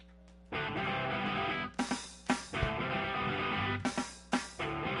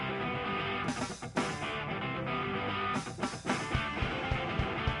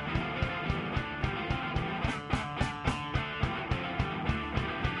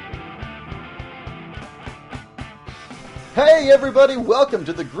Hey everybody, welcome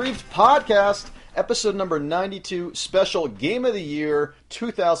to the Griefed Podcast, episode number 92, special Game of the Year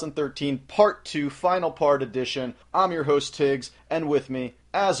 2013, Part 2, Final Part Edition. I'm your host Tiggs, and with me,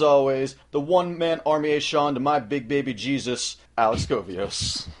 as always, the one-man army Sean to my big baby Jesus, Alex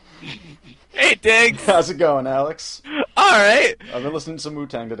Kovios. Hey Tiggs! How's it going, Alex? Alright! I've been listening to some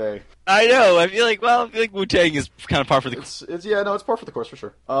Wu-Tang today. I know, I feel like Wu-Tang is kind of par for the course. It's par for the course for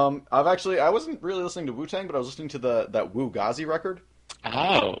sure. I wasn't really listening to Wu-Tang, but I was listening to that Wu Gazi record.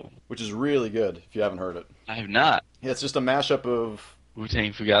 Oh. Which is really good, if you haven't heard it. I have not. Yeah, it's just a mashup of...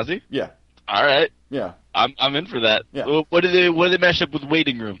 Wu-Tang Fugazi? Yeah. Alright. Yeah. I'm in for that. Yeah. What do they mash up with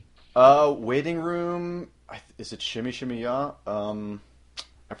Waiting Room? Waiting Room... Is it Shimmy Shimmy Ya?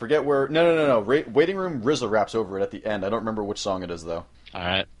 I forget where... No. Waiting Room, RZA raps over it at the end. I don't remember which song it is, though.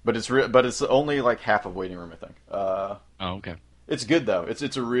 Alright. But it's only like half of Waiting Room, I think. Oh, okay. It's good, though.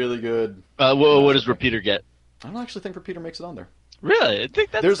 It's a really good... What does Repeater get? I don't actually think Repeater makes it on there. Really? I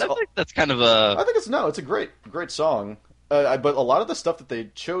think that's kind of a... I think it's a great song. But a lot of the stuff that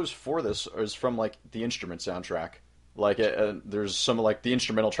they chose for this is from, like, the Instrument soundtrack. Like, there's some, like, the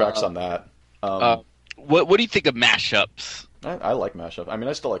instrumental tracks on that. What do you think of mashups? I like mashup. I mean,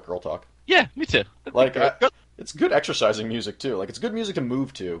 I still like Girl Talk. Yeah, me too. Like, it's good exercising music, too. Like, it's good music to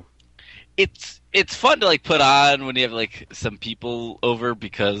move to. It's fun to, like, put on when you have, like, some people over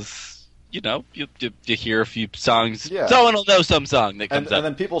because... You know, you hear a few songs. Yeah. Someone will know some song that comes up. And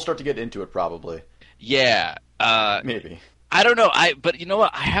then people start to get into it, probably. Yeah. Maybe. I don't know. But you know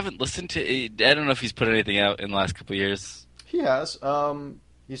what? I haven't listened to it. I don't know if he's put anything out in the last couple of years. He has.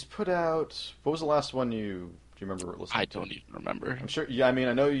 He's put out... What was the last one do you remember listening to? I don't even remember. I'm sure... Yeah, I mean,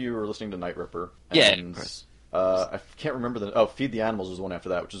 I know you were listening to Night Ripper. Yeah, of course. I can't remember Feed the Animals was the one after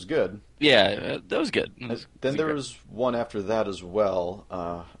that, which is good. Yeah, that was good. Then there was one after that as well.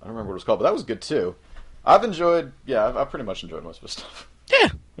 I don't remember what it was called, but that was good too. I've pretty much enjoyed most of his stuff. Yeah.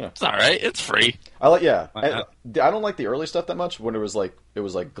 It's all right. It's free. I don't like the early stuff that much when it was like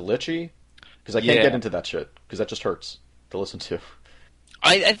glitchy, because I can't get into that shit because that just hurts to listen to.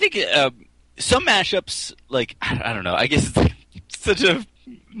 I think some mashups, like, I don't know. I guess it's like such a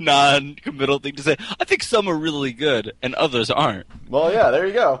non-committal thing to say. I think some are really good and others aren't. Well, yeah, there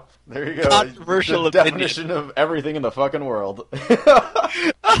you go. Controversial the definition of everything in the fucking world.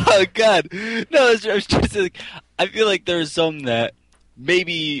 Oh God, no! I was just like, I feel like there's some that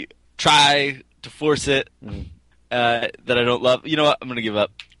maybe try to force it that I don't love. You know what? I'm gonna give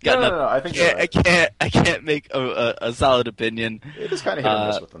up. No. I think I can't make a solid opinion. It is kind of hit or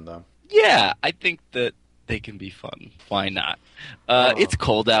miss with them, though. Yeah, I think that they can be fun. Why not? It's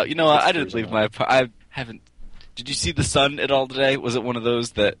cold out. You know what? I didn't leave my I haven't. Did you see the sun at all today? Was it one of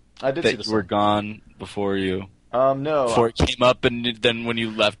those that I did see the sun. Were gone before you? No. Before it came up, and then when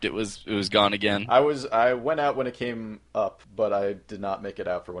you left, it was gone again. I went out when it came up, but I did not make it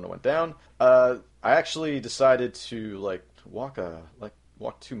out for when it went down. I actually decided to walk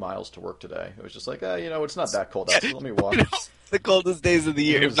 2 miles to work today. It was just like, it's not that cold out, so let me walk. It's the coldest days of the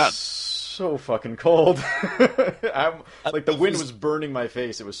year. It was so fucking cold. The wind was burning my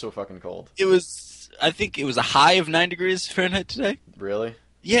face. It was so fucking cold. I think it was a high of 9 degrees Fahrenheit today. Really?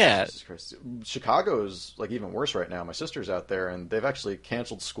 Yeah. Jesus Christ. Chicago is even worse right now. My sister's out there, and they've actually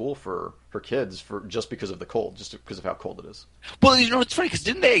canceled school for her kids just because of the cold, just because of how cold it is. Well, it's funny because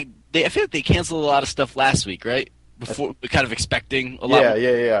didn't they? I feel like they canceled a lot of stuff last week, right? Before, kind of expecting a lot.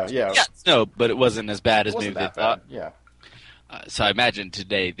 Yeah. No, but it wasn't as bad as maybe they thought. Yeah. So I imagine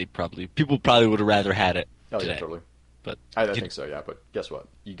today people probably would have rather had it. Oh today. yeah, totally. But I think so. Yeah, but guess what?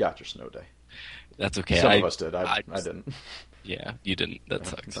 You got your snow day. That's okay. Some of us did. I didn't. Yeah, you didn't. That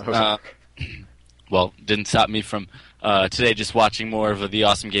sucks. Well, didn't stop me from today just watching more of the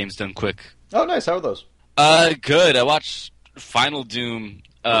Awesome Games Done Quick. Oh, nice. How are those? Good. I watched Final Doom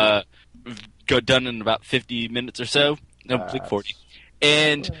go done in about 50 minutes or so. No, like 40.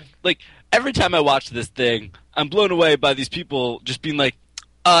 And every time I watch this thing, I'm blown away by these people just being like,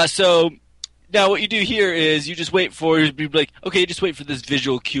 so now what you do here is you just wait for this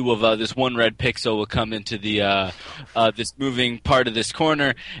visual cue of this one red pixel will come into the this moving part of this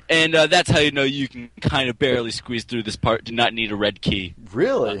corner, and that's how you know you can kind of barely squeeze through this part. Do not need a red key.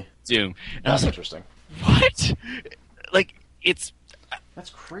 Really? Zoom. And that's interesting. What? That's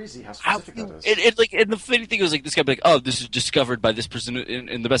crazy how specific that is. And the funny thing was this guy be like, oh, this is discovered by this person.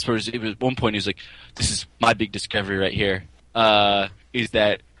 And the best part is, at one point he was like, this is my big discovery right here. Is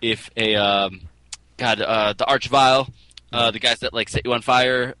that if the Archvile, the guys that set you on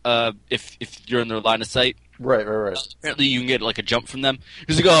fire, if you're in their line of sight, Right. Apparently, you can get like a jump from them.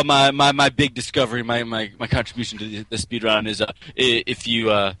 He's like, "Oh, my big discovery, my contribution to the speed run is if you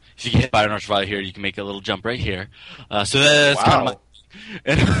get hit by an archvile here, you can make a little jump right here." So that's kind of my.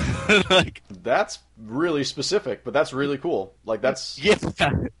 And, like, that's really specific, but that's really cool. Like that's yeah.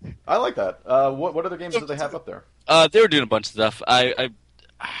 I like that. What other games do they have up there? They were doing a bunch of stuff. I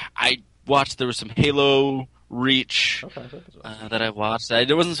watched. There was some Halo Reach that I watched.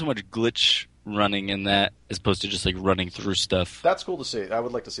 There wasn't so much glitch running in that as opposed to just like running through stuff. That's cool to see. I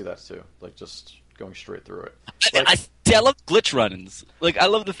would like to see that too. Like just going straight through it. Like, I love glitch run-ins. Like I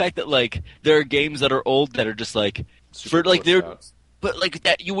love the fact that like there are games that are old that are just like super for like they're out. But like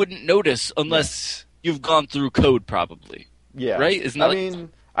that you wouldn't notice unless you've gone through code probably. Yeah. Right? Isn't I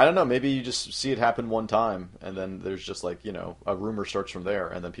mean, I don't know, maybe you just see it happen one time and then there's just like, a rumor starts from there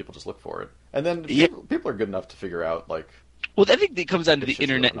and then people just look for it. And then people are good enough to figure out like well, I think it comes down to the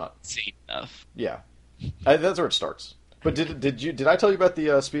internet not insane enough. Yeah. That's where it starts. But did I tell you about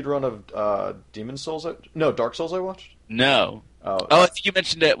the speed run of Dark Souls I watched? No. Oh, I think you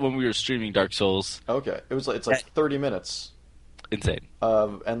mentioned it when we were streaming Dark Souls. Okay. It's like 30 minutes. Insane.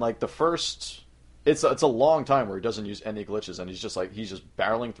 And like the first it's a long time where he doesn't use any glitches and he's just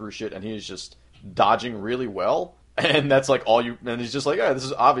barreling through shit and he's just dodging really well. And that's like and he's just like, this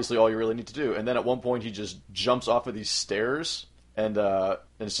is obviously all you really need to do. And then at one point he just jumps off of these stairs and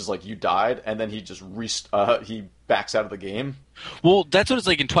it's just like you died and then he just he backs out of the game. Well, that's what it's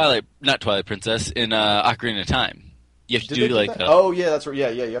like in not Twilight Princess, in Ocarina of Time. You have to do like oh yeah, that's right. Yeah,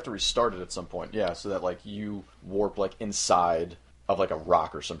 you have to restart it at some point. Yeah, so that like you warp like inside of like a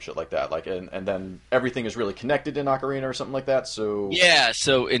rock or some shit like that. Like and then everything is really connected in Ocarina or something like that. So yeah,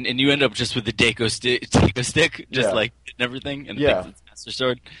 so and you end up just with the Deku stick, just like and everything, and it's Master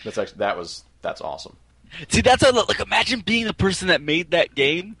Sword. That's awesome. See, that's like imagine being the person that made that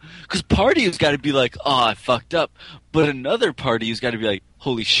game, because party has got to be like, oh, I fucked up, but another party has got to be like,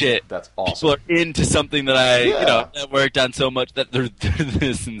 holy shit, that's awesome. People are into something that that worked on so much that they're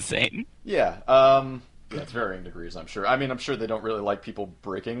this insane. Yeah, it's varying degrees, I'm sure. I mean, I'm sure they don't really like people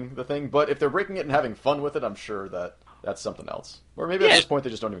breaking the thing, but if they're breaking it and having fun with it, I'm sure that's something else. Or maybe at this point they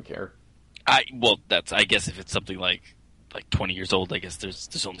just don't even care. I guess if it's something like 20 years old, I guess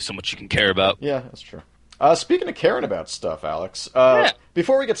there's only so much you can care about. Yeah, that's true. Speaking of caring about stuff, Alex,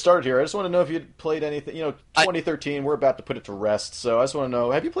 before we get started here, I just want to know if you'd played anything. 2013, we're about to put it to rest, so I just want to know,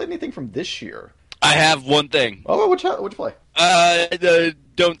 have you played anything from this year? I have one thing. Oh, what'd you play? The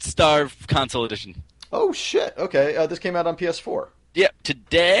Don't Starve console edition. Oh, shit. Okay, this came out on PS4. Yep,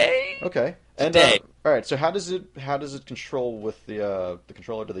 today. Okay. Today. And, all right, so how does it control with the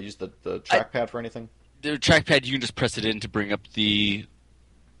controller? Do they use the trackpad for anything? The trackpad, you can just press it in to bring up the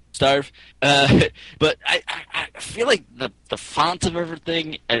Starve, but I feel like the fonts of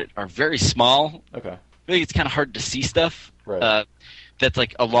everything are very small. Okay, I feel like it's kind of hard to see stuff. Right. That's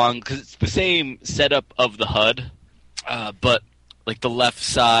like because it's the same setup of the HUD, but like the left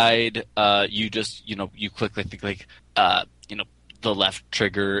side, you just you click the left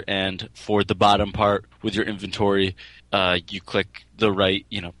trigger, and for the bottom part with your inventory, you click the right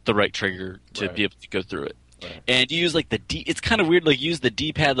trigger to be able to go through it. Right. And you use like the D. It's kind of weird. Like use the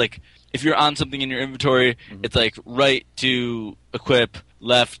D-pad. Like if you're on something in your inventory, it's like right to equip,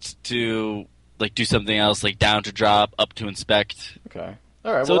 left to like do something else, like down to drop, up to inspect. Okay.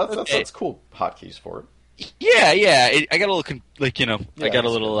 All right. So well, that's cool hotkeys for it. Yeah. I got a little I got a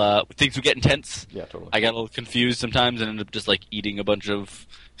little things would get intense. Yeah, totally. I got a little confused sometimes and ended up just like eating a bunch of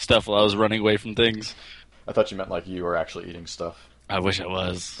stuff while I was running away from things. I thought you meant like you were actually eating stuff. I wish I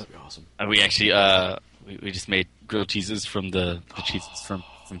was. That'd be awesome. And we actually we just made grilled cheeses from the cheeses from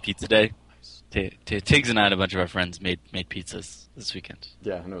Pizza Day. Nice. Tiggs and I and a bunch of our friends made pizzas this weekend.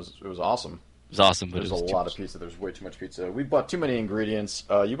 Yeah, and it was awesome. It was awesome, but there's a lot of pizza. There's way too much pizza. We bought too many ingredients.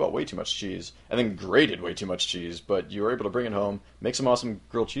 You bought way too much cheese, and then grated way too much cheese. But you were able to bring it home, make some awesome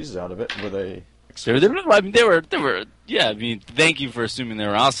grilled cheeses out of it. Were they? They were. Yeah, I mean, thank you for assuming they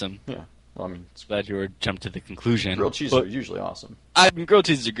were awesome. Yeah. Well, I mean, glad you were jumped to the conclusion. Grilled cheeses are usually awesome. I mean, grilled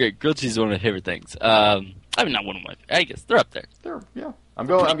cheeses are great. Grilled cheese is one of my favorite things. I mean, not one of my. I guess they're up there. I'm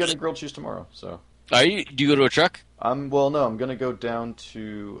getting grilled cheese tomorrow. So. Are you? Do you go to a truck? Well, no. I'm gonna go down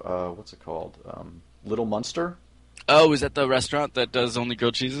to what's it called? Little Munster. Oh, is that the restaurant that does only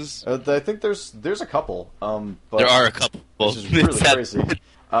grilled cheeses? I think there's a couple. But there are a couple. Which is really crazy.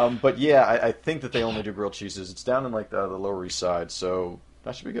 But yeah, I think that they only do grilled cheeses. It's down in like the Lower East Side, so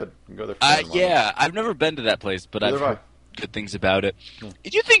that should be good. You can go there. Yeah, I've never been to that place, but I've heard good things about it. Yeah. Do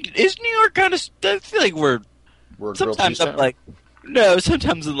you think is New York kind of? I feel like we're sometimes I'm like, no.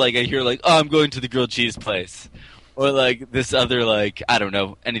 Sometimes like I hear like, oh, I'm going to the grilled cheese place, Or like this other I don't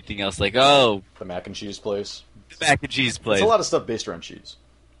know, anything else the mac and cheese place. The mac and cheese place. It's a lot of stuff based around cheese.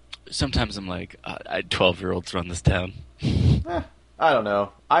 Sometimes I'm like, 12-year-olds run this town. I don't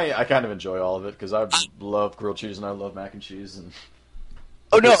know. I kind of enjoy all of it because I love grilled cheese and I love mac and cheese. And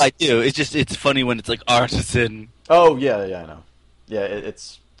oh no, I do. It's funny when it's like artisan. Oh yeah, I know. Yeah,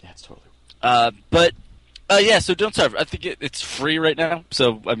 it's totally. But yeah. So Don't Starve. I think it's free right now.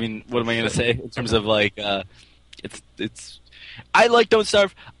 So I mean, what am I gonna say in terms of it's. I like Don't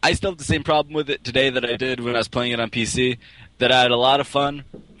Starve. I still have the same problem with it today that I did when I was playing it on PC. That I had a lot of fun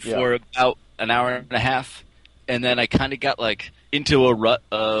for about an hour and a half, and then I kind of got into a rut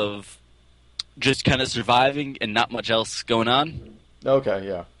of just kind of surviving and not much else going on. Okay,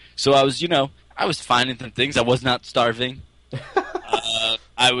 yeah. So I was finding some things. I was not starving.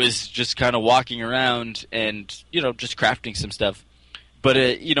 I was just kind of walking around and just crafting some stuff. But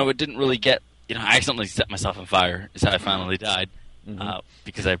it didn't really get. I accidentally set myself on fire. Is how I finally died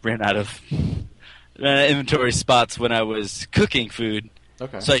because I ran out of inventory spots when I was cooking food.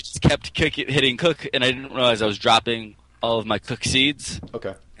 Okay. So I just kept hitting cook, and I didn't realize I was dropping all of my cook seeds.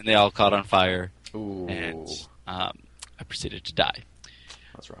 Okay. And they all caught on fire. Ooh. And I proceeded to die.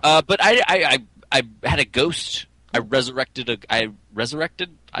 That's right. But I had a ghost. I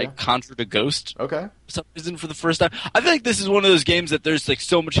conjured a ghost. Okay. For some reason for the first time. I feel like this is one of those games that there's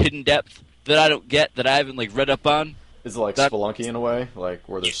so much hidden depth that I don't get, that I haven't read up on. Is it like Spelunky in a way? Where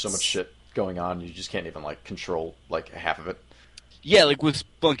there's so much shit going on, you just can't even control half of it? Yeah, with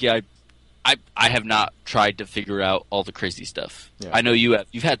Spelunky, I have not tried to figure out all the crazy stuff. Yeah. I know you have.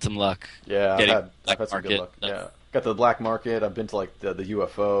 You've had some luck. Yeah, I've had some good luck. Stuff. Yeah, got the black market. I've been to the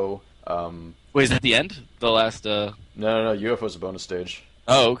UFO. Wait, is that the end? The last? No. UFO's a bonus stage.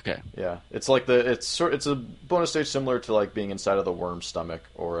 Oh, okay. Yeah, it's it's a bonus stage similar to being inside of the worm's stomach,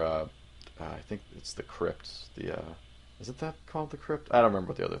 or I think it's the crypt. Is it that called the crypt? I don't remember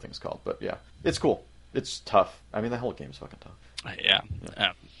what the other thing's called, but yeah, it's cool. It's tough. I mean, the whole game's fucking tough. Yeah.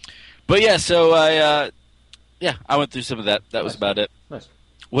 But yeah, so I went through some of that. That was about it. Nice.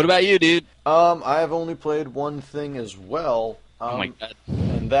 What about you, dude? I have only played one thing as well. Oh my god.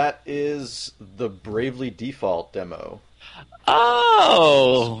 And that is the Bravely Default demo.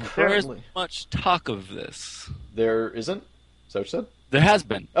 Oh, There's much talk of this. There isn't? Is that what you said? There has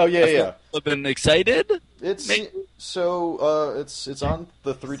been. Oh yeah. I've been excited. It's on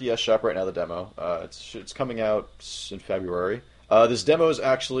the 3DS shop right now. The demo. It's coming out in February. This demo is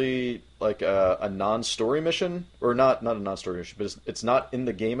actually a non-story mission, or not a non-story mission, but it's not in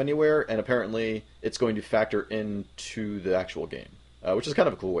the game anywhere, and apparently it's going to factor into the actual game, which is kind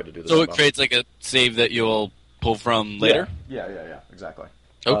of a cool way to do this. So it creates a save that you'll pull from later? Yeah, exactly.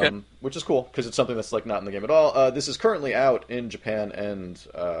 Okay. Which is cool, because it's something that's not in the game at all. This is currently out in Japan and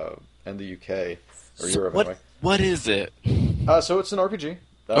the UK, or Europe anyway. What is it? So it's an RPG.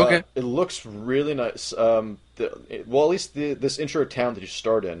 Okay. It looks really nice. At least this intro town that you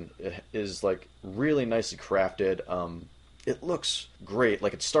start in is really nicely crafted. It looks great.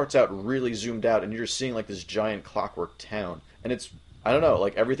 It starts out really zoomed out, and you're just seeing this giant clockwork town, and it's, I don't know,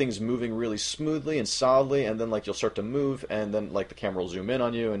 everything's moving really smoothly and solidly, and then you'll start to move, and then the camera will zoom in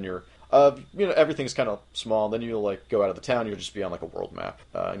on you, and you're everything's kind of small. And then you'll go out of the town, you'll just be on a world map,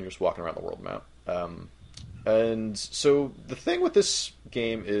 and you're just walking around the world map. And so the thing with this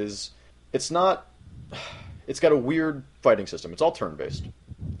game is it's got a weird fighting system. It's all turn-based.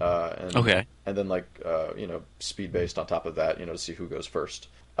 Okay. And then speed-based on top of that, to see who goes first.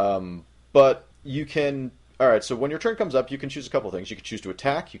 But you can... Alright, so when your turn comes up, you can choose a couple things. You can choose to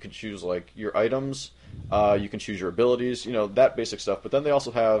attack, you can choose your items, you can choose your abilities, that basic stuff. But then they also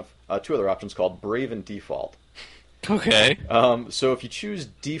have two other options called Brave and Default. Okay. So if you choose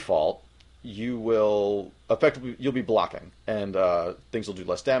Default, you'll be blocking, and things will do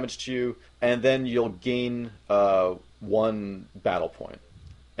less damage to you, and then you'll gain 1 battle point.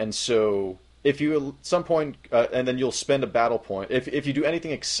 And so if you at some point, and then you'll spend a battle point. If you do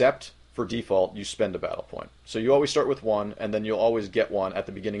anything except for Default, you spend a battle point. So you always start with 1, and then you'll always get 1 at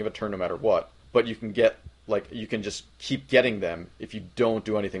the beginning of a turn, no matter what. But you can get you can just keep getting them if you don't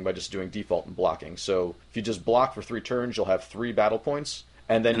do anything by just doing Default and blocking. So if you just block for 3 turns, you'll have 3 battle points.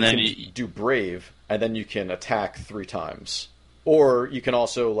 And then you can do Brave, and then you can attack 3 times. Or you can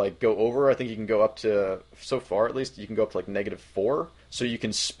also go over. I think you can go up to, so far at least, you can go up to -4. So you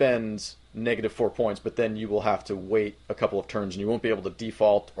can spend -4 points, but then you will have to wait a couple of turns, and you won't be able to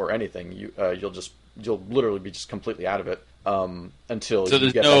default or anything. You'll literally be just completely out of it until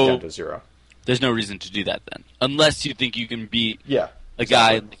you get back down to 0. There's no reason to do that then, unless you think you can beat a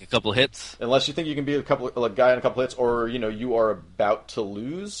guy in a couple hits. Unless you think you can beat a guy in a couple hits, or you are about to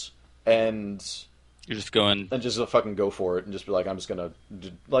lose, and You're just going... And just fucking go for it and just be like, I'm just going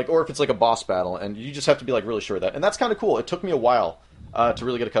to... like, or if it's like a boss battle, and you just have to be like really sure of that. And that's kind of cool. It took me a while to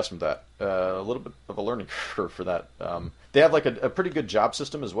really get accustomed to that. A little bit of a learning curve for that. They have like a pretty good job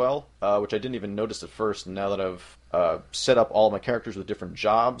system as well, which I didn't even notice at first. And now that I've set up all my characters with different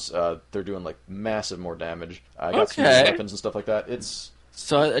jobs, they're doing like massive more damage. I got some new weapons and stuff like that. It's...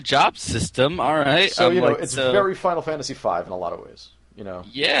 So a job system, all right. So, it's very Final Fantasy V in a lot of ways,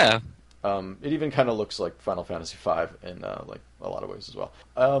 Yeah. It even kind of looks like Final Fantasy V in like a lot of ways as well.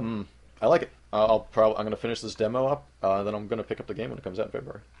 I like it. I'm going to finish this demo up, then I'm going to pick up the game when it comes out in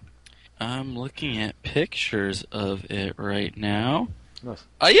February. I'm looking at pictures of it right now. Nice.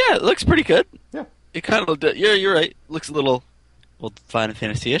 Yeah, it looks pretty good. Yeah. It kind of... Yeah, you're right. Looks a little Final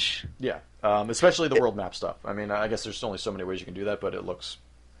Fantasy-ish. Yeah. Especially the world map stuff. I mean, I guess there's only so many ways you can do that, but it looks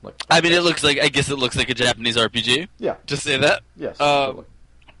like... I mean, I guess it looks like a Japanese RPG. Yeah. Just say that. Yes. Totally.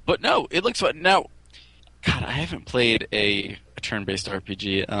 But no, it looks fun. Now, God, I haven't played a turn-based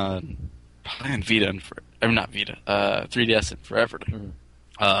RPG on Vita not Vita, 3DS in forever.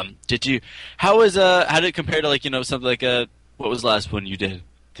 Mm-hmm. Did you? How did it compare to like something like what was the last one you did?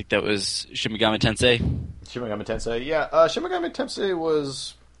 I think that was Shin Megami Tensei. Shin Megami Tensei, yeah. Shin Megami Tensei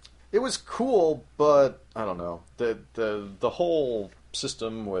was cool, but I don't know, the whole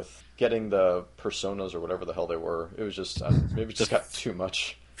system with getting the personas or whatever the hell they were. It was just maybe it just got too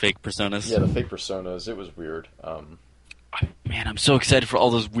much. Fake personas. Yeah, the fake personas. It was weird. Man, I'm so excited for all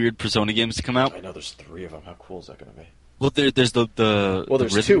those weird Persona games to come out. I know there's 3 of them. How cool is that going to be? Well, there's the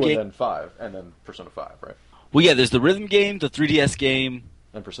there's 2 and then 5, and then Persona 5, right? Well, yeah, there's the rhythm game, the 3DS game,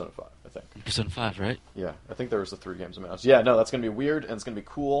 and Persona 5, I think. Persona 5, right? Yeah, I think there was the 3 games announced. Yeah, no, that's going to be weird, and it's going to be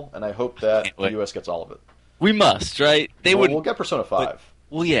cool, and I hope that the US gets all of it. We must, right? We'll get Persona 5.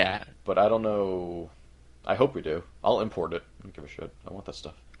 Well, yeah. But I don't know... I hope we do. I'll import it. I don't give a shit. I want that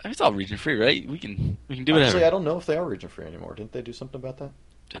stuff. It's all region free, right? We can do whatever. Actually, I don't know if they are region free anymore. Didn't they do something about that?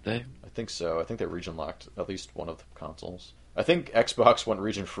 Did they? I think so. I think they region locked at least one of the consoles. I think Xbox went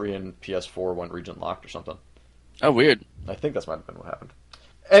region free and PS4 went region locked or something. Oh, weird. I think that's might have been what happened.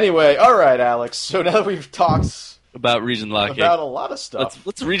 Anyway, all right, Alex. So now that we've talked about region locking, about a lot of stuff,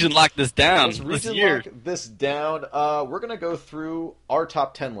 let's region lock this down. Let's region lock this down. We're gonna go through our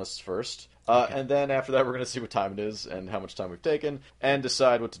top 10 lists first. And then after that, we're going to see what time it is and how much time we've taken and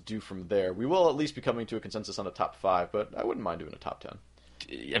decide what to do from there. We will at least be coming to a consensus on a top 5, but I wouldn't mind doing a top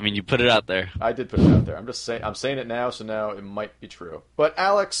 10. I mean, you put it out there. I did put it out there. I'm saying it now, so now it might be true. But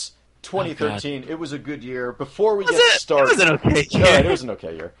Alex, 2013, it was a good year. Before we get started... It was an okay year. Right, it was an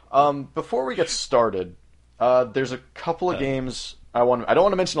okay year. Before we get started, there's a couple of games... I don't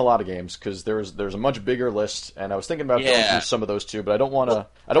want to mention a lot of games because there's a much bigger list, and I was thinking about going through some of those too, but I don't want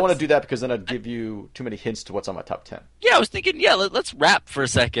to do that because then I'd give you too many hints to what's on my top 10. Yeah, I was thinking, let's rap for a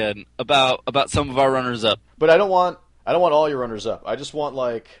second about some of our runners up. But I don't want all your runners up. I just want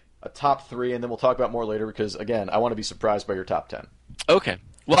like a top 3, and then we'll talk about more later because again, I want to be surprised by your top 10. Okay.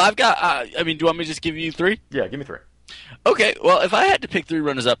 Well, I've got. Do you want me to just give you 3? Yeah, give me 3. Okay. Well, if I had to pick 3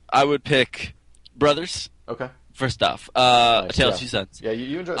 runners up, I would pick Brothers. Okay. First off, nice, A Tale of Two Sons. Yeah,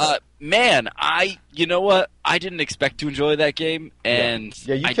 you enjoyed that. Man, you know what? I didn't expect to enjoy that game, and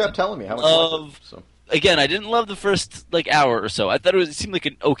you kept telling me how much you loved it. So. Again, I didn't love the first hour or so. I thought it seemed like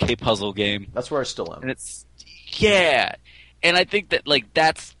an okay puzzle game. That's where I still am. And and I think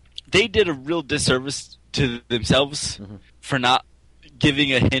that they did a real disservice to themselves for not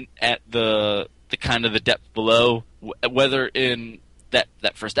giving a hint at the kind of the depth below, whether in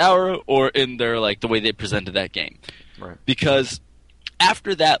that first hour or in their the way they presented that game. Right. Because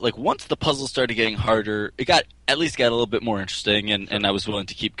after that, once the puzzles started getting harder, it at least got a little bit more interesting and I was willing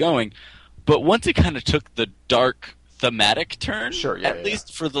to keep going. But once it kind of took the dark thematic turn, at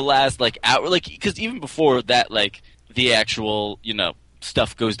least for the last hour, because even before that, the actual,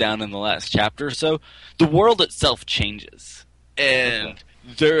 stuff goes down in the last chapter or so, the world itself changes. And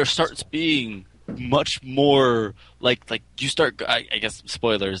there starts being much more you start, I guess,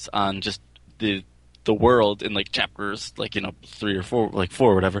 spoilers on just the world in chapters 3 or 4,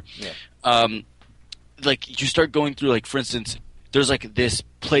 4 or whatever. You start going through for instance, there's this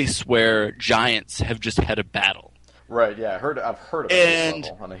place where giants have just had a battle. Right. Yeah, I've heard of this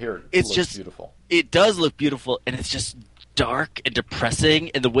level, and I hear it looks just beautiful. It does look beautiful, and it's just dark and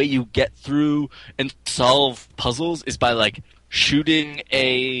depressing. And the way you get through and solve puzzles is by shooting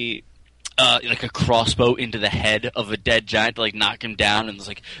a crossbow into the head of a dead giant to knock him down, and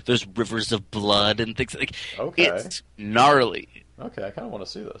there's rivers of blood and things it's gnarly. Okay, I kind of want to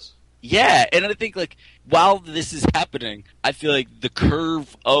see this. Yeah, and I think while this is happening, I feel the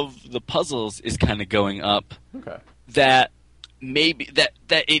curve of the puzzles is kind of going up. Okay. That maybe that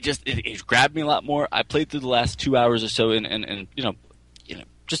it grabbed me a lot more. I played through the last 2 hours or so in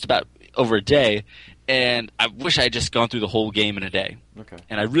just about over a day, and I wish I had just gone through the whole game in a day. Okay.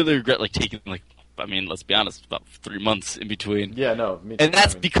 And I really regret taking let's be honest, about 3 months in between. Yeah, no, me too. And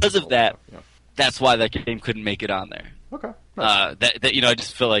that's because of that. Yeah. That's why that game couldn't make it on there. Okay. Nice. I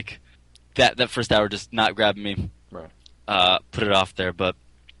just feel like that first hour just not grabbing me. Right. Put it off there, but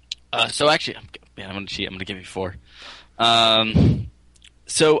so actually, I'm gonna cheat. I'm gonna give you 4.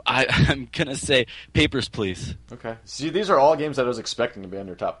 So I'm gonna say Papers, Please. Okay. See, these are all games that I was expecting to be on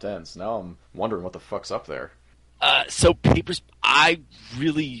your top 10. So now I'm wondering what the fuck's up there. So Papers, I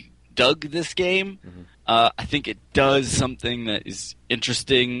really dug this game. Mm-hmm. I think it does something that is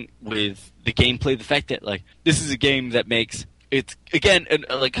interesting with the gameplay. The fact that this is a game that makes it's again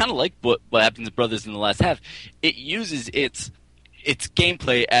kind of like what happens to Brothers in the last half. It uses its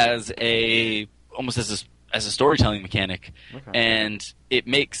gameplay as almost as a storytelling mechanic, Okay. and it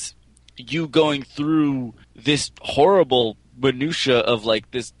makes you going through this horrible minutia of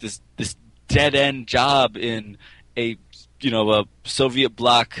this dead end job in a Soviet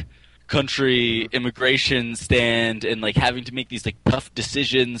bloc country immigration stand, and having to make these tough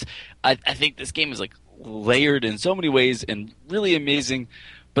decisions. I think this game is layered in so many ways and really amazing,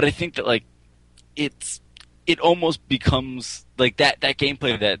 but I think that it almost becomes that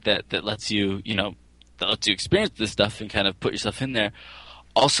gameplay that lets you that lets you experience this stuff and kind of put yourself in there.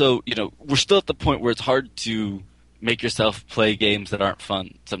 Also, we're still at the point where it's hard to make yourself play games that aren't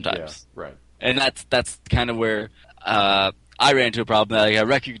fun sometimes. Yeah, right. And that's kind of where I ran into a problem that I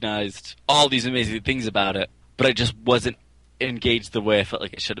recognized all these amazing things about it, but I just wasn't engaged the way I felt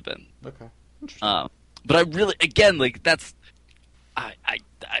like I should have been. Okay. Interesting. But I really, again, that's I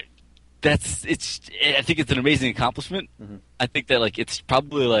think it's an amazing accomplishment. Mm-hmm. I think that it's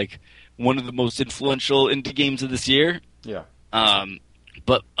probably one of the most influential indie games of this year. Yeah.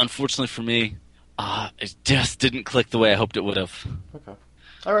 But unfortunately for me, it just didn't click the way I hoped it would have. Okay.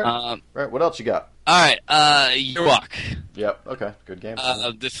 All right. Right. What else you got? All right. Yearwalk. Yep. Okay. Good game.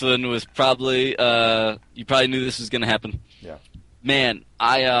 This one was probably you probably knew this was going to happen. Yeah. Man,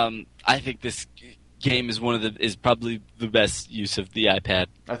 I think this game is is probably the best use of the iPad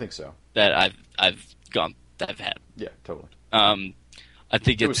I think so. that I've had. Yeah. Totally. I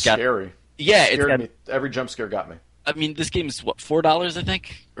think It was scary. Yeah, It scared me. Every jump scare got me. I mean, this game is what, $4, I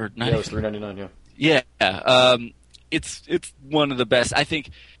think, or $9? Yeah, it was $3.99. Yeah. Yeah. It's one of the best. I think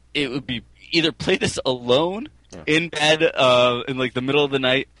it would be either play this alone in bed in the middle of the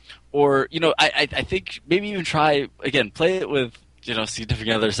night, or I think maybe even try again play it with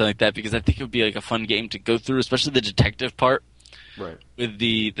significant other or something like that, because I think it would be a fun game to go through, especially the detective part. Right. With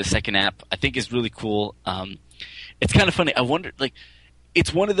the second app, I think is really cool. It's kind of funny. I wonder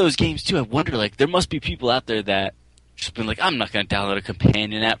it's one of those games too. I wonder there must be people out there that just been I'm not going to download a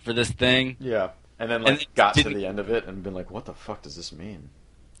companion app for this thing. Yeah. And then got to the end of it and been what the fuck does this mean?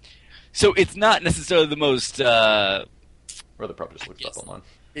 So it's not necessarily the most. Or they probably just looked up online.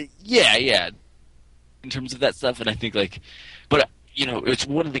 Yeah. In terms of that stuff, and I think but it's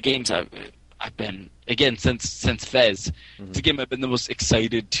one of the games I've been again since Fez. Mm-hmm. It's a game I've been the most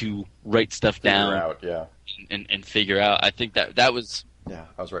excited to write stuff down. Figure out, yeah. And figure out. I think that was. Yeah,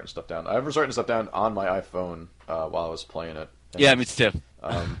 I was writing stuff down. I was writing stuff down on my iPhone while I was playing it. Yeah, me too.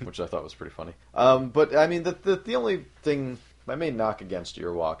 Which I thought was pretty funny. But I mean, the only thing, my main knock against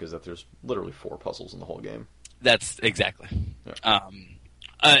Yearwalk is that there's literally 4 puzzles in the whole game. That's exactly. Yeah.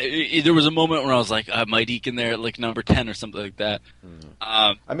 There was a moment where I was I might eke in there at number 10 or something like that.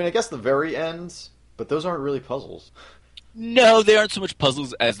 I mean, I guess the very ends, but those aren't really puzzles. No, they aren't so much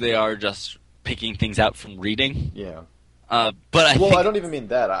puzzles as they are just picking things out from reading. Yeah. But I don't even mean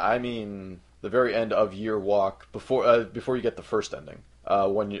that. I mean the very end of Yearwalk before you get the first ending.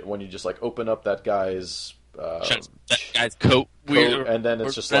 When you just open up that guy's coat, and then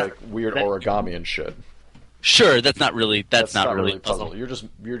it's just weird origami and shit. Sure, that's not really a puzzle.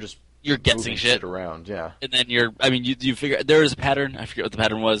 You're guessing shit around, yeah. And then you figure there is a pattern. I forget what the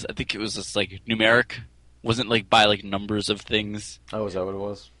pattern was. I think it was just numeric. Wasn't by numbers of things. Oh, is that what it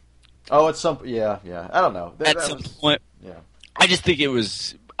was? Oh, at some yeah. I don't know. At some point, yeah. I just think it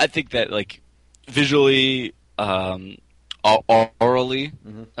was. I think that visually, orally,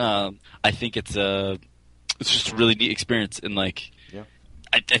 I think it's just a really neat experience, and yeah.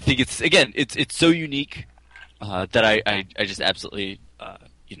 I think it's so unique that I just absolutely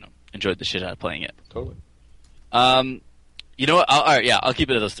enjoyed the shit out of playing it. Totally. You know what? All right, yeah, I'll keep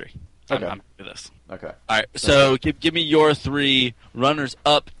it at those 3. Okay. I'm with this. Okay. All right, so give me your 3 runners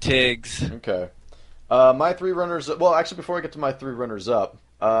up, Tiggs. Okay. My 3 runners. Well, actually, before I get to my 3 runners up,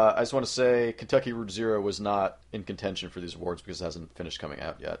 I just want to say Kentucky Route Zero was not in contention for these awards because it hasn't finished coming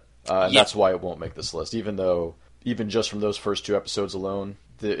out yet. And that's why it won't make this list, even just from those first 2 episodes alone,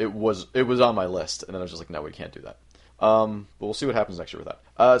 it was on my list, and then I was just like, no, we can't do that. But we'll see what happens next year with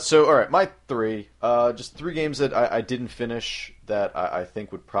that. So, all right, my 3, just 3 games that I didn't finish that I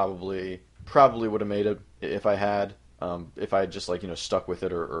think would probably would have made it if I had just stuck with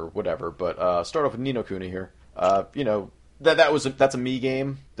it or whatever. But start off with Ni no Kuni here. That's a me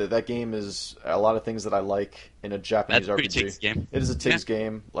game. That game is a lot of things that I like in a Japanese RPG. Tiggs game. It is a Tiggs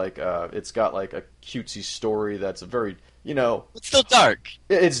game. Like it's got like a cutesy story that's a very it's still dark.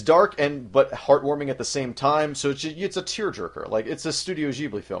 It's dark but heartwarming at the same time. So it's a tearjerker. Like it's a Studio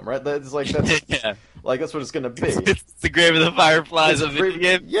Ghibli film, right? That's yeah. Like that's what it's gonna be. It's the Grave of the Fireflies of video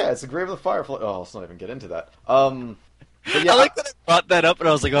game. Yeah, it's the Grave of the Fireflies. Oh, let's not even get into that. But yeah, I like that I brought that up, and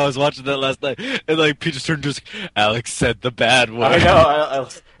I was like, I was watching that last night, and like Pete just turned to us, Alex said the bad word. I know,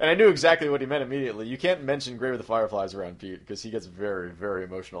 and I knew exactly what he meant immediately. You can't mention Grave of the Fireflies around Pete because he gets very, very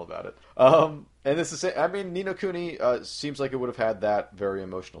emotional about it. And this is, I mean, Ni no Kuni seems like it would have had that very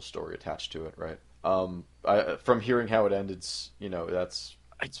emotional story attached to it, right? From hearing how it ended, it's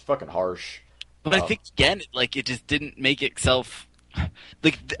fucking harsh. But I think again, it just didn't make itself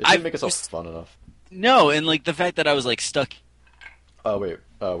like it didn't make itself fun enough. No, and like the fact that I was like stuck. Wait,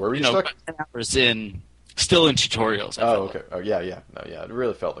 where were you stuck? 10 hours still in tutorials. Okay. Oh yeah. No, yeah. It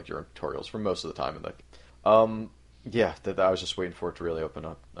really felt like you're in tutorials for most of the time in that. Yeah, that I was just waiting for it to really open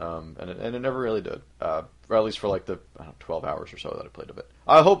up, and it never really did. Or at least for like the 12 hours or so that I played of it.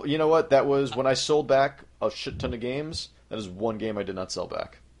 I hope that was when I sold back a shit ton of games. That is one game I did not sell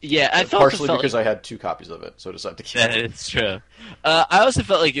back. Yeah, I partially because I had 2 copies of it, so I decided to keep it. That is true. I also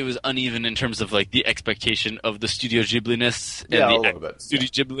felt like it was uneven in terms of like the expectation of the Studio Ghibli-ness and a little bit. Studio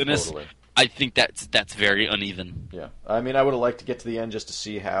Ghibli-ness. Totally. I think that's very uneven. Yeah, I mean, I would have liked to get to the end just to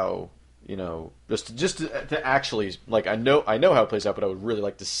see how just to actually like I know how it plays out, but I would really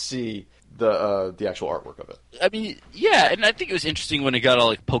like to see the actual artwork of it. I mean, yeah, and I think it was interesting when it got all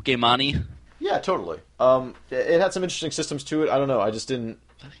like Pokemon-y. Yeah, totally. It had some interesting systems to it. I don't know. I didn't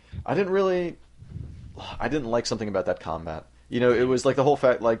like something about that combat. It was like the whole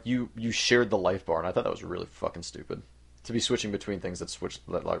fact, like you shared the life bar, and I thought that was really fucking stupid. To be switching between things that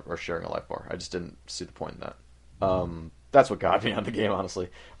are sharing a life bar. I just didn't see the point in that. That's what got me on the game, honestly.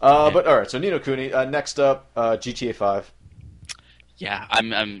 But all right, so Ni no Kuni. Next up, GTA 5. Yeah,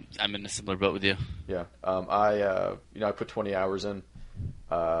 I'm in a similar boat with you. Yeah. I put 20 hours in.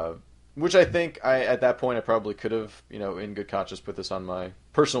 Which I think at that point I probably could have, in good conscience put this on my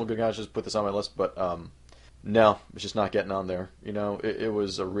list, but no, it's just not getting on there. It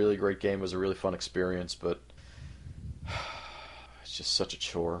was a really great game, it was a really fun experience, but it's just such a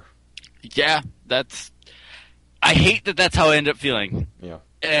chore. Yeah, I hate that that's how I end up feeling. Yeah.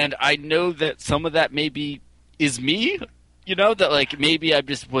 And I know that some of that maybe is me, that like maybe I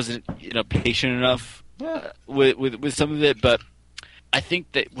just wasn't, patient enough with some of it, but I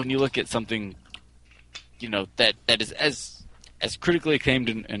think that when you look at something, that is as critically acclaimed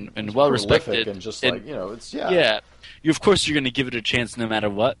and well respected, and just it's of course you're going to give it a chance no matter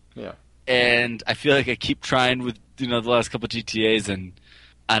what. Yeah. And I feel like I keep trying with the last couple of GTAs, and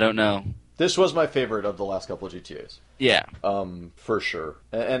I don't know. This was my favorite of the last couple of GTAs. Yeah. For sure.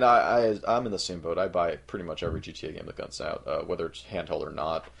 And I'm in the same boat. I buy pretty much every GTA game that comes out, whether it's handheld or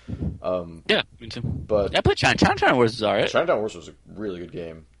not. Yeah, me too. But I played Chinatown Wars was alright. Chinatown Wars was a really good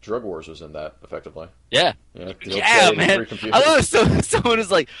game. Drug Wars was in that, effectively. Yeah. Yeah, man. I love it. Someone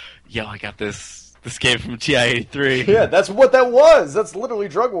was like, yo, I got this game from TI-83. Yeah, that's what that was. That's literally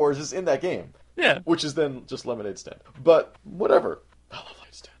Drug Wars is in that game. Yeah. Which is then just Lemonade Stand. But whatever. I love Lemonade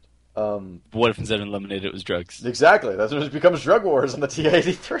Stand. What if instead of lemonade it was drugs? Exactly. That's when it becomes Drug Wars on the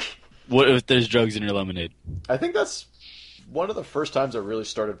TI-83. What if there's drugs in your lemonade? I think that's one of the first times I really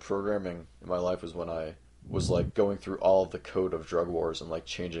started programming in my life was when I was like going through all of the code of Drug Wars and like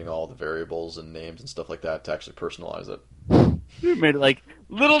changing all the variables and names and stuff like that to actually personalize it. You made it like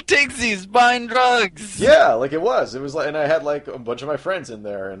little Tigsies buying drugs. Yeah, like it was like, and I had like a bunch of my friends in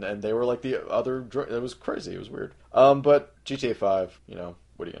there, and they were like the other. It was crazy. It was weird. But GTA 5,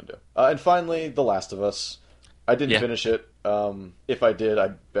 what are you gonna do? And finally, The Last of Us. I didn't finish it. If I did, I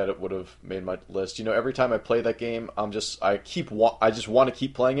bet it would have made my list. Every time I play that game, I just want to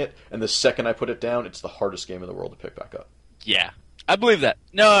keep playing it, and the second I put it down, it's the hardest game in the world to pick back up. Yeah, I believe that.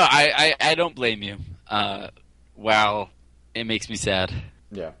 No, I don't blame you. Wow, it makes me sad.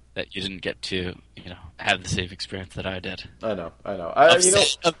 Yeah. That you didn't get to, have the same experience that I did. I know. That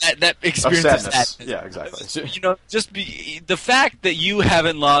experience of sadness. Yeah, exactly. Just the fact that you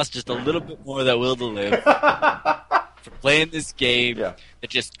haven't lost just a little bit more of that will to live. for playing this game Yeah. that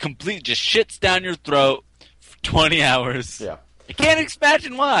just shits down your throat for 20 hours. Yeah. I can't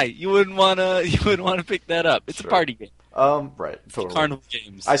imagine why you wouldn't wanna pick that up. It's Sure. a party game. Right. Totally. Carnival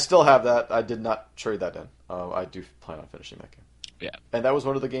Games. I still have that. I did not trade that in. I do plan on finishing that game. Yeah. And that was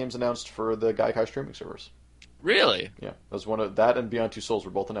one of the games announced for the Gaikai streaming servers. Really? Yeah. That was one of that and Beyond Two Souls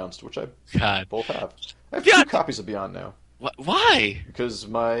were both announced, which I God. both have. I have Beyond- 2 copies of Beyond now. Why? Because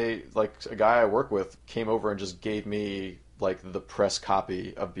a guy I work with came over and just gave me the press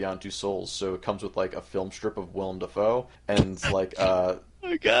copy of Beyond Two Souls, so it comes with a film strip of Willem Dafoe and Oh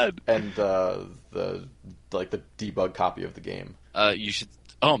my God. and the debug copy of the game. You should.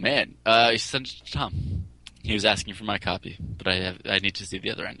 Oh man. You should send it to Tom. He was asking for my copy, but I need to see the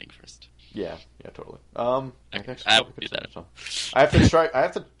other ending first. Yeah, totally. I will do that. I have to try. I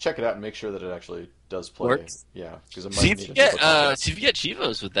have to check it out and make sure that it actually does play. Works? Yeah, because it See might if you need a get debug. see if you get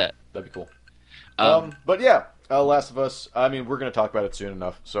Chivos with that. That'd be cool. Um, But yeah, Last of Us. I mean, we're going to talk about it soon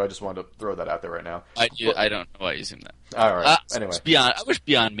enough, so I just wanted to throw that out there right now. I don't know why you assume that. All right. Anyway, I wish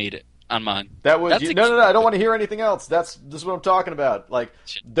Beyond made it on mine. that was That's no. I don't want to hear anything else. This is what I'm talking about.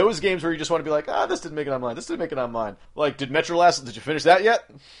 Those games where you just want to be like, this didn't make it on mine. This didn't make it on mine. Did Metro Last? Did you finish that yet?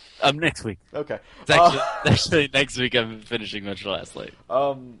 Next week. Okay. It's actually next week. I'm finishing Metro Last Light.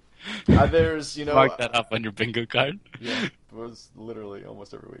 There's Mark that up on your bingo card. Yeah, it was literally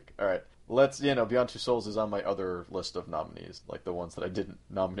almost every week. All right. Let's, Beyond Two Souls is on my other list of nominees, the ones that I didn't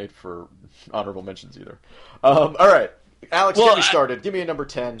nominate for honorable mentions either. All right. Alex, get me started. Give me a number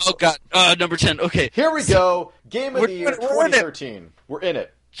 10. Oh, God. Number 10. Okay. Here we go. Game of the Year we're in it. 2013. We're in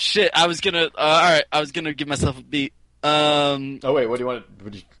it. Shit, I was gonna... all right, I was gonna give myself a beat. Oh, wait, what do you want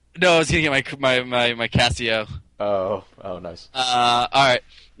to... No, I was gonna get my Casio. Oh, nice. All right.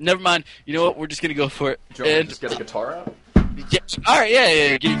 Never mind. You know what? We're just gonna go for it. Do you want me to just get a guitar out? Yeah, all right,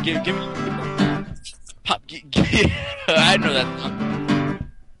 yeah. Give me... Pop... I know that song.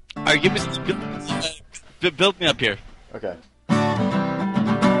 All right, give me... build me up here. Okay.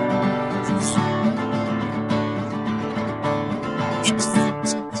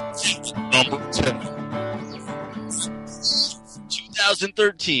 Number 10.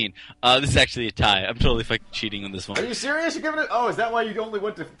 2013. This is actually a tie. I'm totally fucking cheating on this one. Are you serious? You're giving it... Oh, is that why you only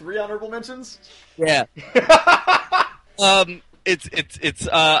went to 3 honorable mentions? Yeah. It's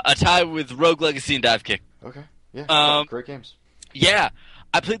a tie with Rogue Legacy and Dive Kick. Okay. Yeah. Great games. Yeah.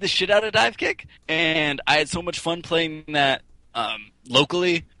 I played the shit out of Dive Kick, and I had so much fun playing that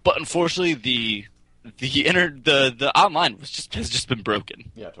locally, but unfortunately the online has just been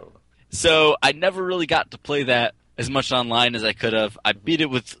broken. Yeah, totally. So I never really got to play that as much online as I could have. I beat it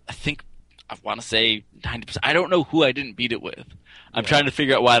with, I want to say 90%. I don't know who I didn't beat it with. I'm trying to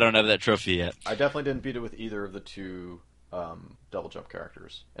figure out why I don't have that trophy yet. I definitely didn't beat it with either of the 2 double jump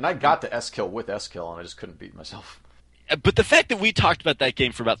characters. And I got to S-Kill with S-Kill, and I just couldn't beat myself. But the fact that we talked about that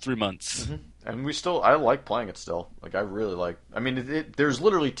game for about 3 months. Mm-hmm. And I like playing it still. I really like... I mean, there's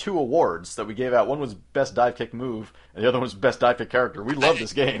literally 2 awards that we gave out. One was Best Dive Kick Move, and the other one was Best Dive Kick Character. We love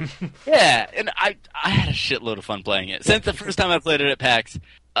this game. Yeah, and I had a shitload of fun playing it. Since the first time I played it at PAX,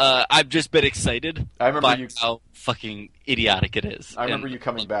 I've just been excited by how fucking idiotic it is. I remember you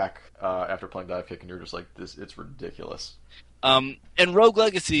coming back after playing Dive Kick, and you're just like, it's ridiculous. And Rogue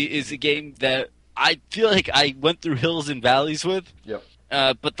Legacy is a game that I feel like I went through hills and valleys with. Yep.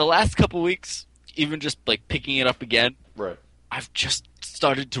 But the last couple weeks, even just picking it up again, right, I've just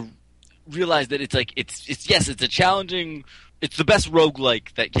started to realize that it's a challenging. It's the best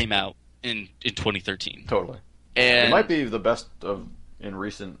roguelike that came out in 2013. Totally. And it might be the best in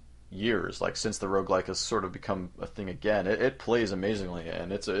recent years. Since the roguelike has sort of become a thing again, it plays amazingly,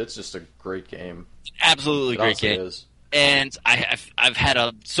 and it's just a great game. Absolutely great game. Is. And I've had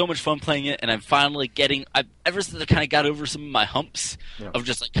so much fun playing it, and I'm finally ever since I kind of got over some of my humps of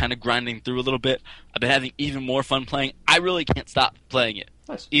just kind of grinding through a little bit, I've been having even more fun playing. I really can't stop playing it.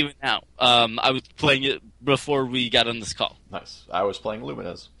 Nice. Even now. I was playing it before we got on this call. Nice. I was playing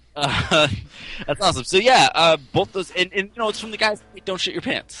Lumines. That's awesome. So yeah, both those, and it's from the guys that Don't Shit Your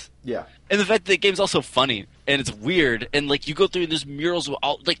Pants. Yeah. And the fact that the game's also funny, and it's weird, and you go through these murals with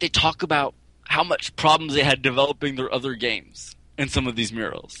they talk about how much problems they had developing their other games in some of these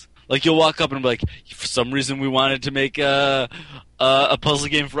murals. You'll walk up and be like, for some reason we wanted to make a puzzle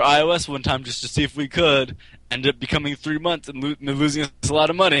game for iOS one time just to see if we could. Ended up becoming 3 months and losing us a lot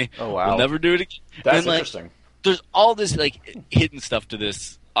of money. Oh, wow. We'll never do it again. That's interesting. There's all this hidden stuff to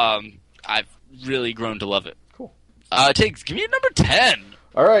this. I've really grown to love it. Cool. Tiggs, give me a number 10.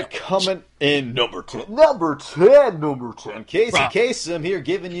 All right, coming in number 10. Casey Kasem here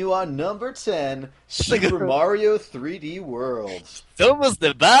giving you our number 10, Super Mario 3D World. It's almost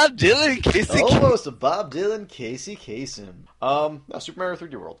a Bob Dylan, Casey. Almost a Bob Dylan, Casey Kasem. No, Super Mario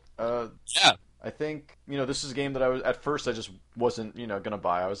 3D World. Yeah. I think, this is a game that at first I just wasn't, going to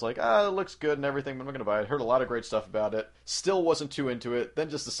buy. I was like, it looks good and everything, but I'm not going to buy it. Heard a lot of great stuff about it. Still wasn't too into it. Then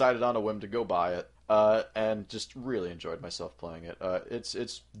just decided on a whim to go buy it. And just really enjoyed myself playing it.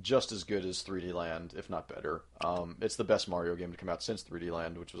 It's just as good as 3D Land, if not better. It's the best Mario game to come out since 3D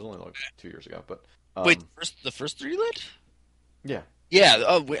Land, which was only like 2 years ago. But wait, the first 3D Land? Yeah. Yeah.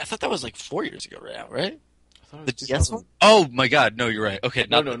 Oh, wait, I thought that was like 4 years ago, right? The DS one? Oh my God! No, you're right. Okay,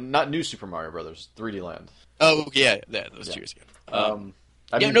 not New Super Mario Brothers. 3D Land. Oh yeah, that was 2 years ago.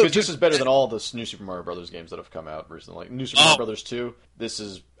 Because this is better than all the New Super Mario Brothers games that have come out recently. Like New Super Mario Brothers 2. This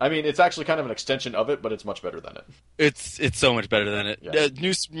is, it's actually kind of an extension of it, but it's much better than it. It's so much better than it. Yeah.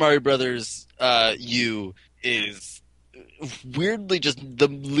 New Super Mario Brothers U is weirdly just the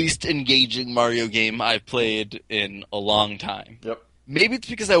least engaging Mario game I've played in a long time. Yep. Maybe it's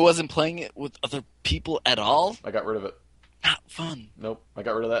because I wasn't playing it with other people at all. I got rid of it. Not fun. Nope. I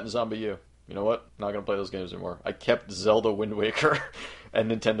got rid of that in Zombie U. You know what? Not going to play those games anymore. I kept Zelda Wind Waker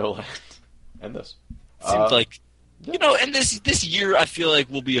and Nintendo Land. And this. Seems like... Yeah. And this year I feel like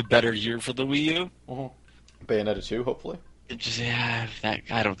will be a better year for the Wii U. Mm-hmm. Bayonetta 2, hopefully. I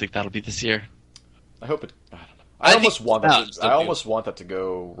don't think that'll be this year. I hope it... I don't know. I almost want that to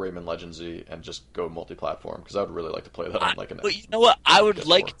go Rayman Legends Z and just go multi-platform, because I would really like to play that on like an... But you know what? I would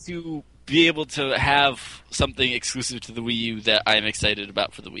like to be able to have something exclusive to the Wii U that I'm excited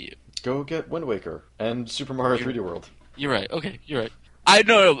about for the Wii U. Go get Wind Waker and Super Mario 3D World. You're right. Okay, you're right. I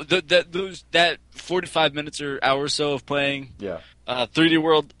know that 45 minutes or hour or so of playing 3D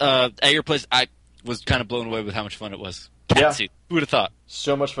World at your place, I was kind of blown away with how much fun it was. Who would have thought?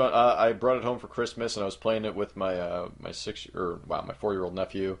 So much fun. I brought it home for Christmas, and I was playing it with my 4-year-old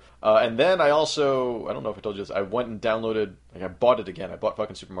nephew. And then I don't know if I told you this, I went and downloaded, I bought it again. I bought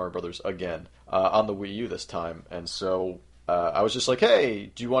fucking Super Mario Brothers again on the Wii U this time. And so I was just like,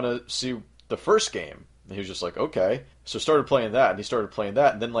 hey, do you want to see the first game? And he was just like, okay. So I started playing that, and he started playing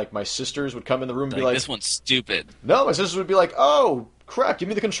that. And then like my sisters would come in the room and be like, this one's stupid. No, my sisters would be like, oh, crap, give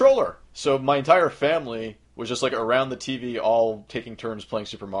me the controller. So my entire family was just like around the TV, all taking turns playing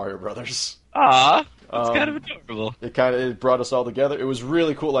Super Mario Brothers. Ah, that's kind of adorable. It brought us all together. It was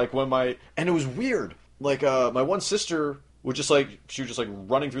really cool. Like and it was weird. Like my one sister would she was just like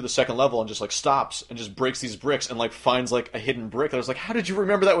running through the second level and just like stops and just breaks these bricks and like finds like a hidden brick. And I was like, how did you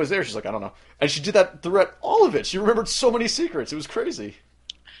remember that was there? She's like, I don't know. And she did that throughout all of it. She remembered so many secrets. It was crazy.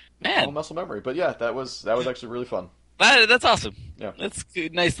 Man, all muscle memory. But yeah, that was actually really fun. That's awesome. Yeah. That's a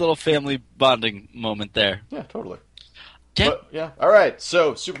nice little family bonding moment there. Yeah, totally. Okay. But, yeah. All right.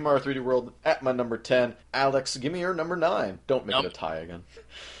 So, Super Mario 3D World at my number 10. Alex, give me your number 9. Don't make it a tie again.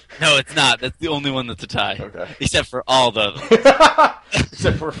 No, it's not. That's the only one that's a tie. Okay. Except for all the others.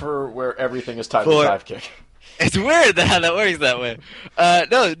 Except for where everything is tied to the dive kick. It's weird how that works that way.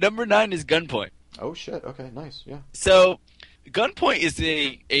 No, number 9 is Gunpoint. Oh, shit. Okay, nice. Yeah. So, Gunpoint is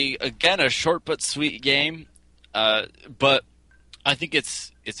again a short but sweet game. But I think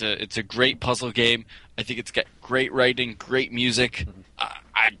it's a great puzzle game. I think it's got great writing, great music.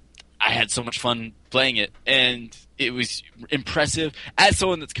 I had so much fun playing it, and it was impressive. As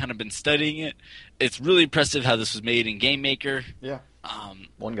someone that's kind of been studying it, it's really impressive how this was made in Game Maker. Yeah.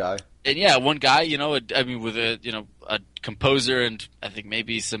 One guy. And one guy, with a composer and I think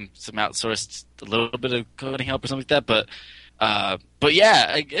maybe some outsourced a little bit of coding help or something like that, but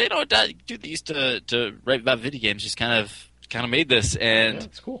yeah, dude that used to write about video games just kind of made this, and yeah,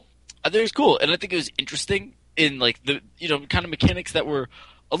 it's cool. I think it was cool, and I think it was interesting in like the kind of mechanics that were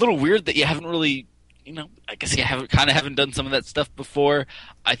a little weird that you haven't really, I guess you haven't done some of that stuff before.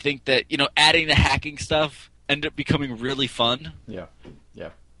 I think that adding the hacking stuff ended up becoming really fun. Yeah,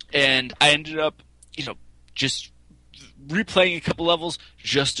 yeah. And I ended up just replaying a couple levels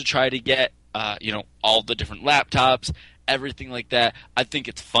just to try to get all the different laptops, everything like that. I think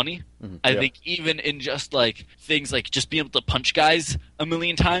it's funny. Mm-hmm. I think even in just like things like just being able to punch guys a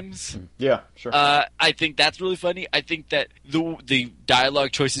million times. Mm-hmm. Yeah, sure. I think that's really funny. I think that the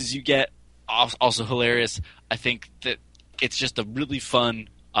dialogue choices you get also hilarious. I think that it's just a really fun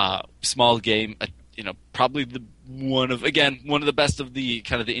small game. Probably one of the best of the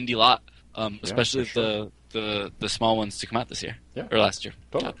kind of the indie lot, especially the small ones to come out this year or last year.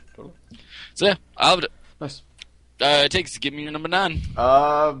 Totally. So yeah, I loved it. Nice. Takes. Give me your number 9.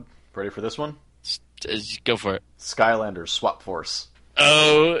 Ready for this one? Go for it. Skylanders Swap Force.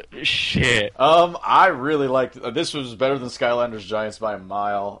 Oh shit! I really liked. This was better than Skylanders Giants by a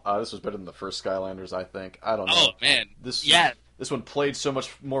mile. This was better than the first Skylanders, I think. I don't know. Oh man, This yeah. this one played so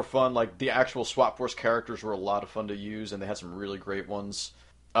much more fun. Like the actual Swap Force characters were a lot of fun to use, and they had some really great ones.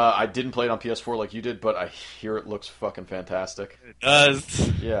 I didn't play it on PS4 like you did, but I hear it looks fucking fantastic. It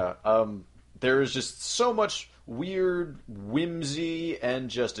does. Yeah. There is just so much weird whimsy and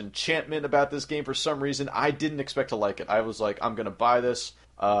just enchantment about this game for some reason. I didn't expect to like it. I was like, I'm gonna buy this.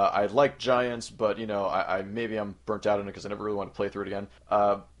 I like Giants, but I maybe I'm burnt out on it because I never really want to play through it again.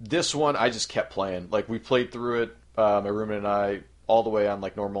 This one, I just kept playing. Like we played through it, my roommate and I, all the way on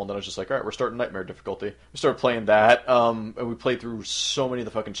like normal, and then I was just like, all right, we're starting Nightmare difficulty. We started playing that, and we played through so many of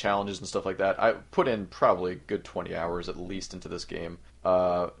the fucking challenges and stuff like that. I put in probably a good 20 hours at least into this game,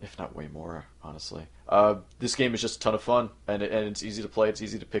 if not way more, honestly. This game is just a ton of fun, and it's easy to play. It's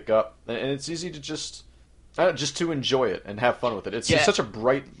easy to pick up, and it's easy to just to enjoy it and have fun with it. It's such a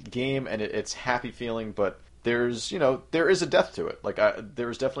bright game, and it's happy feeling, but there is a depth to it. Like there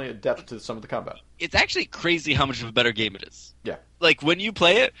is definitely a depth to some of the combat. It's actually crazy how much of a better game it is. Yeah. Like when you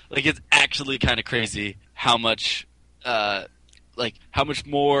play it, like it's actually kind of crazy how much, how much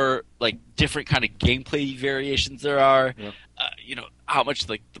more like different kind of gameplay variations there are. Yeah. How much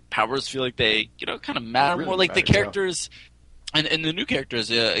like the powers feel like they kind of matter really more. Like matter, the characters, and the new characters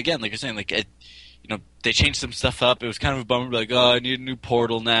again, like you're saying, like they changed some stuff up. It was kind of a bummer, like I need a new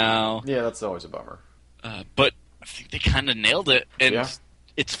portal now. Yeah, that's always a bummer. But I think they kind of nailed it, and Yeah.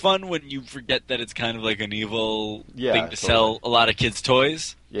 it's fun when you forget that it's kind of like an evil Yeah, thing to totally. sell a lot of kids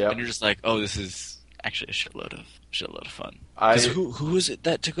toys. Yeah. And you're just like, oh, this is actually a shitload of fun. I 'Cause who was it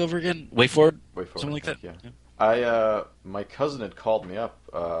that took over again? WayForward? wait for Something it, like that? Yeah. My cousin had called me up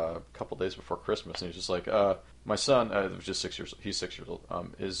a couple days before Christmas, and he was just like, my son, was just 6 years. He's 6 years old.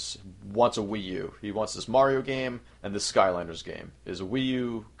 Wants a Wii U. He wants this Mario game and this Skylanders game. Is a Wii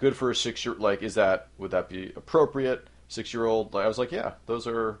U good for a 6-year? Like, would that be appropriate? 6-year-old? Like, I was like, yeah, those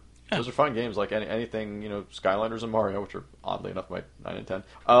are fine games. Like anything, Skylanders and Mario, which are oddly enough my 9 and 10.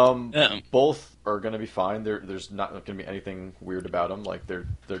 Yeah. Both are going to be fine. There's not going to be anything weird about them. Like they're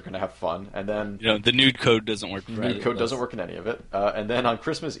going to have fun. And then The nude code doesn't work. For nude code doesn't work in any of it. And then on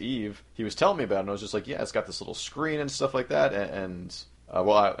Christmas Eve, he was telling me about it, and I was just like, yeah, it's got this little screen and stuff like that.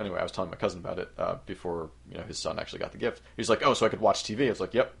 Anyway, I was telling my cousin about it before his son actually got the gift. He was like, oh, so I could watch TV. I was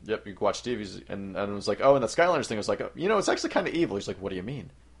like, yep, you could watch TV. And I was like, oh, and that Skylanders thing. I was like, it's actually kind of evil. He's like, what do you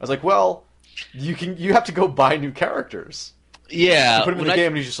mean? I was like, well, you have to go buy new characters. Yeah. You put him in the game,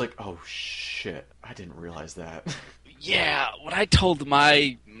 and he's just like, oh shit, I didn't realize that. Yeah. When I told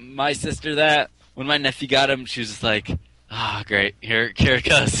my sister that, when my nephew got him, she was just like, ah, great, here it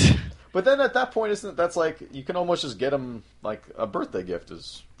goes. But then at that point, that's like you can almost just get him like a birthday gift.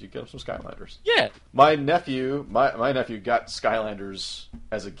 Is you get him some Skylanders? Yeah. My nephew got Skylanders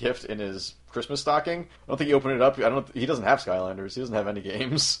as a gift in his Christmas stocking. I don't think he opened it up. He doesn't have Skylanders. He doesn't have any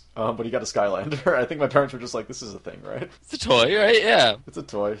games. But he got a Skylander. I think my parents were just like, "This is a thing, right? It's a toy, right? Yeah. It's a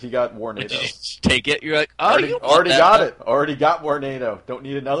toy." He got Warnado. Did you just take it? You're like, oh, you want already that. got it. Already got Warnado. Don't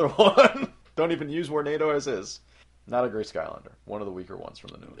need another one. Don't even use Warnado as is. Not a great Skylander. One of the weaker ones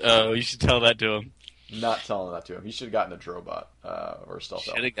from the new. Oh, you should tell that to him. Not telling that to him. He should have gotten a Drobot or a Stealth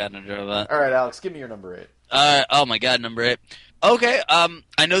Elf. Should have gotten a draw that. All right, Alex, give me your number 8. Oh my god, number 8. Okay,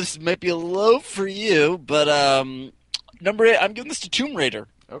 I know this might be low for you, but number 8, I'm giving this to Tomb Raider.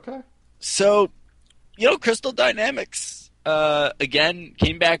 Okay. So, Crystal Dynamics again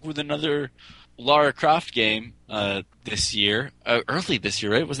came back with another Lara Croft game this year, early this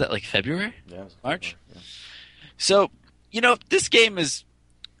year, right? Was that like February? Yeah. March? Yeah. So, this game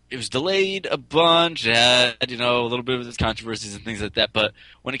it was delayed a bunch. It had, a little bit of its controversies and things like that. But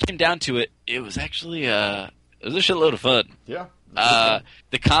when it came down to it, it was actually it was a shitload of fun. Yeah.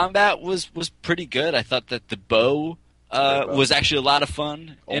 The combat was pretty good. I thought that the bow was actually a lot of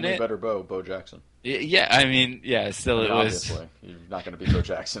fun in Only it. better Bo Jackson. Yeah, I mean, yeah, still it was. Obviously, you're not going to be Bo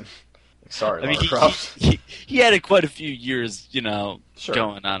Jackson. Sorry, I mean, Lara Croft. he had quite a few years, Sure.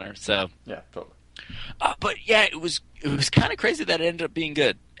 going on her. So, Yeah, totally. but yeah, it was kind of crazy that it ended up being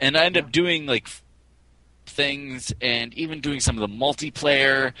good, and I ended up doing like things, and even doing some of the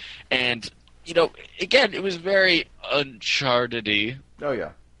multiplayer, and again, it was very Uncharted-y. Oh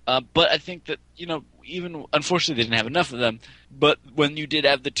yeah. But I think that even unfortunately they didn't have enough of them. But when you did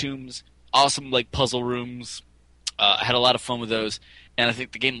have the tombs, awesome like puzzle rooms, I had a lot of fun with those, and I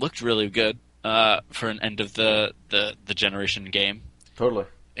think the game looked really good for an end of the generation game. Totally.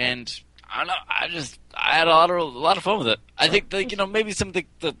 And I don't know. I had a lot of fun with it. I think that, maybe some of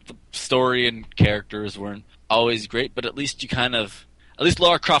the story and characters weren't always great, but at least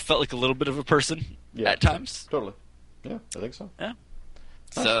Lara Croft felt like a little bit of a person at times. Totally. Yeah, I think so. Yeah.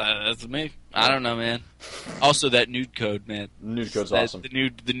 So that's me. I don't know, man. Also, that nude code, man. Nude code's awesome.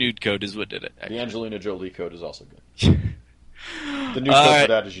 The nude code is what did it. The Angelina Jolie code is also good. The nude code for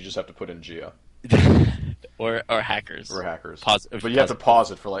that is you just have to put in Gia. or hackers. Or hackers. But you have to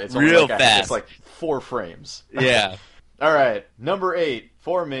pause it for it's real like fast. It's like 4 frames. Yeah. All right, number 8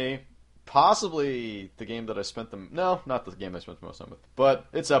 for me. Possibly the game that I spent no, not the game I spent the most time with, but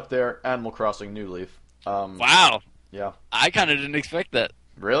it's up there. Animal Crossing New Leaf. Wow. Yeah. I kind of didn't expect that.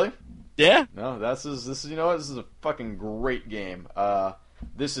 Really? Yeah. No, this is you know what? This is a fucking great game.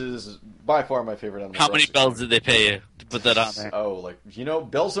 This is by far my favorite Animal Crossing. How many bells did they pay you to put that on there? Oh,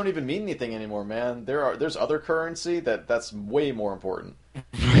 bells don't even mean anything anymore, man. There's other currency that's way more important.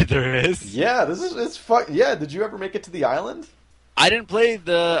 There is? Yeah, it's fun. Yeah, did you ever make it to the island? I didn't play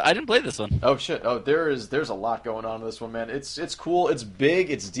this one. Oh shit! Oh, there's a lot going on in this one, man. It's cool. It's big.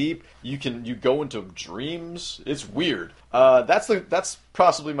 It's deep. You go into dreams. It's weird. That's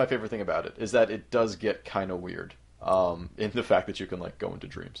possibly my favorite thing about it is that it does get kind of weird. In the fact that you can go into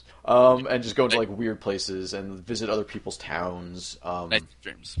dreams, and just go into weird places and visit other people's towns. Nights into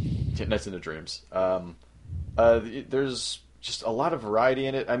dreams. Nights into dreams. There's just a lot of variety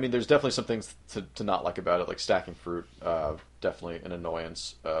in it. I mean, there's definitely some things to not like about it, like stacking fruit. Definitely an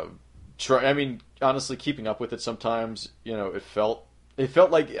annoyance. Honestly, keeping up with it sometimes, it felt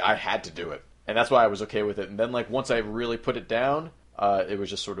like I had to do it, and that's why I was okay with it. And then, once I really put it down, it was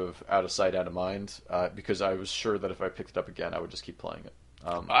just sort of out of sight, out of mind, because I was sure that if I picked it up again, I would just keep playing it.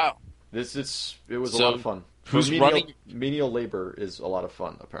 Wow. It was a lot of fun. Who's running? Menial labor is a lot of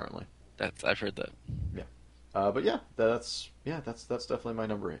fun, apparently. I've heard that. Yeah. But yeah, that's definitely my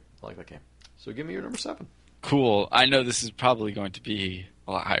number 8. I like that game. So give me your number 7. Cool. I know this is probably going to be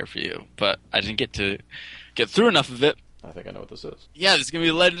a lot higher for you, but I didn't get through enough of it. I think I know what this is. Yeah, this is going to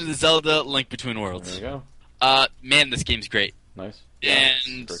be Legend of Zelda: Link Between Worlds. There you go. Man, this game's great. Nice. Yeah,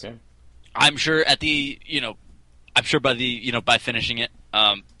 and great game. I'm sure by finishing it,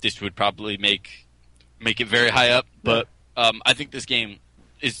 this would probably make it very high up. But I think this game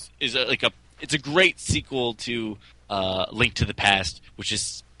is it's a great sequel to Link to the Past, which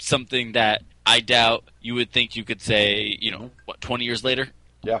is something that I doubt you would think you could say, 20 years later?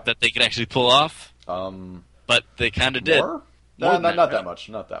 Yeah. That they could actually pull off? But they kind of did. More? No, not that much.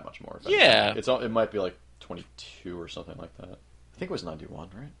 Not that much more. Yeah. It might be 22 or something like that. I think it was 91,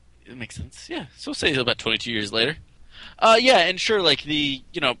 right? It makes sense. Yeah. So say about 22 years later. Yeah, and sure, I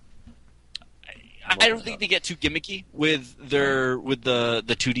don't think they get too gimmicky with the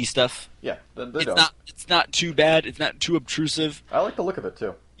 2D stuff. Yeah, they it's don't. It's not too bad. It's not too obtrusive. I like the look of it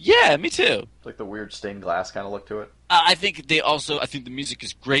too. Yeah, me too. It's like the weird stained glass kind of look to it. I think the music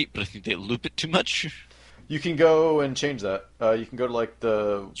is great, but I think they loop it too much. You can go and change that. You can go to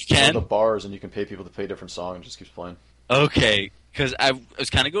the bars and you can pay people to play a different song and it just keeps playing. Okay, because I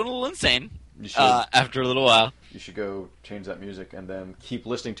was kind of going a little insane after a little while. You should go change that music and then keep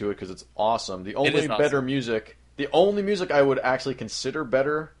listening to it because it's awesome. The only music I would actually consider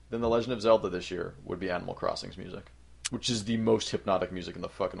better than The Legend of Zelda this year would be Animal Crossing's music, which is the most hypnotic music in the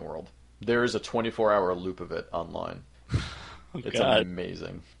fucking world. There is a 24-hour loop of it online. It's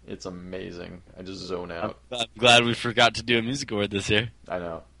amazing. It's amazing. I just zone out. I'm glad we forgot to do a music award this year. I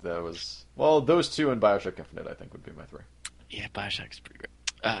know. Those two and BioShock Infinite I think would be my 3. Yeah, BioShock's pretty great.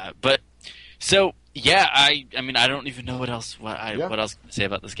 I don't even know what else to say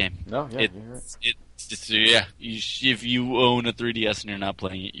about this game. No, yeah, you're right. If you own a 3DS and you're not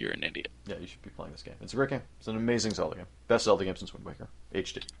playing it, you're an idiot. Yeah, you should be playing this game. It's a great game. It's an amazing Zelda game. Best Zelda game since Wind Waker.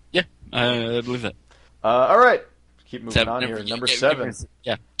 HD. Yeah, I believe that. All right. Keep moving on here. Number 7.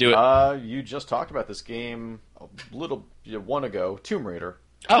 Yeah, do it. You just talked about this game a little one ago. Tomb Raider.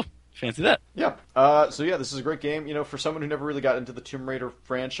 Oh, fancy that. Yeah. This is a great game. For someone who never really got into the Tomb Raider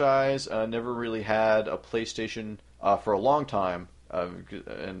franchise, never really had a PlayStation for a long time, and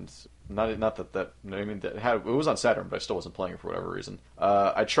it was on Saturn, but I still wasn't playing it for whatever reason.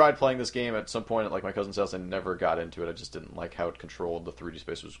 I tried playing this game at some point at my cousin's house. I never got into it. I just didn't like how it controlled the 3D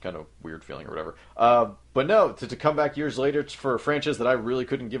space. It was kind of weird feeling or whatever. But no, to come back years later for a franchise that I really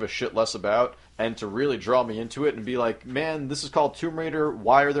couldn't give a shit less about, and to really draw me into it and be like, man, this is called Tomb Raider.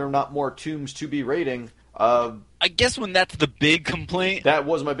 Why are there not more tombs to be raiding? I guess when that's the big complaint, that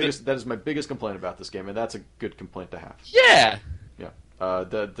is my biggest complaint about this game, and that's a good complaint to have. Yeah.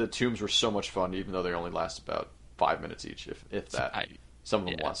 The tombs were so much fun, even though they only last about 5 minutes each, if that. Some of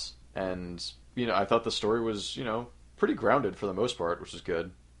them less. And, I thought the story was, pretty grounded for the most part, which is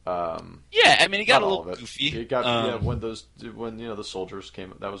good. It got a little goofy. It got, when the soldiers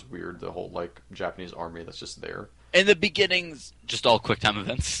came, that was weird. The whole, Japanese army that's just there. In the beginnings, just all QuickTime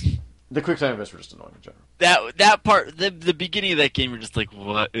events. The quick time events were just annoying in general. That part, the beginning of that game, you're just like,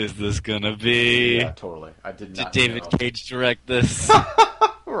 what is this gonna be? Yeah, totally. I did not. Did David Cage direct this?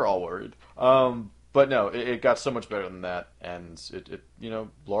 We're all worried. But no, it got so much better than that, and it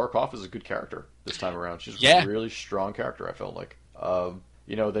Lara Croft is a good character this time around. She's a really strong character. I felt like,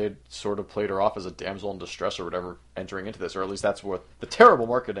 they sort of played her off as a damsel in distress or whatever entering into this, or at least that's what the terrible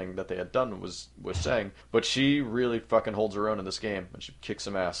marketing that they had done was saying. But she really fucking holds her own in this game, and she kicks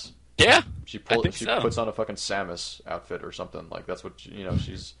some ass. Yeah, she puts on a fucking Samus outfit or something like that's what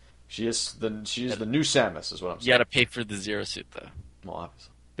she's the new Samus is what I'm saying. You got to pay for the Zero suit though. Well,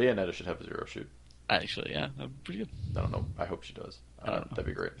 obviously, Bayonetta should have a Zero suit. Actually, yeah, that'd be pretty good. I don't know. I hope she does. That'd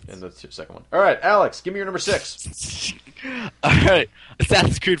be great. In the second one. All right, Alex, give me your number 6. All right,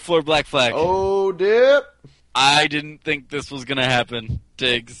 Assassin's Creed 4 Black Flag. Oh, dip. I didn't think this was gonna happen,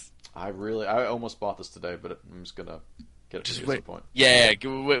 Diggs. I almost bought this today, but I'm just gonna get it to you at some point. Yeah,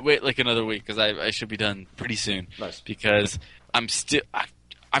 wait like another week because I should be done pretty soon. Nice. Because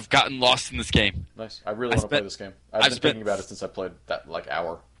I've gotten lost in this game. Nice. I really want to play this game. I've been thinking about it since I played that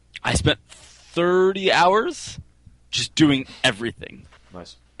hour. I spent 30 hours just doing everything.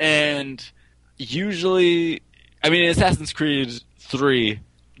 Nice. And usually, in Assassin's Creed 3,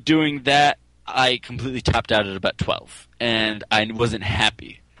 doing that, I completely topped out at about 12. And I wasn't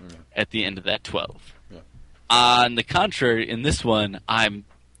happy at the end of that 12. Yeah. On the contrary, in this one, I'm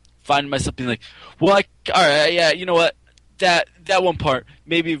finding myself being like, well, all right, yeah, you know what? That one part,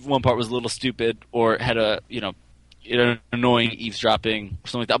 maybe one part was a little stupid or had a, annoying eavesdropping or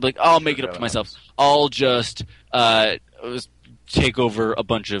something like that. I'll be like, I'll make it up to myself. I'll just take over a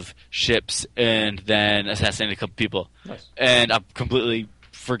bunch of ships and then assassinate a couple people. Nice. And I've completely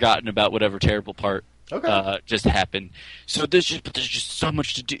forgotten about whatever terrible part just happened. So there's just so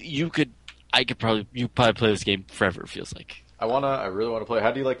much to do. You probably play this game forever. It feels like. I really want to play.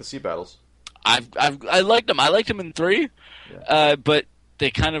 How do you like the sea battles? I liked them. I liked them in 3, but they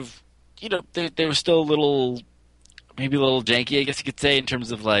kind of, they were still maybe a little janky, I guess you could say, in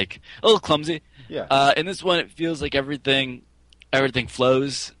terms of like a little clumsy. Yeah. In this one, it feels like everything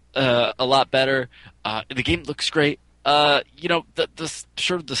flows a lot better. The game looks great. The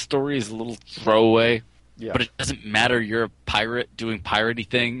sort of the story is a little throwaway, but it doesn't matter. You're a pirate doing piratey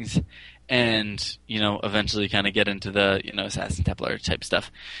things, and eventually kind of get into the Assassin Templar type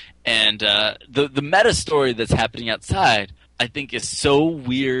stuff. And the meta story that's happening outside, I think, is so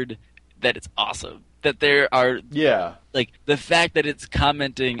weird that it's awesome. That there are like the fact that it's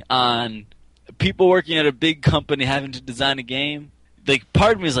commenting on people working at a big company having to design a game. Like,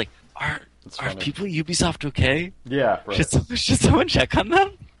 part of me is like, are people at Ubisoft okay? Yeah, right. Should someone check on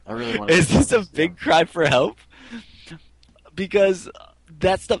them? I really want to. Is this a big cry for help? Because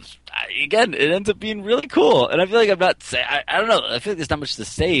that stuff, again, it ends up being really cool. And I feel like I'm not saying, I don't know, I feel like there's not much to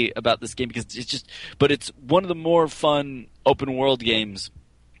say about this game because but it's one of the more fun open world games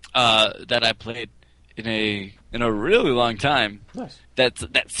that I played in a really long time. Nice. That's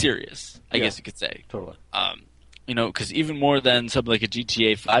serious, I guess you could say. Totally. Because even more than something like a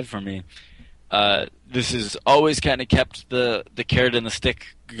GTA 5 for me, this has always kind of kept the carrot and the stick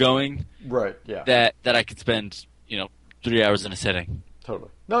going. Right. Yeah. That I could spend 3 hours in a sitting.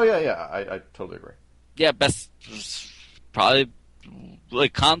 Totally. No. Yeah. I totally agree. Yeah. Probably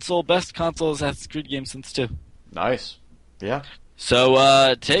like best console Assassin's Creed game since 2. Nice. Yeah.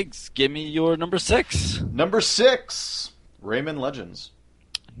 So, Tiggs, give me your number 6. Number 6, Rayman Legends.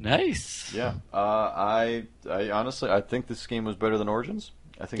 Nice. Yeah. I honestly, I think this game was better than Origins.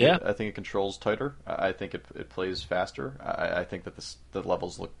 I think it controls tighter. I think it plays faster. I think that the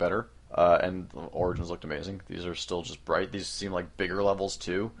levels look better. And Origins looked amazing. These are still just bright. These seem like bigger levels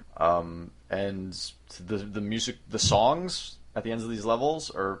too. And the music, the songs at the ends of these levels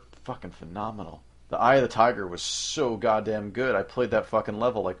are fucking phenomenal. The Eye of the Tiger was so goddamn good. I played that fucking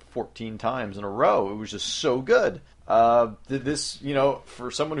level like 14 times in a row. It was just so good. This, for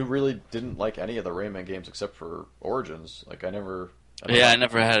someone who really didn't like any of the Rayman games except for Origins, like I never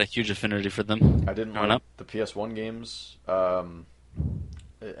had a huge affinity for them. I didn't like the PS1 games. And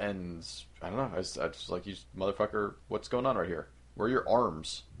I don't know. I just like, you motherfucker, what's going on right here? Where are your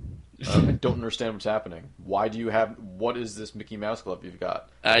arms? I don't understand what's happening. What is this Mickey Mouse glove you've got?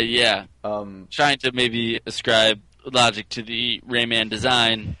 Trying to maybe ascribe logic to the Rayman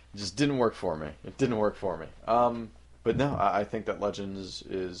design. It just didn't work for me. But no, I think that Legends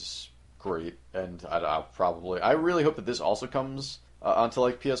is great, and I really hope that this also comes onto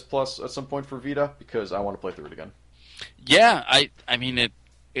like PS Plus at some point for Vita, because I want to play through it again. Yeah, I mean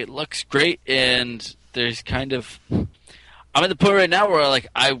it looks great, and there's kind of, I'm at the point right now where like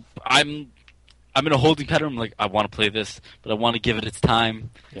I'm in a holding pattern. I'm like, I want to play this, but I want to give it its time.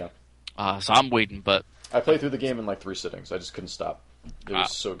 Yeah. So I'm waiting, but I played through the game in like 3 sittings. I just couldn't stop. It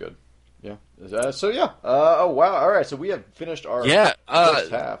was so good. Yeah. Oh wow. All right. So we have finished our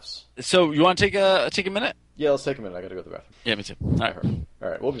first halves. So you want to take a minute? Yeah, let's take a minute. I got to go to the bathroom. Yeah, me too. All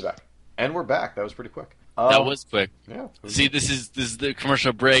right. We'll be back. And we're back. That was pretty quick. That was quick. Yeah. See, this is the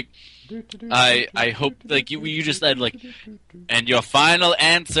commercial break. I hope like you just said like, and your final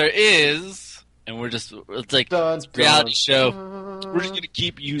answer is, and it's like reality show. We're just gonna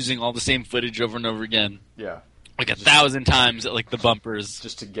keep using all the same footage over and over again. Yeah. Like 1,000 times, like the bumpers,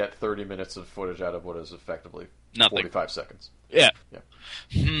 just to get 30 minutes of footage out of what is effectively nothing. 45 seconds. Yeah.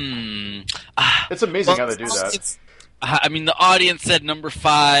 It's amazing how they do that. I mean, the audience said number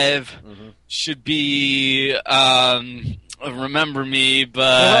 5 should be Remember Me,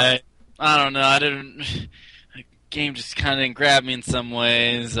 but I don't know. The game just kind of didn't grab me in some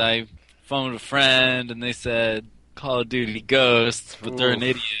ways. I phoned a friend, and they said Call of Duty Ghosts, but they're an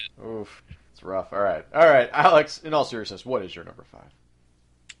idiot. Oof. Rough. All right, Alex. In all seriousness, what is your number 5?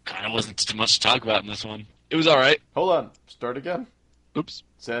 Kind of wasn't too much to talk about in this one. It was all right. Hold on. Start again. Oops.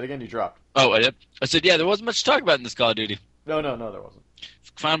 Say that again. You dropped. Oh, I did. I said, yeah, there wasn't much to talk about in this Call of Duty. No, there wasn't.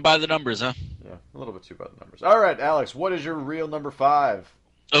 Found by the numbers, huh? Yeah, a little bit too by the numbers. All right, Alex. What is your real number 5?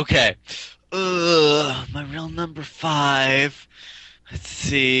 Okay. My real number 5. Let's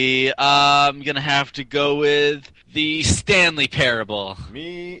see. I'm gonna have to go with the Stanley Parable.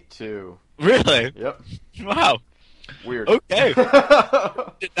 Me too. Really? Yep. Wow. Weird. Okay.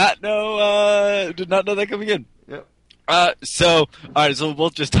 Did not know that coming in. Yep. So we'll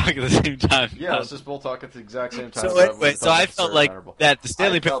both just talk at the same time. Yeah, let's just both talk at the exact same time. So anyway, I felt like that the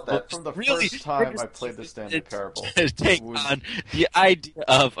Stanley Parable that from the first time I played the Stanley Parable. Take on the idea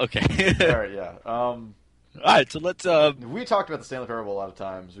of All right, yeah. All right, so let's. We talked about the Stanley Parable a lot of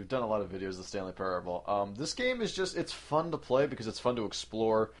times. We've done a lot of videos of the Stanley Parable. This game is it's fun to play because it's fun to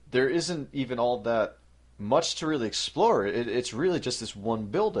explore. There isn't even all that much to really explore. It's really just this one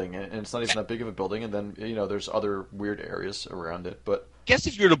building, and it's not even that big of a building. And then there's other weird areas around it. But I guess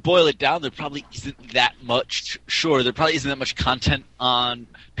if you were to boil it down, there probably isn't that much. Sure, there probably isn't that much content on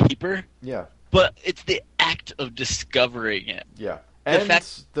paper. Yeah, but it's the act of discovering it. Yeah. And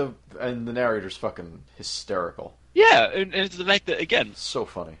the narrator's fucking hysterical. Yeah, and it's the fact that, again, so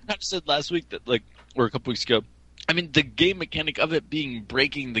funny. I said last week that, or a couple weeks ago, I mean, the game mechanic of it being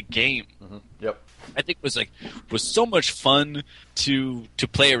breaking the game. Mm-hmm. Yep. I think was so much fun to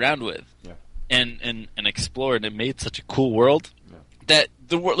play around with. Yeah. And explore, and it made such a cool world. Yeah. That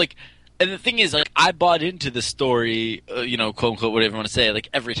the world, and the thing is, I bought into the story, quote unquote, whatever you want to say,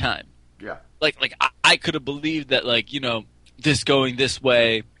 every time. Yeah. I could have believed that, this going this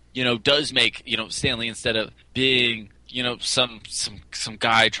way, does make, Stanley, instead of being, some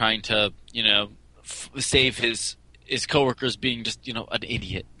guy trying to, save his coworkers, being just, an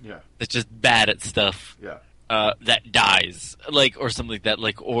idiot. Yeah. That's just bad at stuff. Yeah. That dies, or something like that,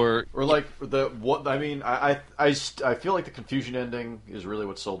 I feel like the confusion ending is really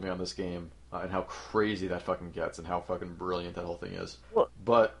what sold me on this game, and how crazy that fucking gets, and how fucking brilliant that whole thing is.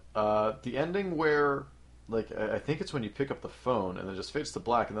 But the ending where, I think it's when you pick up the phone and then it just fades to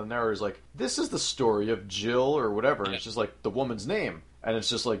black, and the narrator's like, "This is the story of Jill," or whatever, and it's just the woman's name, and it's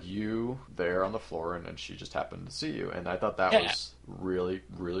just you there on the floor, and she just happened to see you, and I thought that was really,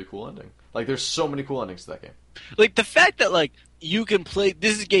 really cool ending. There's so many cool endings to that game. The fact that you can play,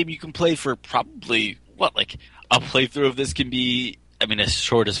 this is a game you can play for probably a playthrough of this can be, as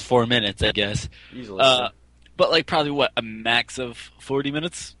short as 4 minutes, I guess. Easily. But probably a max of 40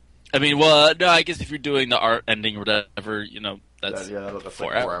 minutes. No, I guess if you're doing the art ending or whatever, that's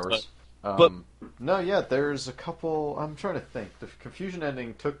 4 hours. But there's a couple. I'm trying to think. The confusion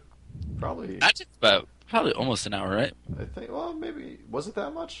ending took probably. That took probably almost an hour, right? I think. Well, maybe was it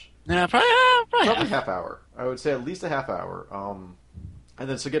that much? Yeah, probably half hour. I would say at least a half hour. And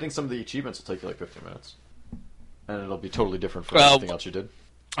then getting some of the achievements will take you 15 minutes, and it'll be totally different from anything else you did.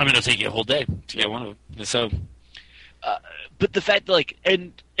 It'll take you a whole day to get one of them. So. But the fact that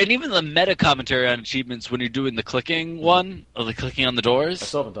and even the meta commentary on achievements when you're doing the clicking one, or the clicking on the doors. I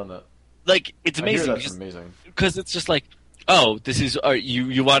still haven't done that. It's amazing. That's amazing. Because it's just this is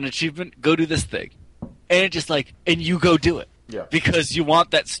you want an achievement, go do this thing, and it just and you go do it. Yeah. Because you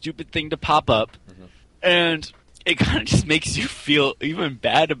want that stupid thing to pop up, and it kind of just makes you feel even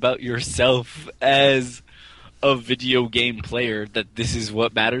bad about yourself as a video game player, that this is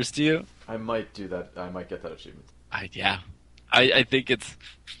what matters to you. I might do that. I might get that achievement. I think it's.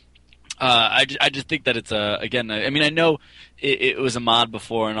 I just think that it's again. I know it was a mod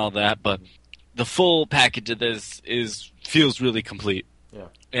before and all that, but the full package of this feels really complete. Yeah.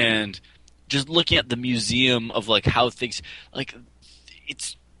 And just looking at the museum of how things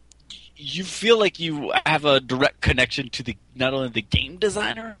it's you feel like you have a direct connection to not only the game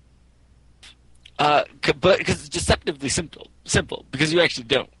designer, but because it's deceptively simple because you actually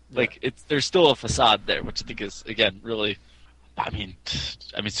don't. Like there's still a facade there, which I think is again really. I mean,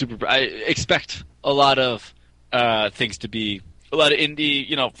 super. I expect a lot of things to be a lot of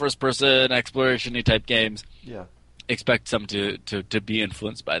indie, first-person exploration-y type games. Yeah. Expect some to be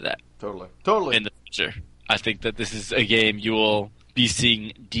influenced by that. Totally. In the future, I think that this is a game you will be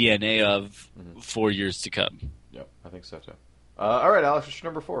seeing DNA of for years to come. Yep, I think so too. All right, Alex, what's your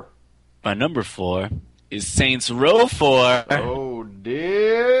number 4? My number 4 is Saints Row 4. Oh,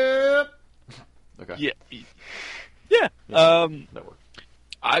 dip. Okay. Yeah. That worked.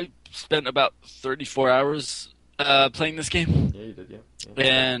 I spent about 34 hours playing this game. Yeah, you did. Yeah.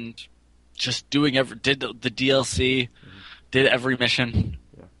 And just did the DLC, did every mission.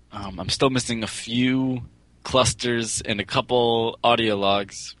 Yeah. I'm still missing a few clusters and a couple audio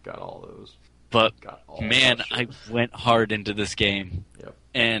logs. Got all those. But man, I went hard into this game. Yep.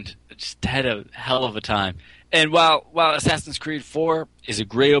 And just had a hell of a time. And while Assassin's Creed 4 is a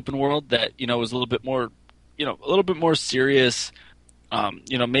great open world that was a little bit more serious,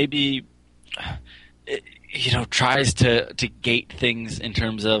 maybe tries to gate things in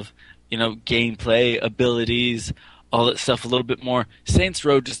terms of gameplay abilities, all that stuff a little bit more. Saints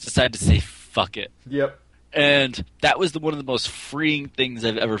Row just decided to say fuck it. Yep. And that was one of the most freeing things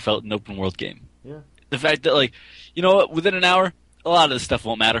I've ever felt in an open world game. Yeah. The fact that within an hour, a lot of this stuff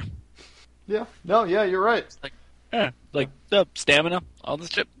won't matter. Yeah. No, yeah, you're right. The stamina, all this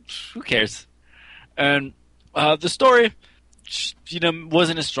shit, who cares? And the story,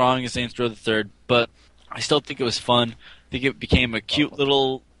 wasn't as strong as Saints Row the Third, but I still think it was fun. I think it became a cute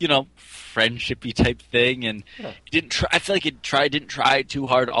little, friendshipy type thing, and I feel like it didn't try too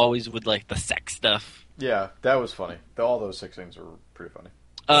hard always with the sex stuff. Yeah, that was funny. All those 6 things were pretty funny.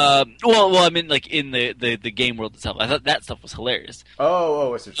 Well, I mean, in the game world itself, I thought that stuff was hilarious.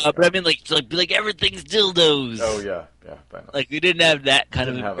 Oh, I see. But I mean, everything's dildos. Oh yeah. We didn't have that kind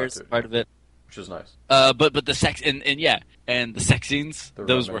of embarrassing part of it, which was nice. But the sex and the sex scenes,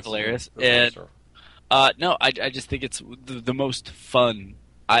 those were hilarious. And no, I just think it's the most fun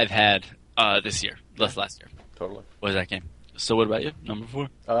I've had this year, last year. Totally. What was that game? So what about you? Number 4?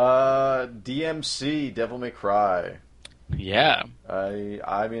 DMC, Devil May Cry. Yeah.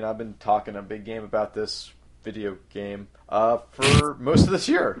 I mean, I've been talking a big game about this video game for most of this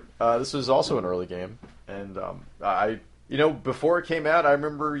year. This was also an early game, and before it came out, I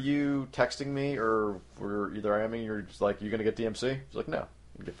remember you texting me, or we're either IMing, you're just like, "You gonna get DMC?" I was like, "No,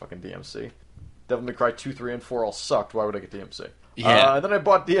 you get fucking DMC." Devil May Cry 2, 3, and 4 all sucked. Why would I get DMC? Yeah. And then I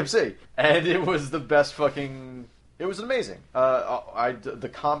bought DMC, and it was the best fucking. It was amazing. The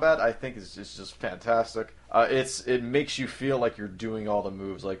combat, I think, is just fantastic. It makes you feel like you're doing all the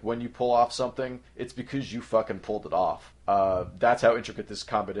moves. Like, when you pull off something, it's because you fucking pulled it off. That's how intricate this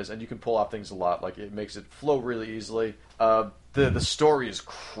combat is, and you can pull off things a lot. Like, it makes it flow really easily. The story is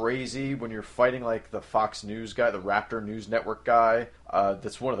crazy when you're fighting, the Fox News guy, the Raptor News Network guy.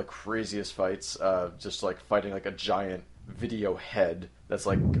 That's one of the craziest fights. Just, fighting, a giant video head that's,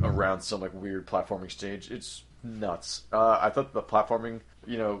 around some, weird platforming stage. It's nuts. I thought the platforming,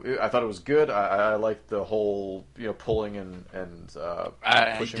 I thought it was good. I liked the whole, pulling and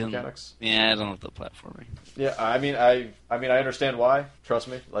pushing mechanics. Yeah, I don't like the platforming. Yeah, I mean, I understand why. Trust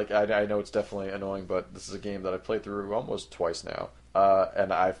me. I know it's definitely annoying, but this is a game that I played through almost twice now.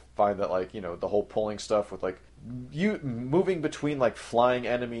 And I find that, the whole pulling stuff with, you moving between, flying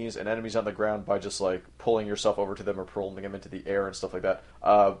enemies and enemies on the ground by just, pulling yourself over to them or pulling them into the air and stuff like that,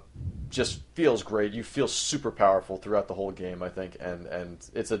 just feels great. You feel super powerful throughout the whole game, I think, and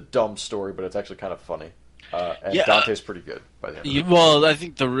it's a dumb story, but it's actually kind of funny. And Dante's pretty good by the end of it. Well, I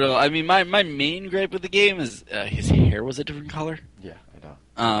think my main gripe with the game is his hair was a different color. Yeah, I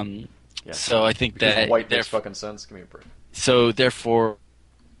know. Yeah. So I think because white makes fucking sense. Give me a break. So therefore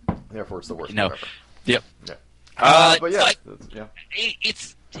it's the worst. No. Yep. Yeah. But yeah,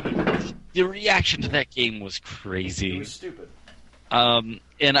 it's the reaction to that game was crazy. It was stupid.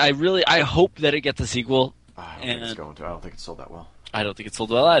 And I hope that it gets a sequel. I don't think it's going to. I don't think it sold that well. I don't think it sold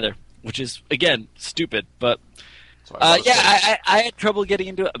well either, which is again stupid. But I had trouble getting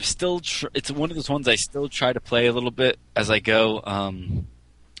into it. I'm still. It's one of those ones I still try to play a little bit as I go.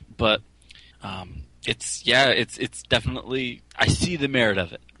 But it's definitely. I see the merit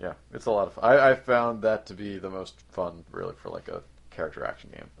of it. Yeah, it's a lot of fun. I found that to be the most fun, really, for a character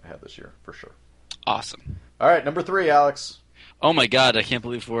action game I had this year, for sure. Awesome. All right, number 3, Alex. Oh my god, I can't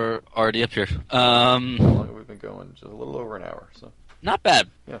believe we're already up here. How long have we been going? Just a little over an hour. So not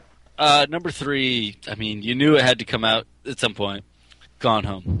bad. Yeah. Number 3, I mean, you knew it had to come out at some point. Gone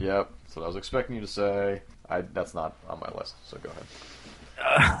Home. Yep, that's what I was expecting you to say. That's not on my list, so go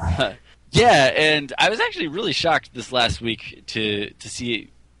ahead. Yeah, and I was actually really shocked this last week to see.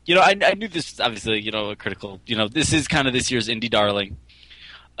 I knew this obviously. A critical. This is kind of this year's indie darling.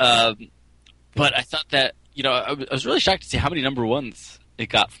 But I thought that I was really shocked to see how many number ones it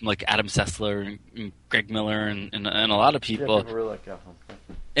got from like Adam Sessler and Greg Miller and a lot of people. Yeah, people really like Gone Home.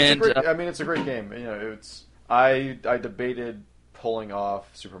 And it's a great game. I debated pulling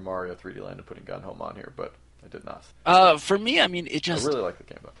off Super Mario 3D Land and putting Gone Home on here, but I did not. For me, I mean, I really like the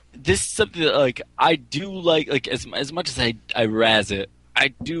game though. This is something that I do like as much as I razz it, I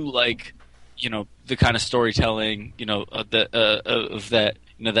do like the kind of storytelling of that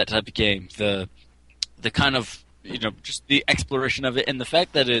that type of game, the kind of just the exploration of it, and the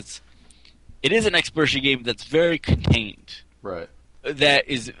fact that it is an exploration game that's very contained, right? That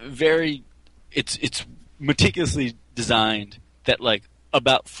is very it's meticulously designed that like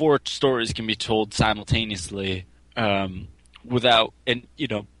about 4 stories can be told simultaneously. Without, and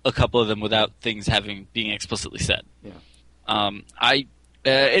a couple of them without things being explicitly said. Yeah.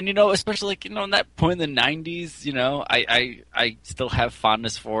 Especially like in that point in the '90s, I still have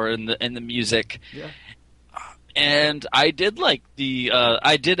fondness for in the music. Yeah. And I did like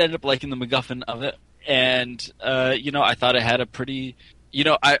I did end up liking the MacGuffin of it, and I thought it had a pretty,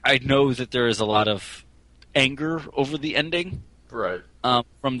 I know that there is a lot of anger over the ending, right?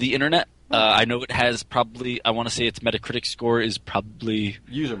 From the internet. I know it has probably, I want to say its Metacritic score is probably...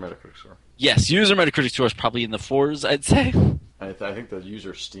 User Metacritic score. Yes, user Metacritic score is probably in the 4s, I'd say. I think the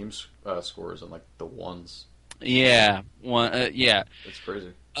user Steam score is in like the 1s. Yeah. Yeah. It's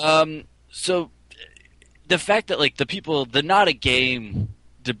crazy. So, the fact that like the not a game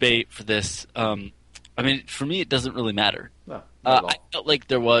debate for this, I mean, for me it doesn't really matter. No, not at all. I felt like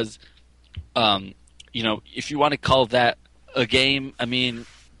there was, if you want to call that a game, I mean...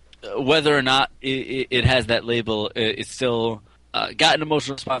 Whether or not it has that label, it still got an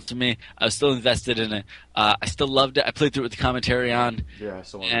emotional response to me. I was still invested in it. I still loved it. I played through it with the commentary on. Yeah, I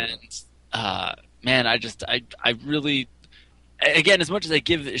still want to. Man, I really, again, as much as I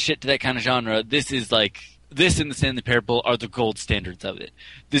give shit to that kind of genre, this and the Stanley Parable are the gold standards of it.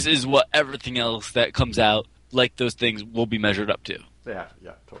 This is what everything else that comes out like those things will be measured up to. Yeah,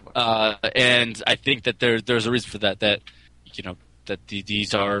 totally. And I think that there's a reason for that. That that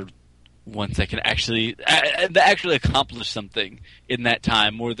these are ones that can actually accomplish something in that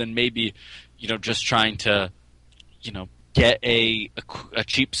time more than maybe just trying to get a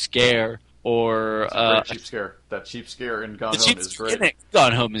cheap scare or cheap scare. That cheap scare in Gone Home is great.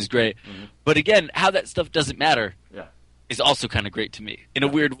 Gone Home is great, but again, how that stuff doesn't matter. Yeah. Is also kind of great to me in a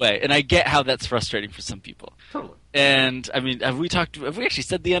weird way, and I get how that's frustrating for some people. Totally. And I mean, have we actually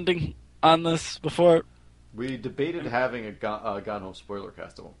said the ending on this before? We debated having a Gone Home spoiler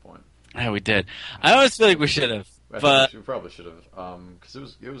cast at one point. Yeah, we did. I always feel like we should have, but we probably should have, because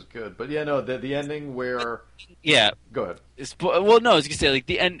it was good. But yeah, no, the ending where go ahead. Well, no, I was gonna say like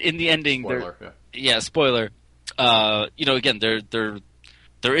the ending. Spoiler, yeah, spoiler. Again,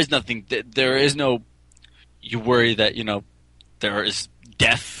 there is nothing. There is no. You worry that there is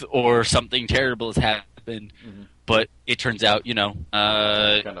death or something terrible has happened. Mm-hmm. But it turns out, kind of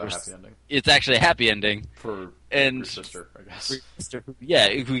a happy ending. It's actually a happy ending for your sister, I guess. Yeah,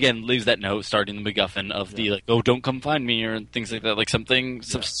 who again leaves that note starting the MacGuffin of the like, oh, don't come find me or things like that. Like some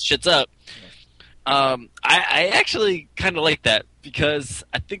shit's up. Yeah. I actually kind of like that because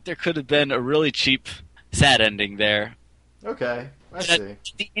I think there could have been a really cheap, sad ending there. Okay, I see.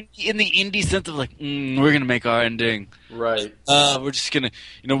 In the indie sense of like, we're gonna make our ending right. We're just gonna,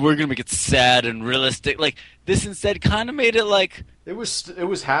 we're gonna make it sad and realistic. Like this instead kind of made it like it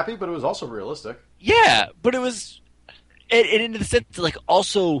was happy, but it was also realistic. Yeah, but it was, and in the sense like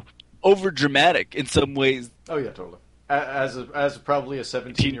also over dramatic in some ways. Oh yeah, totally. As probably a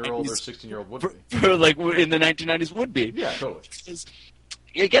 17-year-old or 16-year-old would be. For like in the 1990s would be. Yeah, totally.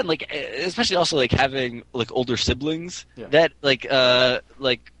 Again, like especially also like having like older siblings that like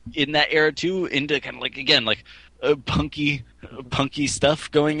in that era too, into kind of like again like punky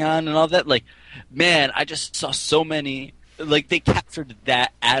stuff going on and all that. Like, man, I just saw so many. Like they captured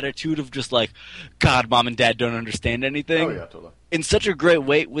that attitude of just like, God, mom and dad don't understand anything. Oh yeah, totally. In such a great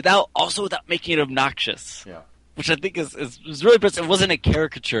way, without making it obnoxious. Yeah. Which I think is really impressive. It wasn't a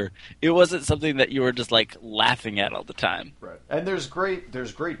caricature. It wasn't something that you were just like laughing at all the time. Right. And there's great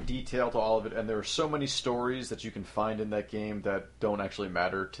detail to all of it, and there are so many stories that you can find in that game that don't actually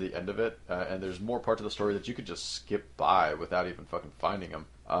matter to the end of it. And there's more parts of the story that you could just skip by without even fucking finding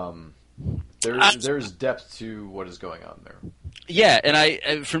them. There's depth to what is going on there. Yeah,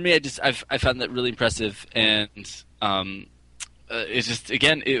 and for me, I found that really impressive, and it's just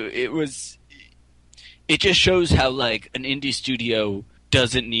again, it just shows how like an indie studio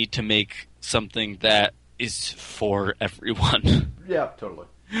doesn't need to make something that is for everyone. Yeah, totally.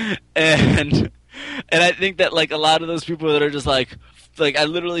 And I think that like a lot of those people that are just like I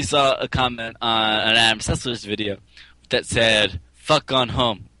literally saw a comment on an Adam Sessler's video that said "fuck Gone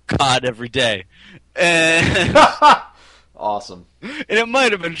Home, God every day," and awesome. And it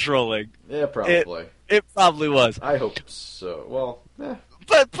might have been trolling. Yeah, probably. It probably was. I hope so. Well,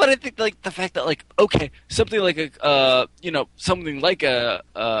 But I think like the fact that like okay, something like a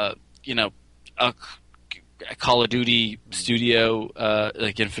Call of Duty studio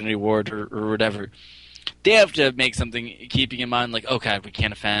like Infinity Ward or whatever, they have to make something keeping in mind like okay, we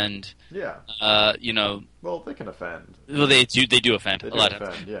can't offend. Yeah. Well, they can offend. Well, they do offend a lot of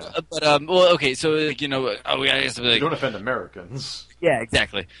times. Yeah. But well, okay, so like, I guess like, they don't offend Americans. Yeah,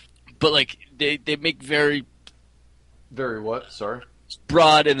 exactly. But like they make very what? Sorry.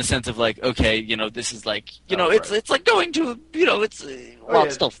 Broad in the sense of like okay, this is like it's like going to it's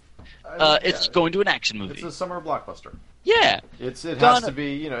it's going to an action movie. It's a summer blockbuster. Yeah. It has to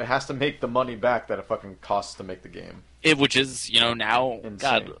be it has to make the money back that it fucking costs to make the game. Which is now insane.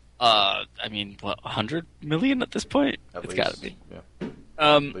 God. I mean, what, 100 million at this point? It's got to be. Yeah.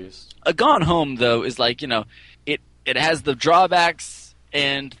 At least. A Gone Home though is like it has the drawbacks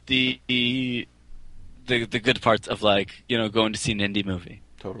and the good parts of like going to see an indie movie.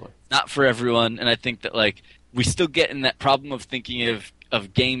 Totally. Not for everyone, and I think that like we still get in that problem of thinking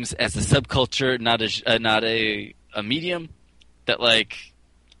of games as a subculture, not a medium. That like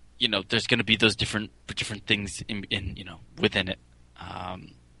there's going to be those different things in within it.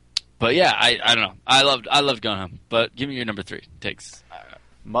 But yeah, I don't know. I loved Gone Home. But give me your number 3 takes.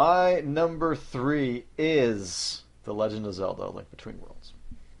 My number 3 is The Legend of Zelda: Link Between Worlds.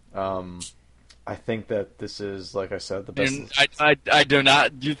 I think that this is, like I said, the best. I do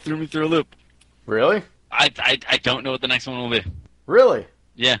not. You threw me through a loop. Really? I don't know what the next one will be. Really?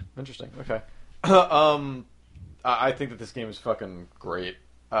 Yeah. Interesting. Okay. I think that this game is fucking great.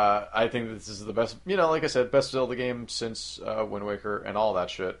 I think that this is the best, like I said, best Zelda game since Wind Waker and all that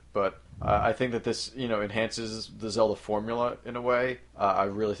shit. But I think that this, enhances the Zelda formula in a way. I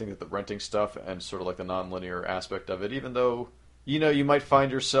really think that the renting stuff and sort of like the non-linear aspect of it, even though, you might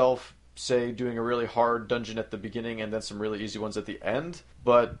find yourself, say, doing a really hard dungeon at the beginning and then some really easy ones at the end.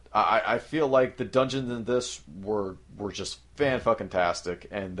 But I feel like the dungeons in this were just fan-fucking-tastic,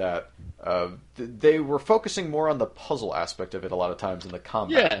 and that they were focusing more on the puzzle aspect of it a lot of times than the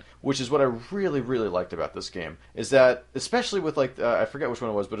combat. Yeah. Which is what I really, really liked about this game. Is that, especially with, like, I forget which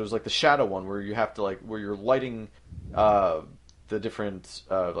one it was, but it was like the Shadow one, where you have to, like, where you're lighting the different,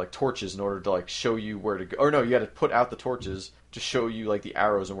 like, torches in order to, like, show you where to go. Or no, you had to put out the torches to show you, like, the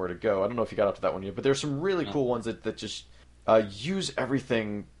arrows and where to go. I don't know if you got up to that one yet, but there's some really cool ones that just use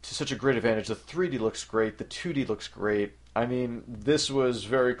everything to such a great advantage. The 3D looks great. The 2D looks great. I mean, this was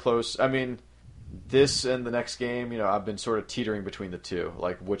very close. I mean, this and the next game, I've been sort of teetering between the two,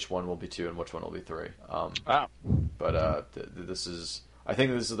 like which one will be 2 and which one will be 3. Wow. But this is, I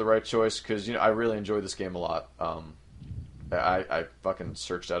think this is the right choice because I really enjoyed this game a lot. I fucking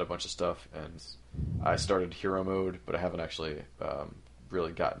searched out a bunch of stuff and I started hero mode, but I haven't actually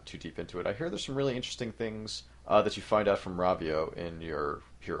really gotten too deep into it. I hear there's some really interesting things that you find out from Ravio in your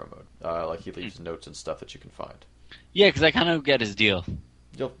hero mode. Like he leaves notes and stuff that you can find. Yeah, because I kind of get his deal.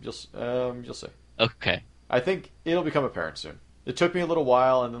 You'll see. Okay. I think it'll become apparent soon. It took me a little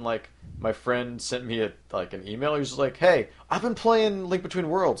while, and then like my friend sent me an email. He was just like, "Hey, I've been playing Link Between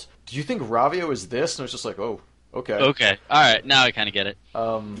Worlds. Do you think Ravio is this?" And I was just like, "Oh, okay." Okay. All right. Now I kind of get it.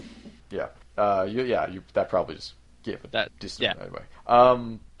 Yeah. That probably just gave it that decent anyway.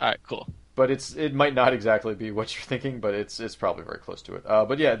 All right. Cool. But it might not exactly be what you're thinking, but it's probably very close to it.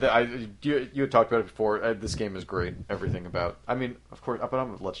 But yeah, you had talked about it before. This game is great. Everything about. I mean, of course, but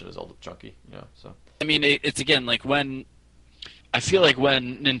I'm a Legend of Zelda junkie, So. I mean, it's again like when I feel like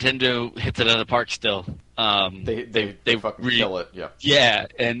when Nintendo hits it out of the park. Still, they fucking kill it. Yeah. Yeah,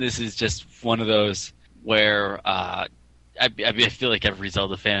 and this is just one of those where I feel like every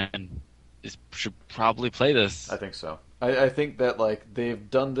Zelda fan should probably play this. I think so. I think that like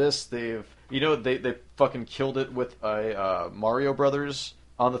they've done this. They fucking killed it with a Mario Brothers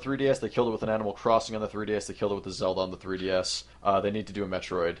on the 3DS. They killed it with an Animal Crossing on the 3DS. They killed it with the Zelda on the 3DS. They need to do a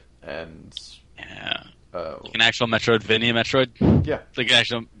Metroid and like an actual Metroidvania Metroid. Yeah, like an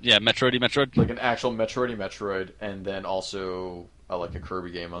actual Metroidy Metroid. Like an actual Metroidy Metroid, and then also like a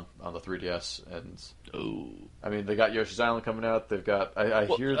Kirby game on the 3DS. And I mean, they got Yoshi's Island coming out. They've got I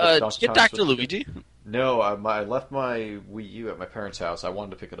hear that get Dr. Luigi. No, I left my Wii U at my parents' house. I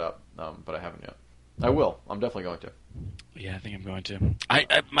wanted to pick it up, but I haven't yet. I will. I'm definitely going to. Yeah, I think I'm going to.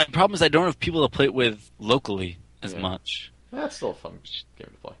 My problem is I don't have people to play it with locally as much. That's still a fun game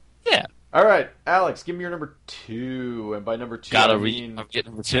to play. Yeah. All right, Alex, give me your number 2. And by number 2, I mean... I'm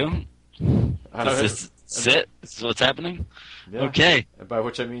getting number 2? Is this it? This is what's happening? Yeah. Okay. And by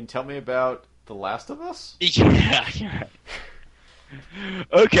which I mean, tell me about The Last of Us? Yeah, you're right.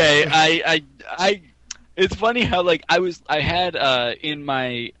 Okay, I it's funny how like I had in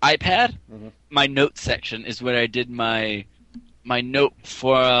my iPad, my notes section is where I did my note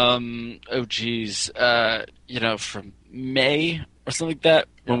from from May or something like that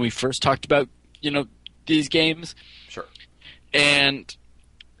when we first talked about these games. Sure. And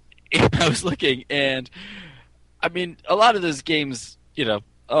I was looking, and I mean a lot of those games, a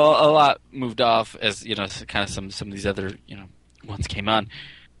lot moved off as kind of some of these other ones came on,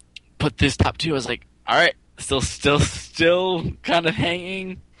 but this top 2, I was like, all right, still kind of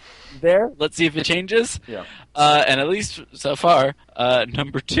hanging there. Let's see if it changes. Yeah. And at least so far,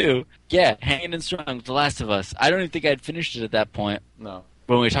 number 2, hanging in strong with The Last of Us. I don't even think I'd finished it at that point. No.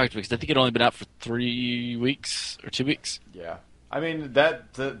 When we talked about it, because I think it'd only been out for 3 weeks or 2 weeks. Yeah. I mean,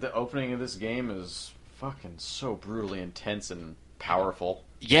 the opening of this game is fucking so brutally intense and powerful.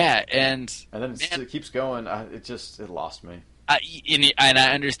 Yeah, and then it keeps going. It lost me. And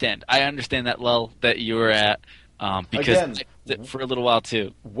I understand. I understand that lull that you were at, because for a little while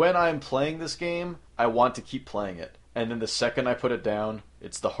too. When I'm playing this game, I want to keep playing it, and then the second I put it down,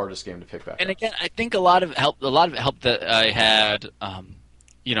 it's the hardest game to pick back up. And again, I think a lot of it helped that I had,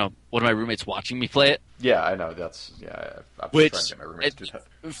 one of my roommates watching me play it. Yeah, I know. That's I'm trying to get my roommates to do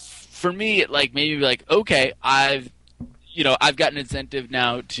that. For me, it maybe okay, I've got an incentive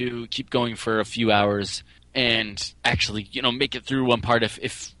now to keep going for a few hours and actually, make it through one part.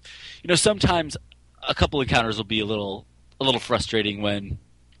 If sometimes a couple encounters will be a little frustrating when,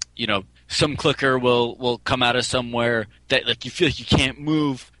 some clicker will come out of somewhere that you feel like you can't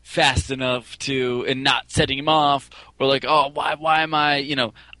move fast enough to, and not setting him off, or oh, why am I,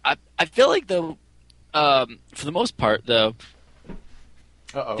 I feel like though, for the most part though,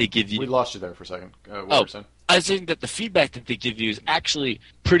 they give you. We lost you there for a second. What were you saying? I think that the feedback that they give you is actually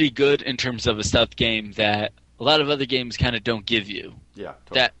pretty good in terms of a stealth game that a lot of other games kind of don't give you. Yeah,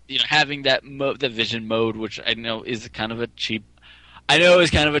 totally. That having that vision mode, which I know is kind of a trait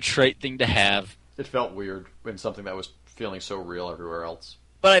thing to have. It felt weird in something that was feeling so real everywhere else.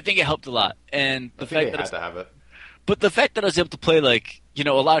 But I think it helped a lot, and the fact that they had to have it. But the fact that I was able to play a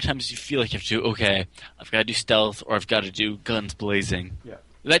lot of times you feel like you have to I've got to do stealth or I've got to do guns blazing. Yeah.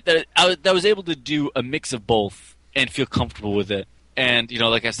 That I was able to do a mix of both and feel comfortable with it. And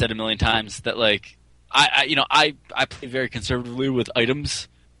like I've said a million times, that I play very conservatively with items.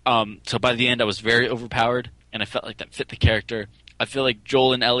 So by the end I was very overpowered, and I felt like that fit the character. I feel like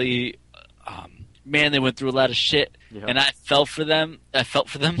Joel and Ellie, man, they went through a lot of shit, and I fell for them. I felt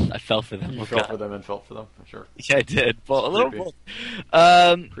for them. I fell for them. You fell for them and felt for them, I'm sure. Yeah, I did. Well, a little both.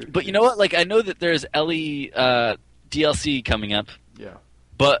 But you know what? I know that there's Ellie DLC coming up. Yeah.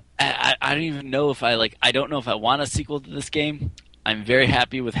 But I don't even know if I don't know if I want a sequel to this game. I'm very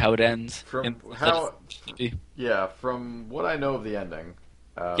happy with how it ends. From what I know of the ending.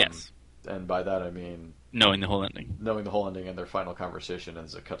 Yes. And by that I mean knowing the whole ending. Knowing the whole ending and their final conversation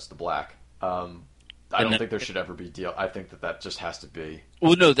as it cuts to black. I don't think there should ever be deal. I think that just has to be.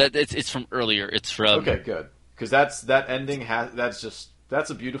 Well, no, it's from earlier. It's from. Okay, good, because that ending that's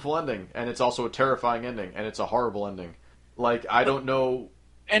a beautiful ending, and it's also a terrifying ending, and it's a horrible ending. I don't know.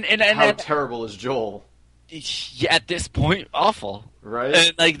 And how terrible is Joel? Yeah, at this point, awful.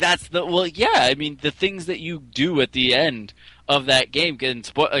 Right? And that's I mean, the things that you do at the end of that game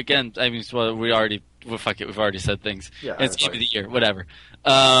we already. Well, fuck it, we've already said things. Yeah, it's game of the year, whatever.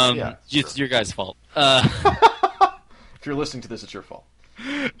 It's your guys' fault. If you're listening to this, it's your fault.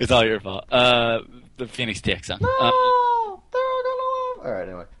 It's all your fault. The Phoenix TX song. No, they're all gonna. All right,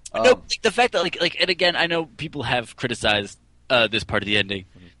 anyway. No, the fact that and again, I know people have criticized this part of the ending.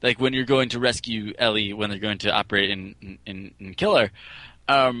 Mm-hmm. When you're going to rescue Ellie, when they're going to operate and kill her,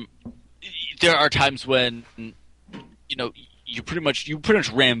 there are times when you pretty much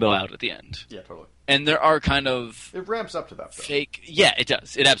Rambo out at the end. Yeah, totally. And there are kind of it ramps up to that fake. Yeah, it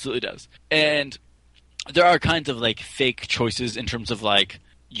does. It absolutely does. And there are kinds of fake choices in terms of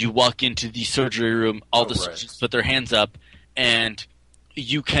you walk into the surgery room, all the surgeons put their hands up, and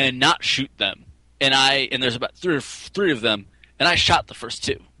you cannot shoot them. And there's about three of them, and I shot the first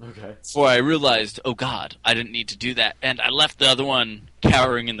two. Okay. Before I realized, oh God, I didn't need to do that, and I left the other one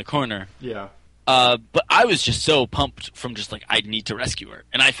cowering in the corner. Yeah. But I was just so pumped from just I need to rescue her,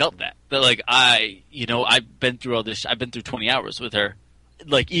 and I felt that I've been through all this. I've been through 20 hours with her.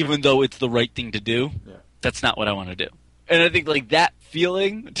 like, even though it's the right thing to do, Yeah. that's not what I want to do. And I think, like, that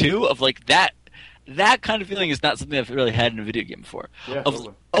feeling, too, of, like, that kind of feeling is not something I've really had in a video game before. Yeah, of,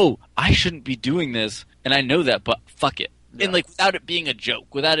 totally. oh, I shouldn't be doing this, and I know that, but fuck it. Yeah. And, like, without it being a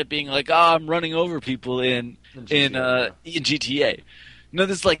joke, without it being like, oh, I'm running over people in GTA. No,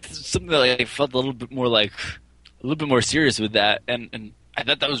 this is, like, something that, like, I felt a little bit more serious with that, and I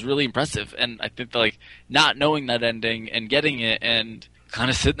thought that was really impressive. And I think that, like, not knowing that ending and getting it and kind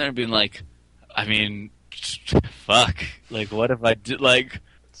of sitting there and being like, I mean, fuck, like, what if I did, like,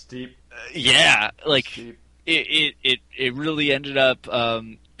 It's deep. yeah, like, Deep. it really ended up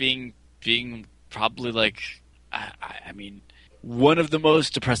being probably, like, I mean, one of the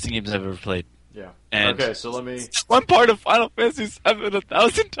most depressing games I've ever played. Yeah. And okay, so let me... one part of Final Fantasy VII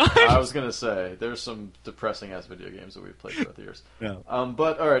 1,000 times. I was going to say, there's some depressing-ass video games that we've played throughout the years. Yeah.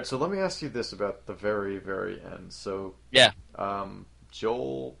 But, alright, so let me ask you this about the very, very end. So, Yeah.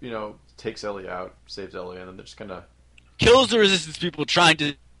 Joel, takes Ellie out, saves Ellie, and then they're just kind of... Kills the Resistance people trying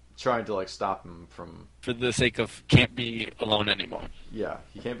to, like, stop him from... for the sake of can't be alone anymore. Yeah,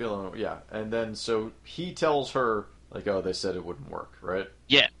 he can't be alone. Yeah, and then, so, he tells her, like, oh, they said it wouldn't work, right?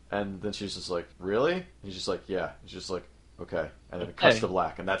 Yeah. And then she's just like, really? And he's just like, yeah. He's just like, okay. And then it cuts Okay. to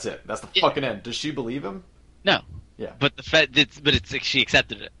black, and that's it. That's the fucking end. Does she believe him? No. Yeah. But it's like she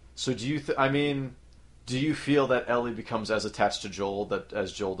accepted it. So do you, do you feel that Ellie becomes as attached to Joel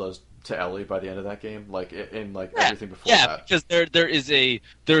as Joel does to Ellie by the end of that game? Like, in everything before yeah, that? because there is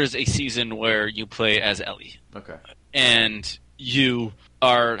a season where you play as Ellie. Okay. And you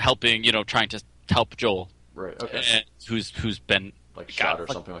are helping, trying to help Joel. Right, okay. And who's been Like shot or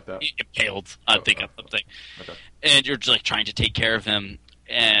something like that? Impaled, I think, on something. Okay. And you're just, like, trying to take care of him,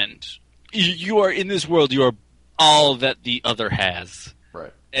 and you are, in this world, you are all that the other has.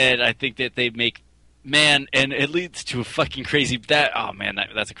 Right. And I think that they make, man, and it leads to a fucking crazy,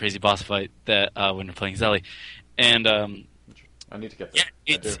 that's a crazy boss fight that when you're playing Zelly. And, I need to get there.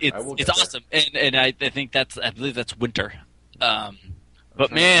 yeah, it's awesome. And I think I believe that's Winter. But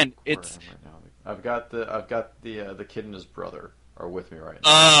trying man, to think it's, where I am right now. I've got the kid and his brother are with me right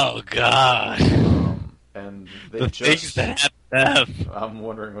now. oh god. And they The things that happen to them. I'm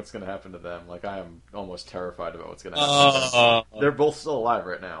wondering what's going to happen to them. Like, I am almost terrified about what's going to happen to them. They're both still alive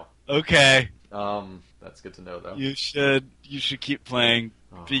right now. Okay. That's good to know, though. You should keep playing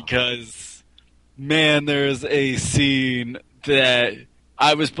Oh. because, man, there's a scene that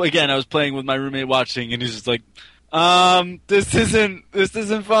I was playing with my roommate watching, and he's just like, this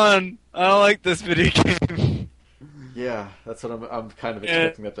isn't fun. I don't like this video game. Yeah, that's what I'm kind of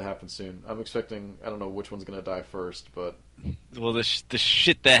expecting that to happen soon. I'm expecting, I don't know which one's going to die first, but... Well, the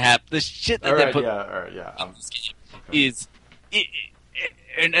shit that happened, the shit that they put is,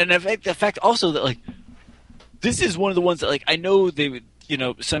 and the fact also that, like, this is one of the ones that, like, I know they would,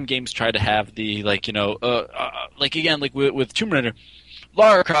 some games try to have the, like, like, again, like with Tomb Raider,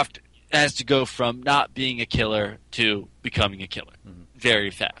 Lara Croft has to go from not being a killer to becoming a killer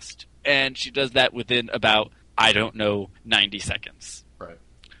very fast. And she does that within about, I don't know, 90 seconds. Right.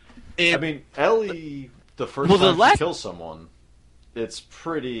 And, I mean, Ellie, the first time she kills someone, it's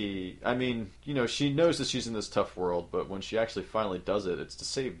pretty... I mean, she knows that she's in this tough world, but when she actually finally does it, it's to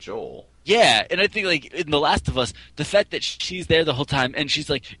save Joel. yeah, and I think, like, in The Last of Us, the fact that she's there the whole time, and she's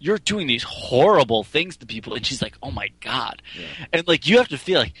like, you're doing these horrible things to people, and she's like, oh my god. Yeah. And, like, you have to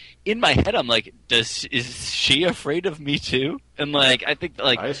feel, like, in my head, I'm like, is she afraid of me too? And, like, I think,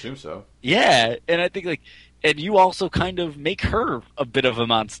 like... I assume so. Yeah, and I think, like... And you also kind of make her a bit of a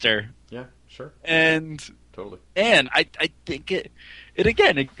monster. Yeah, sure. And... Totally. And I think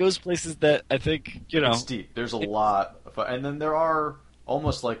it goes places that I think, It's deep. There's a lot of... And then there are...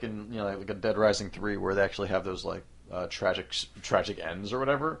 Almost like in like a Dead Rising 3 where they actually have those like tragic ends or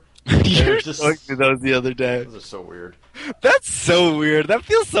whatever. You were talking to those the other day. Those are so weird. That's so weird. That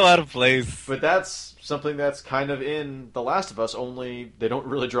feels so out of place. But that's something that's kind of in The Last of Us, only they don't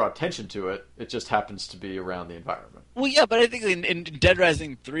really draw attention to it. It just happens to be around the environment. Well, yeah, but I think in Dead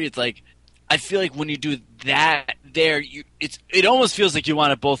Rising 3, it's like, I feel like when you do that there, it almost feels like you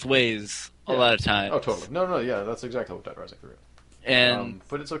want it both ways a lot of times. Oh, totally. No, yeah, that's exactly what Dead Rising 3 is. And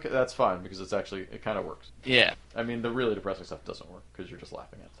but it's okay. That's fine because it kind of works. Yeah. I mean, the really depressing stuff doesn't work because you're just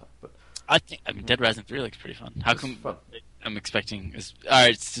laughing at stuff. But I mean, Dead Rising 3 looks pretty fun. How come? Fun. I'm expecting. All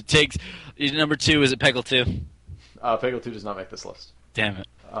right, so Tiggs, number 2 is it Peggle 2? Peggle 2 does not make this list. Damn it.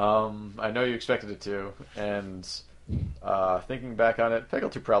 I know you expected it to, and thinking back on it,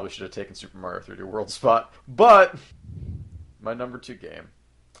 Peggle 2 probably should have taken Super Mario 3D World spot. But my number 2 game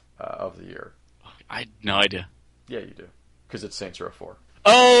of the year. I had no idea. Yeah, you do. Because it's Saints Row 4.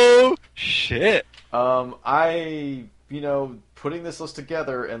 Oh, shit. I putting this list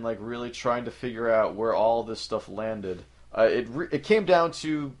together and like really trying to figure out where all this stuff landed, it came down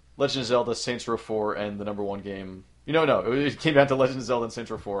to Legend of Zelda, Saints Row 4, and the number one game. It came down to Legend of Zelda and Saints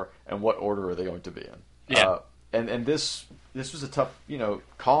Row 4, and what order are they going to be in? Yeah. And this was a tough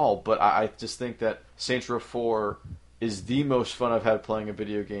call, but I just think that Saints Row 4 is the most fun I've had playing a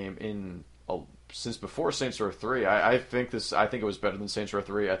video game since before Saints Row 3. I think it was better than Saints Row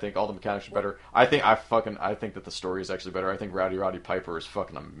 3. I think all the mechanics are better. I think that the story is actually better. I think Roddy Piper is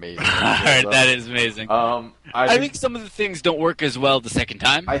fucking amazing. That is amazing. I think some of the things don't work as well the second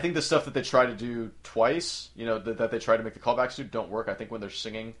time. I think the stuff that they try to do twice, that they try to make the callbacks to, don't work. I think when they're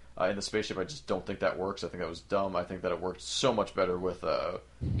singing in the spaceship, I just don't think that works. I think that was dumb. I think that it worked so much better with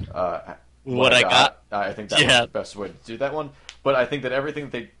What I Got. I think that was the best way to do that one. But I think that everything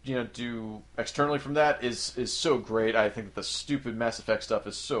that they do externally from that is so great. I think that the stupid Mass Effect stuff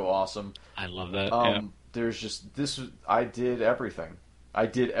is so awesome. I love that. There's just I did everything.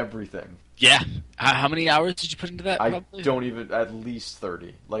 Yeah. How many hours did you put into that? Probably? I don't even, at least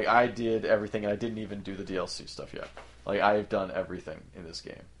 30. Like, I did everything, and I didn't even do the DLC stuff yet. Like, I've done everything in this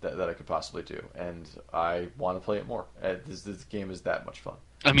game that I could possibly do, and I want to play it more. This game is that much fun.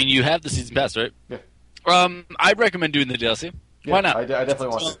 I mean, you have the Season Pass, right? Yeah. I'd recommend doing the DLC. Yeah, why not? I definitely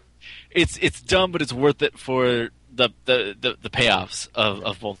want to. It's dumb, but it's worth it for the payoffs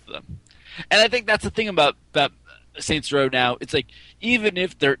of both of them. And I think that's the thing about Saints Row now. It's like, even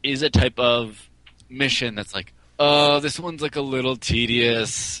if there is a type of mission that's like, oh, this one's like a little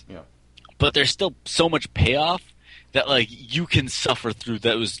tedious, but there's still so much payoff that like you can suffer through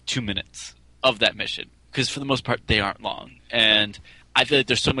those 2 minutes of that mission, because for the most part they aren't long. And I feel like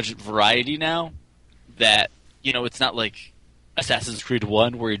there's so much variety now that it's not like Assassin's Creed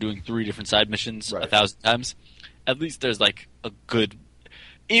 1 where you're doing 3 different side missions 1,000 times. At least there's like a good,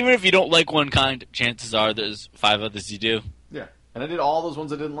 even if you don't like one kind, chances are there's 5 others you do. Yeah, and I did all those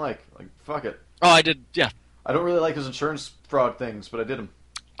ones I didn't like. Like, fuck it. Oh, I did, yeah. I don't really like those insurance fraud things, but I did them.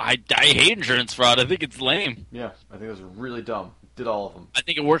 I hate insurance fraud. I think it's lame. Yeah, I think those are really dumb. Did all of them. I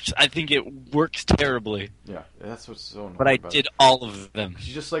think it works terribly. Yeah, that's what's so annoying. But I did all of them.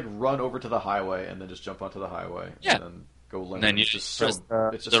 You just like run over to the highway and then just jump onto the highway. Yeah. And then go lane. And then you just press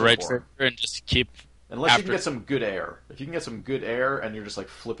the right trigger and just keep. Unless you can get some good air. If you can get some good air and you're just like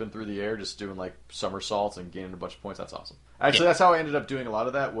flipping through the air, just doing like somersaults and gaining a bunch of points, that's awesome. Actually, that's how I ended up doing a lot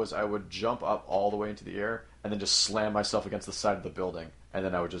of that. Was I would jump up all the way into the air and then just slam myself against the side of the building, and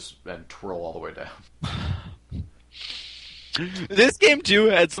then I would just twirl all the way down. This game too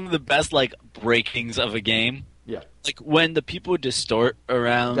had some of the best like breakings of a game. Yeah. Like when the people distort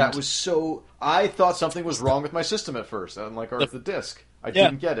around. That was so. I thought something was wrong with my system at first, and like, or the disc. I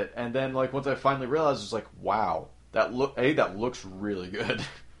didn't get it, and then like once I finally realized, it was like, wow, that looks really good.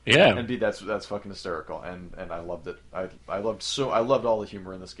 Yeah. And B, that's fucking hysterical, and I loved it. I loved all the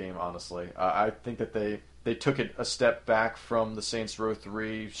humor in this game. Honestly, I think that they took it a step back from the Saints Row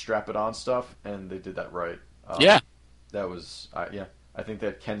 3 strap it on stuff, and they did that right. That was I think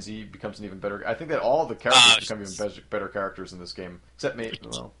that Kenzie becomes an even better. I think that all the characters become even better characters in this game, except me.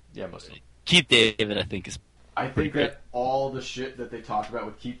 Well, yeah, most of them. Keith David, I think, is. I think that all the shit that they talked about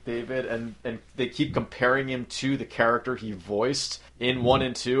with Keith David, and they keep comparing him to the character he voiced in 1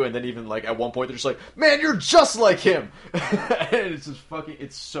 and 2, and then even like at one point they're just like, "Man, you're just like him," and it's just fucking.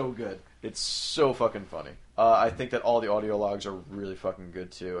 It's so good. It's so fucking funny. I think that all the audio logs are really fucking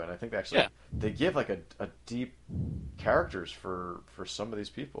good too, and I think actually they give like a deep characters for some of these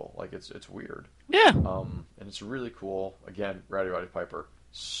people. Like it's weird. Yeah. And it's really cool. Again, Roddy Piper.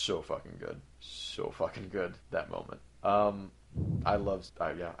 So fucking good, that moment. I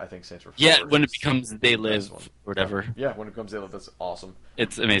think Saints Row 4. Yeah, when it becomes They Live, or whatever. Yeah, when it becomes They Live, that's awesome.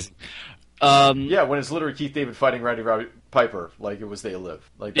 It's amazing. Yeah, when it's literally Keith David fighting Roddy Piper, like it was They Live.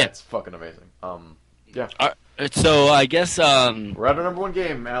 Like, that's fucking amazing. Yeah. So, I guess, we're at our number 1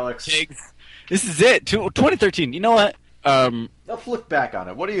 game, Alex. This is it, 2013. You know what? I'll flip back on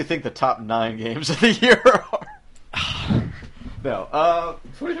it. What do you think the top 9 games of the year are? No,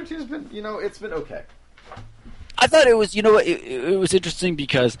 2013 has been, it's been okay. I thought it was, it was interesting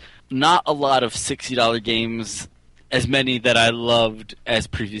because not a lot of $60 games, as many that I loved as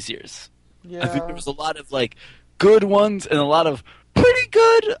previous years. Yeah. I think there was a lot of, like, good ones and a lot of pretty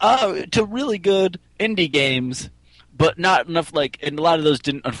good to really good indie games, but not enough, like, and a lot of those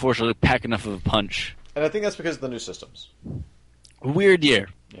didn't, unfortunately, pack enough of a punch. And I think that's because of the new systems. Weird year.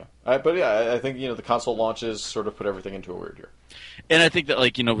 Yeah. I think, the console launches sort of put everything into a weird year. And I think that,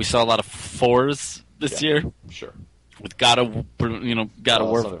 like, we saw a lot of 4s this year. Sure. With God of War.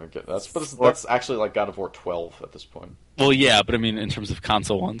 That's actually like God of War 12 at this point. Well, yeah, but I mean, in terms of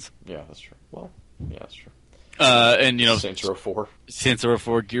console ones. Yeah, that's true. Well, yeah, that's true. And Saints Row 4. Saints Row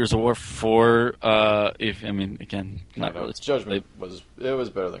 4, Gears of War 4. Again, not really. Judgment was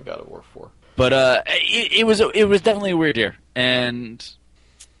better than God of War 4. But it was definitely a weird year, and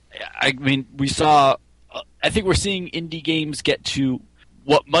I mean we saw. I think we're seeing indie games get to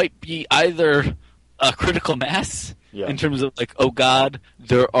what might be either a critical mass in terms of like, oh God,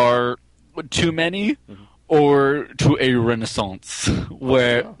 there are too many, or to a renaissance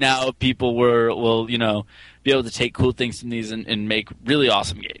where now people will be able to take cool things from these and make really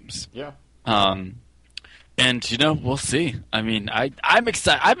awesome games. Yeah. And we'll see. I mean, I'm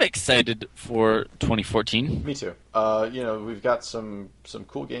excited. I'm excited for 2014. Me too. We've got some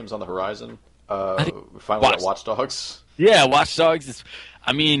cool games on the horizon. We finally got Watch Dogs. Yeah, Watch Dogs is.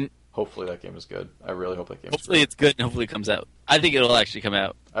 I mean, hopefully that game is good. I really hope that game. Hopefully it's good, and hopefully it comes out. I think it'll actually come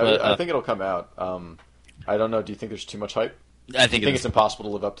out. I think it'll come out. I don't know. Do you think there's too much hype? I think it's impossible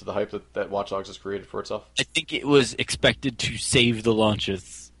to live up to the hype that Watch Dogs has created for itself. I think it was expected to save the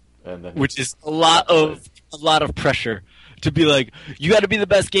launches, and then which is a lot of pressure to be like, you got to be the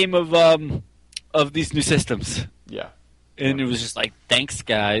best game of these new systems. Yeah. And it was just like, thanks,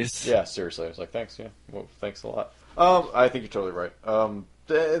 guys. Yeah, seriously. I was like, thanks, yeah. Well, thanks a lot. I think you're totally right.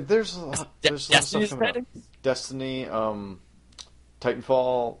 There's a lot of stuff coming out. Destiny,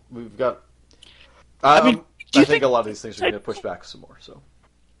 Titanfall, we've got... I think a lot of these things are going to push back some more, so...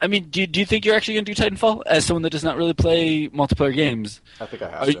 I mean, do you think you're actually going to do Titanfall as someone that does not really play multiplayer games? I think I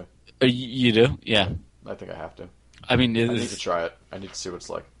have to. You do? Yeah. I think I have to. I mean, I need to try it. I need to see what it's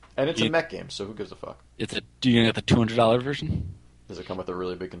like. And it's a mech game, so who gives a fuck? Do you get the $200 version? Does it come with a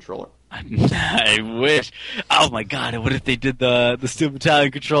really big controller? I wish. Oh my god! What if they did the Steel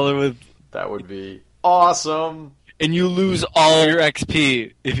Battalion controller with? That would be awesome. And you lose all your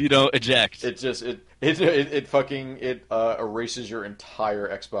XP if you don't eject. It erases your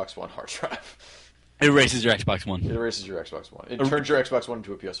entire Xbox One hard drive. It erases your Xbox One. It erases your Xbox One. It turns your Xbox One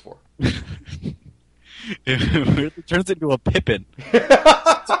into a PS4. It turns into a Pippin.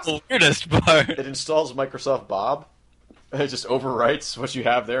 That's the weirdest part. It installs Microsoft Bob. It just overwrites what you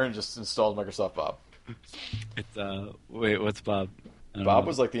have there and just installs Microsoft Bob. It's wait, what's Bob? Bob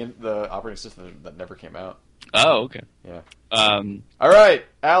was like the operating system that never came out. Oh, okay. Yeah. All right,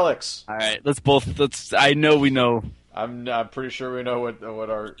 Alex. All right, let's. I know we know. I'm pretty sure we know what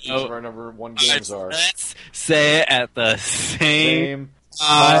each of our number one games are. Let's say it at the same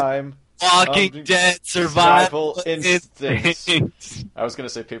time. Walking Dead Survival Instinct. I was going to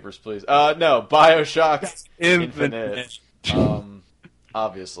say Papers, Please. No, BioShock Infinite.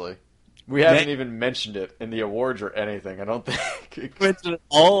 Obviously. We haven't even mentioned it in the awards or anything, I don't think. We mentioned it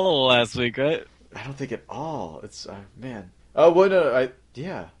all last week, right? I don't think at all. It's, man. Oh, well, no,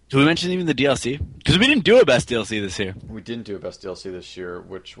 yeah. Did we mention even the DLC? Because we didn't do a best DLC this year. We didn't do a best DLC this year,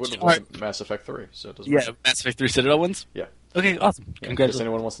 which would have been Mass Effect 3. So it doesn't matter. Mass Effect 3 Citadel ones? Yeah. Okay, awesome. Yeah, in case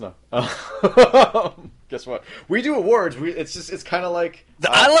anyone wants to know. Guess what? We do awards. It's kind of like...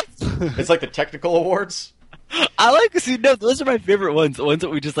 it's like the technical awards. I like to see, no, those are my favorite ones. The ones that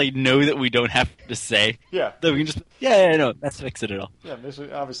we just like know that we don't have to say. Yeah. That we can just, no, Mass Effect Citadel. Yeah, obviously.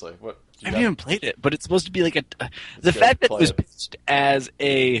 I haven't even played it, but it's supposed to be like the fact that it was pitched as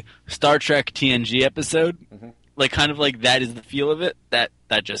a Star Trek TNG episode, like kind of like that is the feel of it, that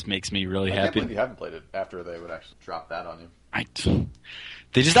just makes me really happy. I can't believe you haven't played it after they would actually drop that on you.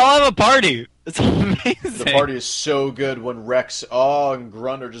 They just all have a party. It's amazing. The party is so good when Rex, and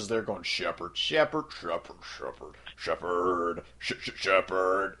Grunt are just there going, Shepard, Shepard, Shepard, Shepard, Shepard,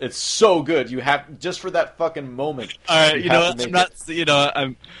 Shepard. It's so good. You have, just for that fucking moment. All right,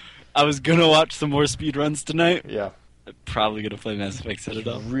 I was gonna watch some more speedruns tonight. Yeah. I'm probably gonna play Mass Effect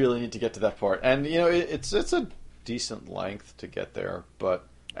Citadel. You really need to get to that part. And, it's a decent length to get there, but...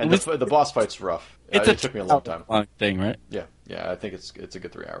 And the boss fight's rough. It took me a long time. Long thing, right? Yeah, I think it's a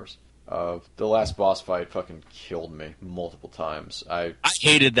good 3 hours. The last boss fight fucking killed me multiple times. I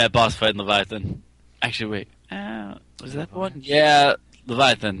hated that boss fight in Leviathan. Actually, wait, was that the one? Yeah,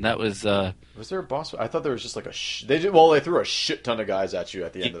 Leviathan. That was. Was there a boss fight? I thought there was just like they threw a shit ton of guys at you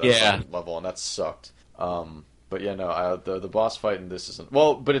at the end of that level, and that sucked. But yeah, no, the boss fight in this isn't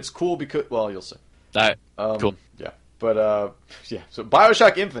but it's cool because you'll see. All right, cool. Yeah. But, so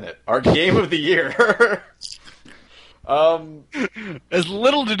BioShock Infinite, our game of the year. There's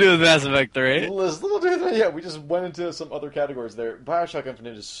little to do with Mass Effect 3. There's little to do with that, yeah. We just went into some other categories there. BioShock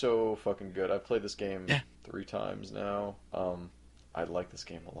Infinite is so fucking good. I've played this game 3 times now. I like this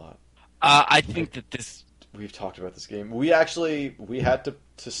game a lot. I think that this... We've talked about this game. We had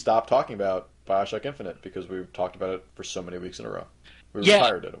to stop talking about BioShock Infinite because we talked about it for so many weeks in a row. We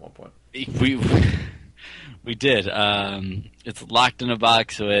retired it at one point. We did. It's locked in a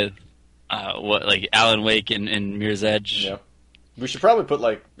box with like Alan Wake and Mirror's Edge. Yeah. We should probably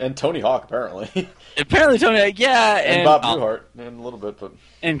put and Tony Hawk apparently. Apparently Tony, yeah, and Bob Newhart in a little bit, but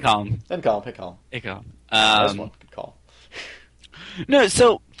and Colin. And Colin. Hey Colin. Hey Colin. Nice one. Good call. No,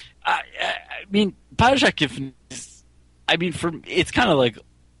 so I mean, BioShock Infinite is, it's kind of like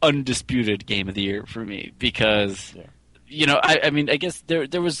undisputed game of the year for me because I mean, I guess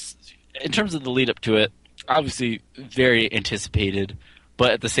there was, in terms of the lead up to it, obviously very anticipated,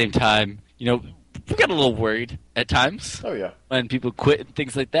 but at the same time, we got a little worried at times. Oh yeah, when people quit and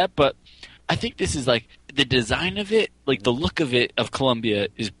things like that. But I think this is the design of it, the look of it, of Columbia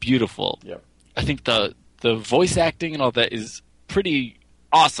is beautiful. Yeah, I think the voice acting and all that is pretty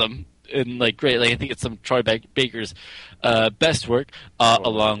awesome and great. I think it's some Troy Baker's best work,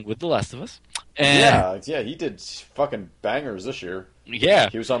 along with The Last of Us. And yeah, he did fucking bangers this year. Yeah,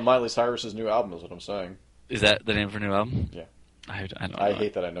 he was on Miley Cyrus's new album. Is what I'm saying. Is that the name of her new album? Yeah. I don't know. I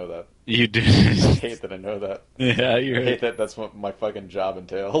hate that I know that. You do. I hate that I know that. Yeah, I hate that. That's what my fucking job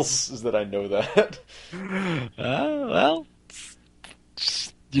entails. Is that I know that. Well,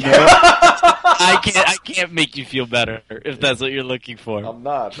 I can't make you feel better if that's what you're looking for. I'm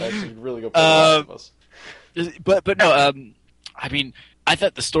not. I should really go play The Last of Us. But no. I mean, I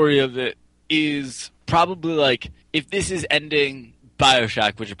thought the story of it is probably if this is ending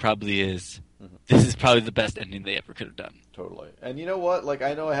BioShock, which it probably is. This is probably the best ending they ever could have done. Totally. And you know what?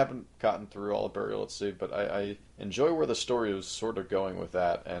 I know I haven't gotten through all of Burial at Sea, but I enjoy where the story was sort of going with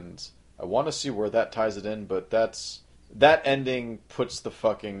that, and I want to see where that ties it in, but that ending puts the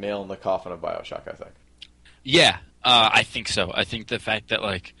fucking nail in the coffin of BioShock, I think. Yeah, I think so. I think the fact that,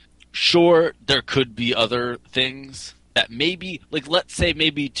 sure, there could be other things that maybe, let's say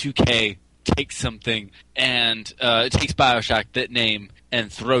maybe 2K takes something and takes BioShock, that name, and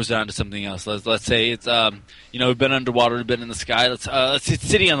throws it onto something else. Let's say it's we've been underwater, we've been in the sky. Let's see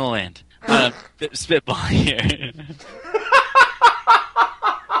City on the Land. Spitball here.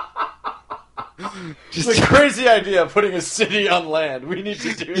 Just a crazy idea of putting a city on land. We need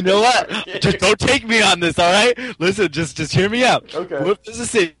to do. You know what? Just don't take me on this, all right? Listen, just hear me out. Okay. What if there's a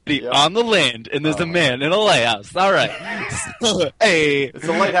city on the land and there's a man in a lighthouse? All right. Hey, it's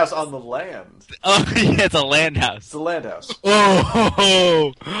a lighthouse on the land. Oh yeah, it's a land house. It's a land house.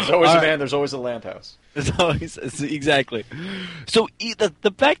 Oh. There's always a man. There's always a land house. It's always exactly. So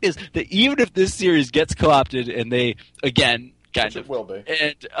the fact is that even if this series gets co-opted and they again. Which it will be.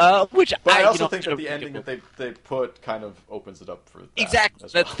 And, but I also think that the ending that they put kind of opens it up for that. Exactly.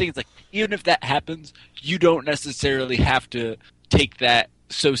 That's the thing. It's even if that happens, you don't necessarily have to take that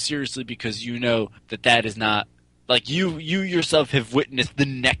so seriously because you know that is not... you yourself have witnessed the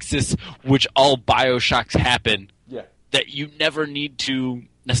nexus which all BioShocks happen. Yeah. That you never need to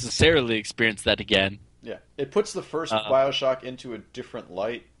necessarily experience that again. Yeah. It puts the first BioShock into a different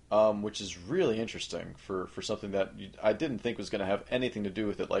light. Which is really interesting for something that I didn't think was going to have anything to do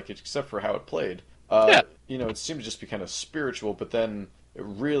with it, except for how it played. It seemed to just be kind of spiritual, but then it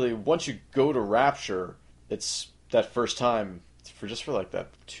really, once you go to Rapture, it's that first time, for that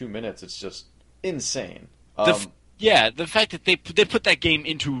 2 minutes, it's just insane. The fact that they put that game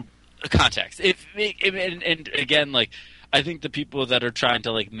into a context. And again, I think the people that are trying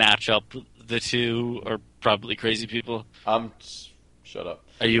to match up the two are probably crazy people. Shut up.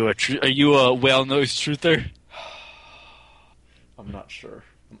 Are you a whale nose truther? I'm not sure.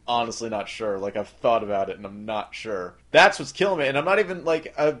 I'm honestly not sure. I've thought about it and I'm not sure. That's what's killing me. And I'm not even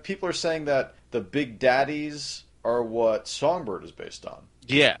people are saying that the Big Daddies are what Songbird is based on.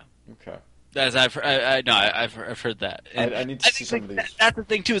 Yeah. Okay. As I've heard that. And I need to see some of these. That's the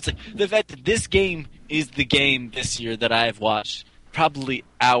thing too. It's the fact that this game is the game this year that I've watched probably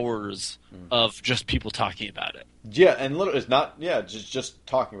hours of just people talking about it. Yeah, and literally, it's not. Yeah, just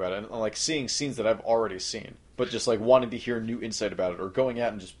talking about it and seeing scenes that I've already seen, but just wanting to hear new insight about it, or going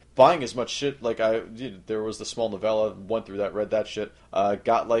out and just buying as much shit. There was the small novella, went through that, read that shit.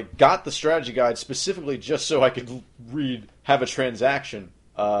 Got the strategy guide specifically just so I could have a transaction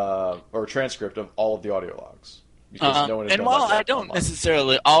or a transcript of all of the audio logs. Because no one has and while I don't online.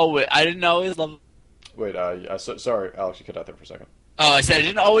 Necessarily always, I didn't always love. Wait, sorry, Alex, you cut out there for a second. Oh, I said I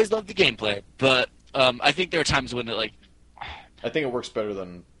didn't always love the gameplay, but I think there are times when it I think it works better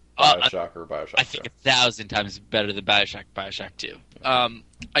than BioShock or BioShock 2. I think 1,000 times better than BioShock 2.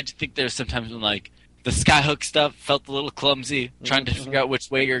 I just think there's sometimes when the Skyhook stuff felt a little clumsy, trying to figure out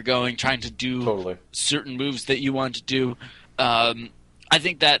which way you're going, trying to do certain moves that you want to do. I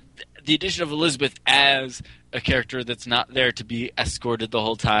think that the addition of Elizabeth as a character that's not there to be escorted the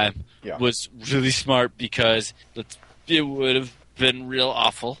whole time was really smart because it would have been real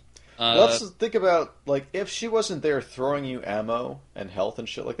awful Let's think about, like, if she wasn't there throwing you ammo and health and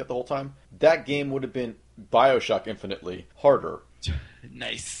shit like that the whole time, that game would have been Bioshock infinitely harder.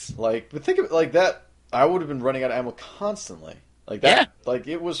 Nice. Like, but think of it like that. I would have been running out of ammo constantly. Like that. Yeah. Like,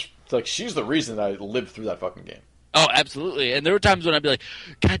 it was like she's the reason I lived through that fucking game. Oh, absolutely. And there were times when I'd be like,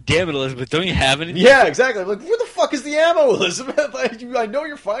 God damn it, Elizabeth, don't you have anything? Yeah, exactly. Like, where the fuck is the ammo, Elizabeth? Like, I know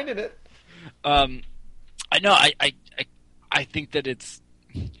you're finding it. I know. I think that it's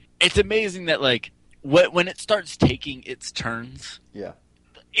amazing that, like, when it starts taking its turns. Yeah.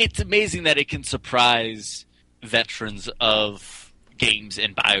 It's amazing that it can surprise veterans of games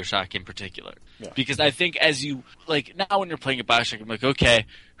and Bioshock in particular. Yeah. Because I think as you, like, now when you're playing a Bioshock, I'm like, okay,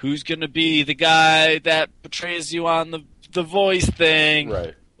 who's going to be the guy that betrays you on the voice thing?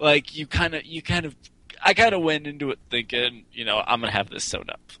 Right. Like, I kind of went into it thinking, I'm going to have this sewn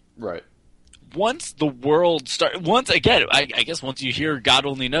up. Right. Once the world I guess once you hear God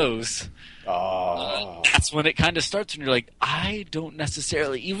Only Knows, that's when it kind of starts, and you're like, I don't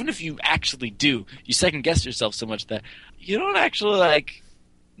necessarily, even if you actually do, you second guess yourself so much that you don't actually, like,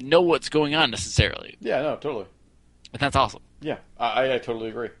 know what's going on necessarily. Yeah, no, totally. But that's awesome. Yeah, I totally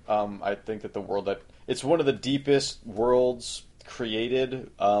agree. I think that it's one of the deepest worlds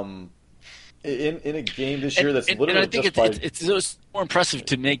created in a game this year. That's literally, and I think it's more impressive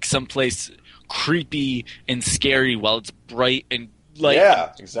to make someplace creepy and scary while it's bright and light.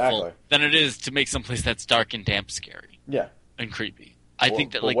 Yeah, exactly. Than it is to make someplace that's dark and damp scary. Yeah, and creepy. I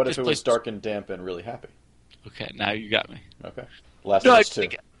think that, like, what if it was dark and damp and really happy? Okay, now you got me. Okay, Last of Us 2,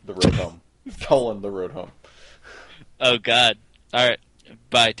 The Road Home. The Road Home. Oh God! All right,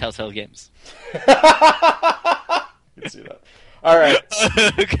 bye, Telltale Games. You can see that. All right.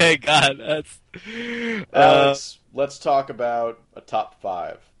 Okay, God, that's. Alex, let's talk about a top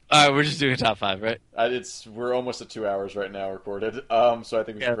 5. All right, we're just doing a top 5, right? We're almost at 2 hours right now recorded. So I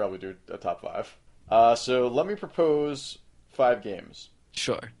think we should probably do a top 5. So let me propose 5 games.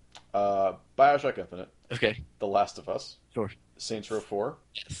 Sure. Bioshock Infinite. Okay. The Last of Us. Sure. Saints Row 4.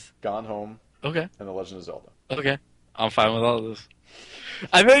 Yes. Gone Home. Okay. And The Legend of Zelda. Okay. I'm fine with all of this.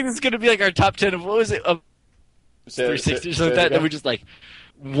 I think this is going to be like our top 10 of, what was it? 360 or something like that. And we just, like,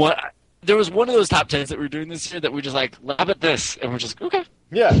 what? There was one of those top 10s that we were doing this year that we just, like, laugh at this. And we're just, okay.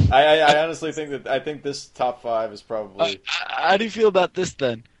 Yeah. I honestly think I think this top 5 is probably. How do you feel about this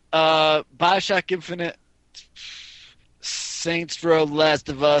then? Bioshock Infinite, Saints Row, Last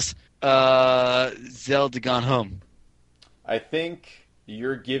of Us, Zelda Gone Home. I think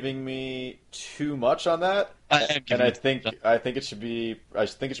you're giving me too much on that, I think it should be. I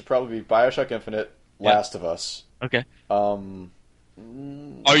think it should probably be Bioshock Infinite, Last of Us. Okay. Are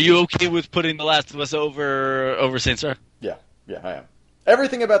you okay with putting The Last of Us over Saints Row? Yeah, I am.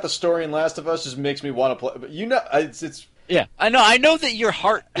 Everything about the story in Last of Us just makes me want to play. But it's. Yeah, I know. I know that your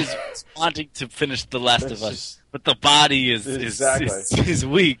heart is wanting to finish The Last of Us, but the body is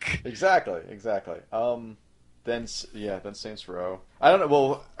weak. Exactly. Then Saints Row. I don't know.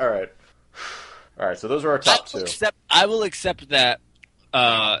 Well, all right. So those are our top 2. I will accept that.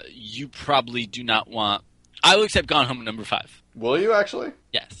 You probably do not want. I will accept Gone Home at number 5. Will you actually?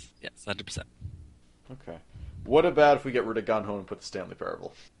 Yes, 100%. Okay. What about if we get rid of Gone Home and put the Stanley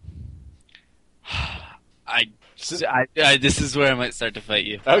Parable? This is where I might start to fight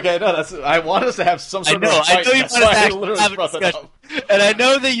you. Okay, no, I want us to have some sort of fight. I know you want us to have a discussion. And I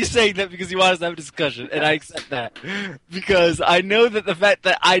know that you're saying that because you want us to have a discussion, and I accept that. Because I know that the fact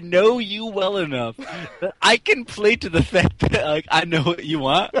that I know you well enough that I can play to the fact that, like, I know what you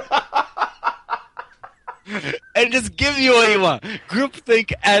want. And just give you what you want.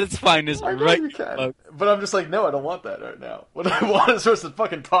 Groupthink at its finest, right? But I'm just like, no, I don't want that right now. What I want is supposed to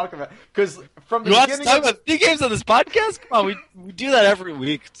fucking talk about. Because from the beginning, want to talk about video games on this podcast? Come on, we do that every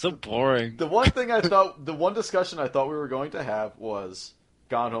week. It's so boring. The one discussion I thought we were going to have was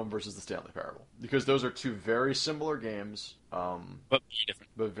Gone Home versus the Stanley Parable, because those are 2 very similar games, but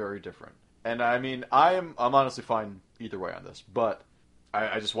very different. And I mean, I'm honestly fine either way on this, but.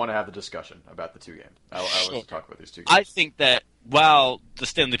 I just want to have the discussion about the 2 games. I want to talk about these 2 games. I think that while the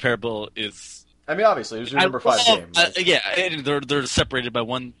Stanley Parable is... I mean, obviously, it was your number 5 game. Right? Yeah, and they're separated by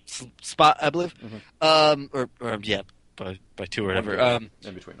 1 spot, I believe. Mm-hmm. By 2 or whatever. In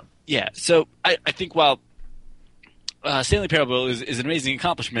between them. Yeah, so I think while Stanley Parable is an amazing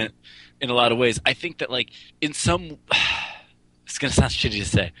accomplishment in a lot of ways, I think that, like, in some... It's going to sound shitty to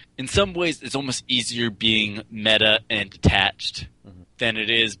say. In some ways, it's almost easier being meta and detached than it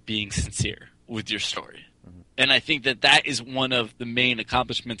is being sincere with your story. And I think that is one of the main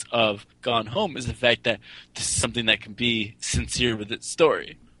accomplishments of Gone Home, is the fact that this is something that can be sincere with its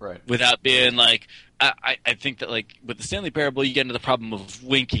story. Right. Without being like, I think that like with the Stanley Parable, you get into the problem of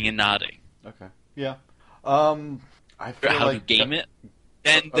winking and nodding. Okay. Yeah. I feel how like to game it,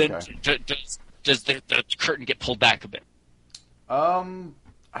 and then okay. does the curtain get pulled back a bit? I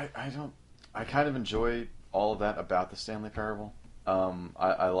don't. I kind of enjoy all of that about the Stanley Parable.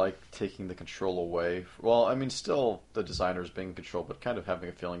 I like taking the control away. Well, I mean, still the designers being in control, but kind of having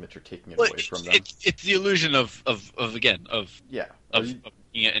a feeling that you're taking it away from them. It's the illusion of yeah, of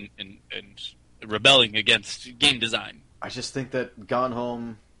and rebelling against game design. I just think that Gone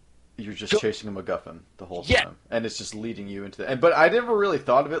Home, you're just chasing a MacGuffin the whole time, and it's just leading you into the. But I never really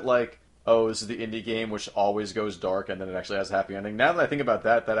thought of it like, oh, this is the indie game which always goes dark, and then it actually has a happy ending. Now that I think about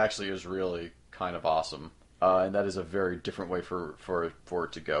that, that actually is really kind of awesome. And that is a very different way for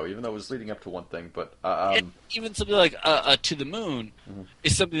it to go, even though it was leading up to one thing. But even something like To the Moon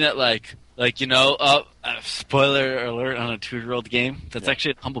is something that like spoiler alert on a 2-year-old game. That's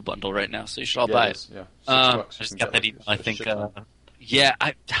actually a Humble Bundle right now, so you should all buy it. Yeah, I just got that email. I think.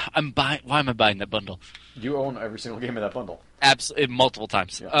 I'm buying. Why am I buying that bundle? You own every single game in that bundle. Absolutely, multiple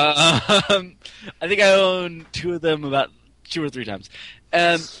times. Yeah. I think I own 2 of them about 2 or 3 times.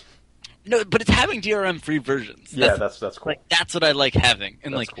 No, but it's having DRM-free versions. That's cool. Like that's what I like having.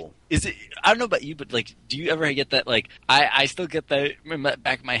 And that's like, cool. Is it? I don't know about you, but like, do you ever get that? Like, I still get that in the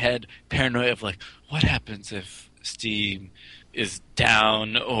back of my head paranoia of like, what happens if Steam is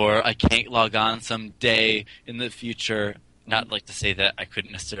down or I can't log on someday in the future? Not like to say that I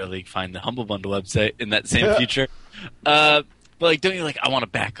couldn't necessarily find the Humble Bundle website in that same future, but like, don't you like? I want to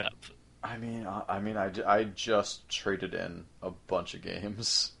back up. I just traded in a bunch of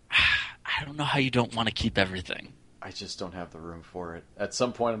games. I don't know how you don't want to keep everything. I just don't have the room for it. At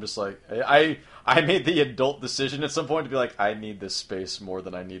some point, I'm just like, I made the adult decision at some point to be like, I need this space more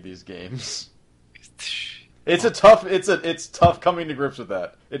than I need these games. It's tough coming to grips with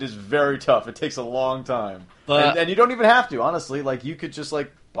that. It is very tough. It takes a long time, and you don't even have to. Honestly, like you could just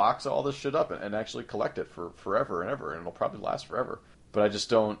like box all this shit up and actually collect it for forever and ever, and it'll probably last forever. But I just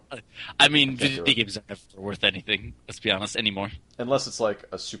don't. I mean, video games are never worth anything. Let's be honest, anymore. Unless it's like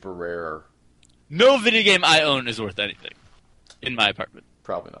a super rare. No video game I own is worth anything in my apartment.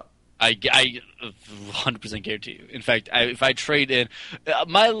 Probably not. I 100% guarantee you. In fact, if I trade in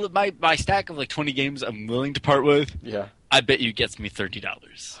my stack of like 20 games, I'm willing to part with. Yeah. I bet you it gets me $30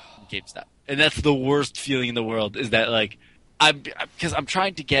 in GameStop, and that's the worst feeling in the world. Is that like because I'm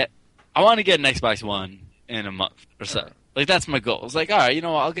trying to get. I want to get an Xbox One in a month or so. Right. Like, that's my goal. It's like, all right,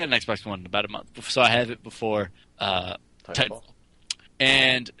 I'll get an Xbox One in about a month. So I have it before Titanfall.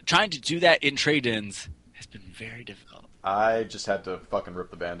 And trying to do that in trade-ins has been very difficult. I just had to fucking rip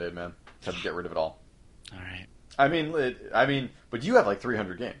the Band-Aid, man. Had to get rid of it all. All right. I mean, but you have like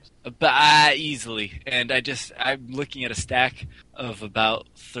 300 games. Easily. And I'm looking at a stack of about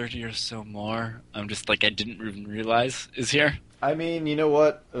 30 or so more. I'm just like, I didn't even realize is here. I mean, you know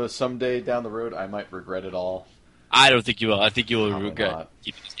what? Someday down the road, I might regret it all. I don't think you will. I think you will regret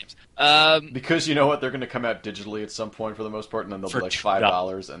keeping these games. Because you know what? They're going to come out digitally at some point for the most part, and then they'll be like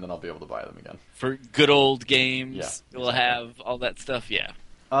 $5, and then I'll be able to buy them again. For good old games, yeah, we'll have all that stuff, yeah.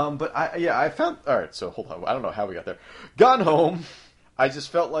 But I found... Alright, so hold on. I don't know how we got there. Gone Home, I just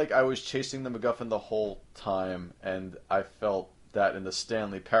felt like I was chasing the MacGuffin the whole time, and I felt that in the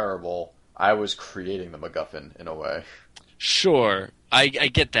Stanley Parable, I was creating the MacGuffin in a way. Sure, I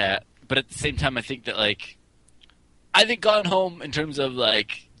get that, but at the same time, I think that, like... I think Gone Home, in terms of,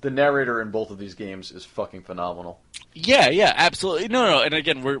 like... The narrator in both of these games is fucking phenomenal. Yeah, absolutely. No, and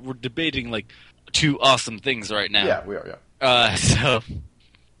again, we're debating, like, 2 awesome things right now. Yeah, we are, yeah. So,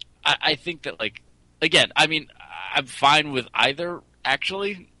 I think that, like... Again, I mean, I'm fine with either,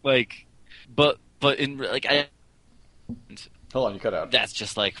 actually. Like, but in, like, Hold on, you cut out. That's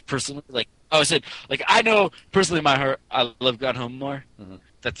just, like, personally, like... I said, like, I know, personally, in my heart, I love Gone Home more. Mm-hmm.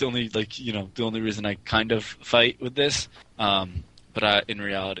 That's the only, like, the only reason I kind of fight with this. But in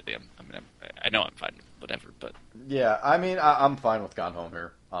reality, I know I'm fine with whatever. But yeah, I mean, I'm fine with Gone Home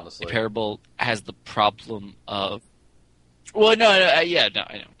here, honestly. The Parable has the problem of... Well, no, I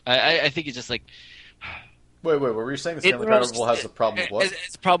know. I think it's just like... Wait, what were you saying? The Stanley Parable has the problem of what?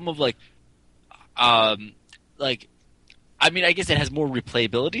 It's a problem of, like... I mean, I guess it has more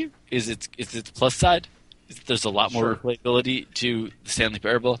replayability. Is its plus side? There's a lot more replayability to the Stanley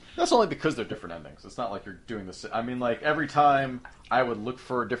Parable. That's only because they're different endings. It's not like you're doing this. I mean, like, every time I would look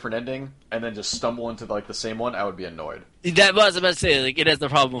for a different ending and then just stumble into, like, the same one, I would be annoyed. That was about to say, like, it has the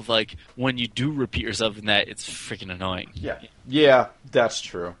problem of, like, when you do repeat yourself in that, it's freaking annoying. Yeah, that's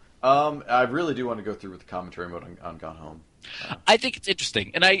true. I really do want to go through with the commentary mode on Gone Home. I think it's interesting,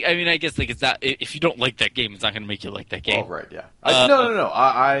 and I mean, I guess like it's not. If you don't like that game, it's not going to make you like that game. Oh, right, yeah. No.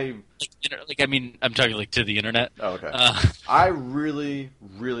 I mean, I'm talking like to the internet. Oh, okay. I really,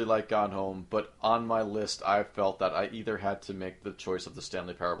 really like Gone Home, but on my list, I felt that I either had to make the choice of the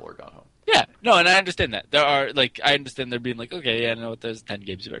Stanley Parable or Gone Home. Yeah, no, and I understand that. There are I understand there being like, okay, yeah, no, there's 10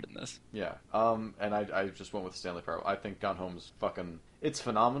 games better than this. Yeah. And I just went with Stanley Parable. I think Gone Home's fucking. It's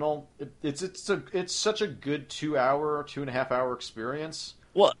phenomenal. It's such a good 2.5 hour experience.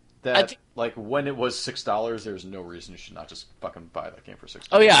 Well, that like when it was $6, there's no reason you should not just fucking buy that game for $6.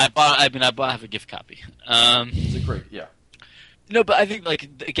 Oh yeah, I have a gift copy. It's a great, yeah. No, but I think like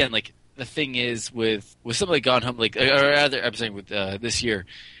again, like the thing is with something like Gone Home, like or rather, I'm saying with this year,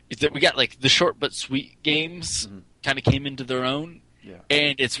 is that we got like the short but sweet games kind of came into their own. Yeah.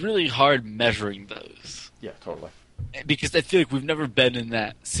 And it's really hard measuring those. Yeah, totally. Because I feel like we've never been in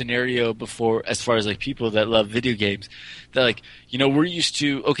that scenario before as far as like people that love video games. That like, you know, we're used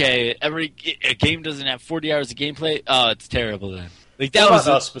to, okay, a game doesn't have 40 hours of gameplay. Oh, it's terrible then. Like that was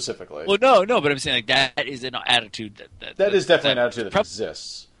us specifically. Well, no, but I'm saying like that is an attitude that is definitely an attitude that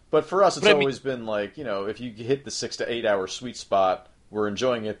exists. But for us, it's always been like, you know, if you hit the 6 to 8 hour sweet spot, we're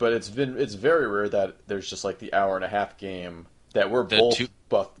enjoying it. But it's very rare that there's just like the hour and a half game that we're both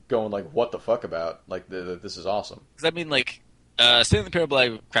going like, what the fuck about? Like, this is awesome. Because I mean, like, Stanley Parable,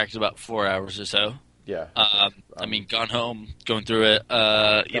 I cracked about 4 hours or so. Yeah. I mean, Gone Home, going through it,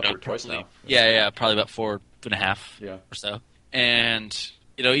 you know, twice now. Yeah, probably about 4.5 or so. And,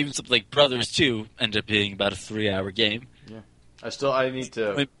 you know, even something like Brothers 2 ended up being about a 3-hour game. Yeah. I need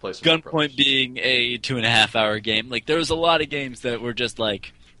to play some Gunpoint being a 2.5 hour game. Like, there was a lot of games that were just,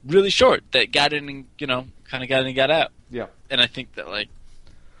 like, really short that got in and, you know, kind of got in and got out. Yeah. And I think that, like,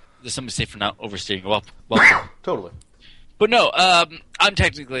 there's something to say for not overstating well. Totally. But no, I'm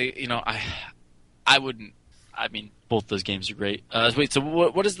technically, you know, I wouldn't. I mean, both those games are great. Wait, so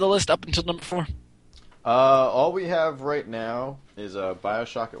what is the list up until number 4? All we have right now is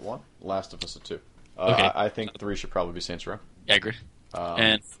BioShock at 1, Last of Us at 2. Okay. I think 3 should probably be Saints Row. Yeah, I agree.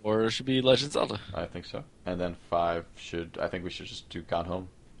 And 4 should be Legend of Zelda. I think so. And then 5 I think we should just do Gone Home.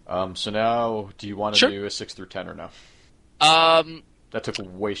 So now, do you want to do a 6 through 10 or no? That took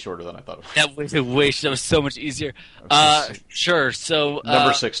way shorter than I thought it would. That was so much easier. Sure. So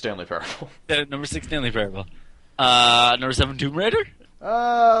number 6, Stanley Parable. Number 6, Stanley Parable. Number 7, Tomb Raider.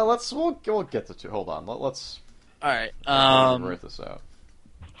 We'll get to 2. Hold on. Let's. All right. Write this out.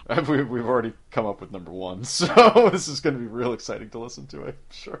 We've already come up with number 1, so this is going to be real exciting to listen to. I'm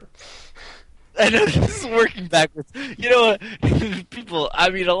sure. I know this is working backwards. You know what?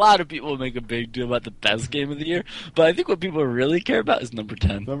 A lot of people make a big deal about the best game of the year, but I think what people really care about is number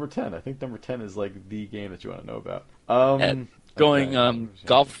 10. Number 10. I think number 10 is like the game that you want to know about.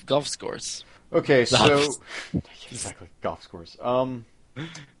 Golf scores. Okay, so exactly golf scores. All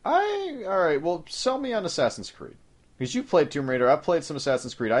right. Well, sell me on Assassin's Creed because you played Tomb Raider. I've played some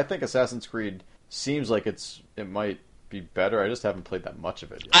Assassin's Creed. I think Assassin's Creed seems like it might be better. I just haven't played that much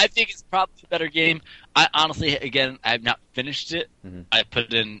of it yet. I think it's probably a better game. I honestly, again, I have not finished it. Mm-hmm. I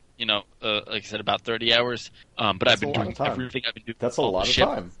put in, you know, like I said, about 30 hours. But I've been doing everything. I've been doing. That's a lot of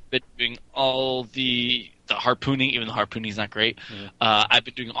time. Been doing all the harpooning, even the harpooning is not great. Mm-hmm. I've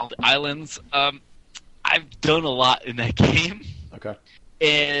been doing all the islands. I've done a lot in that game. Okay.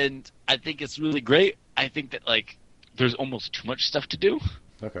 And I think it's really great. I think that like there's almost too much stuff to do.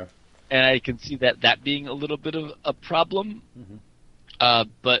 Okay. And I can see that being a little bit of a problem. Mm-hmm.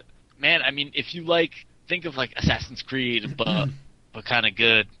 But man, I mean, if you think of like Assassin's Creed, but kind of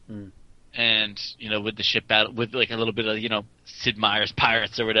good, and you know, with the ship battle, with like a little bit of, you know, Sid Meier's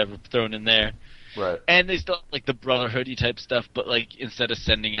Pirates or whatever thrown in there, right? And they still have, like the Brotherhoody type stuff, but like instead of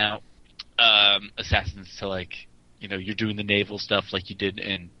sending out assassins to like, you know, you're doing the naval stuff like you did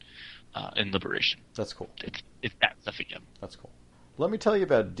in Liberation. That's cool. It's that stuff again. That's cool. Let me tell you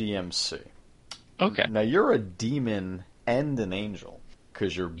about DMC. Okay. Now, you're a demon and an angel.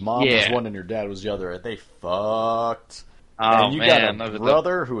 Because your mom was one and your dad was the other. And they fucked. Oh, and you got a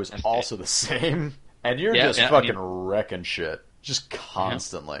brother who is also the same. And you're just fucking wrecking shit. Just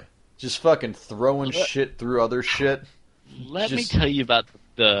constantly. Yeah. Just fucking throwing shit through other shit. Let me tell you about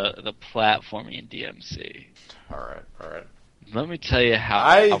the platforming in DMC. All right. Let me tell you how...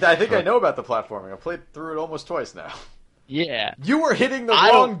 I think I know about the platforming. I played through it almost twice now. Yeah. You were hitting the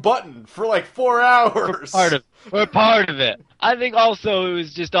wrong button for like 4 hours. We're part of it. I think also it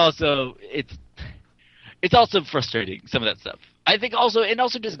was just also... It's also frustrating, some of that stuff. I think also... And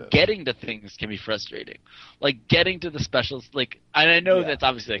also just getting to things can be frustrating. Like, getting to the specials... Like, and I know that's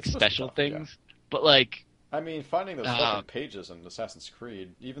obviously like special things, but like... I mean, finding those fucking pages in Assassin's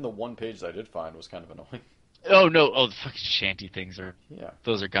Creed, even the one page that I did find was kind of annoying. Oh no! Oh, the fucking shanty things are. Yeah.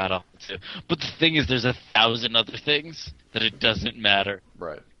 Those are god awful too. But the thing is, there's 1,000 other things that it doesn't matter.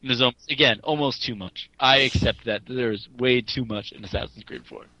 Right. And there's almost too much. I accept that there's way too much in Assassin's Creed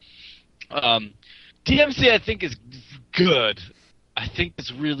 4. DMC I think is good. I think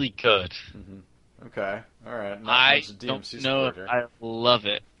it's really good. Mm-hmm. Okay. All right. I don't know if I love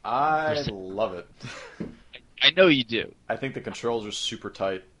it. I love it. I know you do. I think the controls are super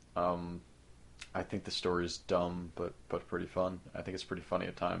tight. I think the story is dumb, but pretty fun. I think it's pretty funny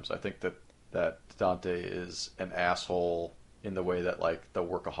at times. I think that Dante is an asshole in the way that like the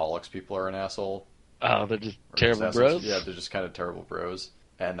workaholics people are an asshole. Oh, they're just terrible bros? Yeah, they're just kind of terrible bros,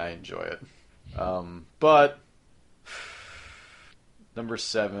 and I enjoy it. But number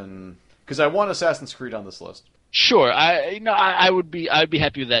 7, because I want Assassin's Creed on this list. Sure, I'd be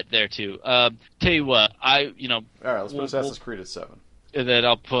happy with that there too. Tell you what, all right, let's put Assassin's Creed at 7. And then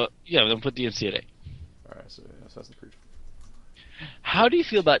I'll put DMC at 8. All right, so Assassin's Creed. How do you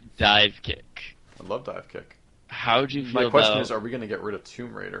feel about Dive Kick? I love Dive Kick. How do you feel My question is, are we going to get rid of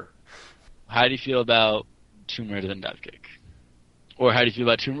Tomb Raider? How do you feel about Tomb Raider and Dive Kick? Or how do you feel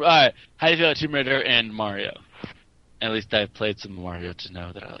about how do you feel about Tomb Raider and Mario? At least I've played some Mario to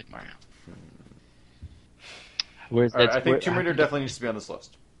know that I like Mario. I think Tomb Raider definitely needs to be on this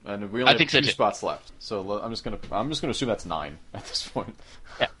list, and we only have 2 spots left. So I'm just gonna assume that's 9 at this point.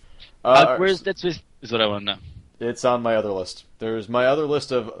 Yeah. That's is what I want to know. It's on my other list. There's my other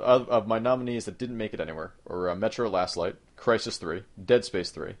list of my nominees that didn't make it anywhere, or Metro Last Light, Crysis 3, Dead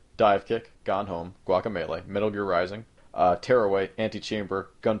Space 3, Dive Kick, Gone Home, Guacamelee, Metal Gear Rising, Tearaway, Antichamber,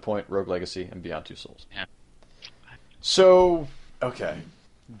 Gunpoint, Rogue Legacy, and Beyond Two Souls. Yeah. So, okay.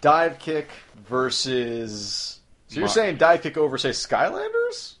 Dive Kick versus... So you're saying Dive Kick over, say,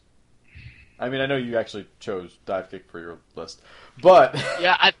 Skylanders? I mean, I know you actually chose Dive Kick for your list, but...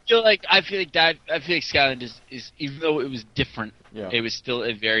 Yeah, I feel like Skylanders is, even though it was different, it was still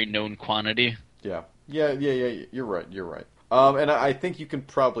a very known quantity. Yeah. You're right. And I think you can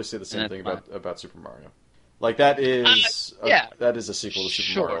probably say the same thing about Super Mario. Like, that is a sequel to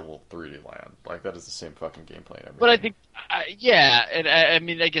Super Mario 3D Land. Like, that is the same fucking gameplay and everything. But I think, and I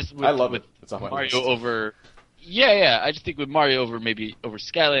mean, I guess with, I love it. It's on my Mario list. over... Yeah, I just think with Mario over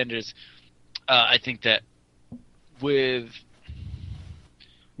Skylanders, I think that with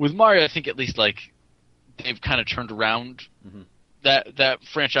Mario, I think at least, like, they've kind of turned around that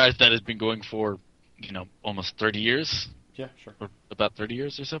franchise that has been going for, almost 30 years. Yeah, sure. Or about 30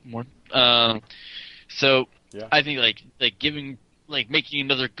 years or so, more. So yeah. I think making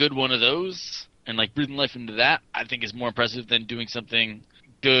another good one of those and like breathing life into that, I think is more impressive than doing something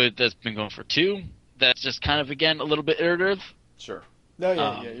good that's been going for 2. That's just kind of, again, a little bit iterative. Sure. No,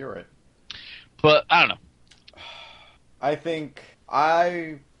 yeah, you're right. But I don't know. I think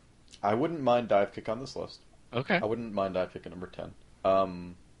I wouldn't mind Dive Kick on this list. Okay. I wouldn't mind Dive Kick at number 10.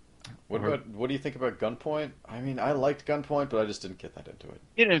 What do you think about Gunpoint? I mean, I liked Gunpoint, but I just didn't get that into it.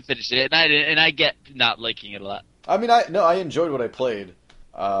 You didn't finish it, and I get not liking it a lot. I mean, I enjoyed what I played,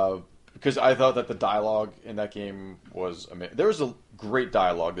 because I thought that the dialogue in that game was amazing. There was a great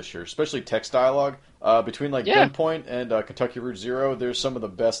dialogue this year, especially text dialogue. Between Gunpoint and Kentucky Route Zero, there's some of the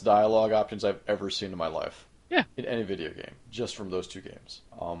best dialogue options I've ever seen in my life. Yeah. In any video game, just from those 2 games.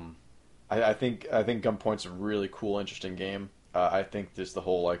 I think Gunpoint's a really cool, interesting game. I think just the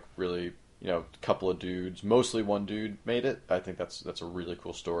whole really couple of dudes, mostly one dude, made it. I think that's a really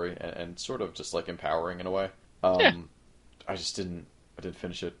cool story and sort of just empowering in a way. I didn't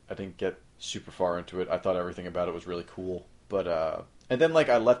finish it. I didn't get super far into it. I thought everything about it was really cool, but and then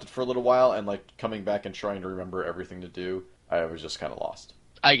I left it for a little while and coming back and trying to remember everything to do, I was just kind of lost.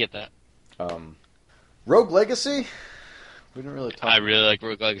 I get that. Rogue Legacy. We didn't really talk. I really like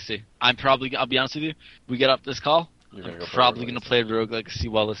Rogue Legacy. I'll be honest with you. We get off this call. I'm probably going to play Rogue Legacy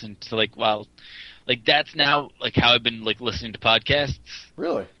while listening to that's now how I've been listening to podcasts.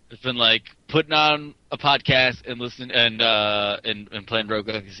 Really? It's been putting on a podcast and listening and playing Rogue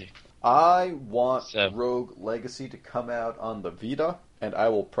Legacy. I want Rogue Legacy to come out on the Vita, and I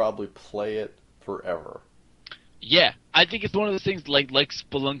will probably play it forever. Yeah, I think it's one of those things like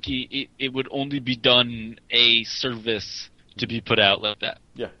Spelunky. It would only be done a service to be put out like that.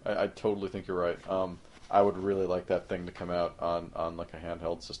 Yeah, I totally think you're right. I would really like that thing to come out on a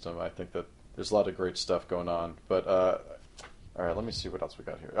handheld system. I think that there's a lot of great stuff going on. But all right, let me see what else we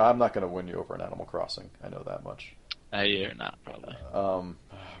got here. I'm not going to win you over in Animal Crossing. I know that much. You're not probably.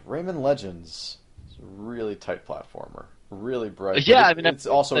 Rayman Legends is a really tight platformer, really bright. Yeah, I mean, it's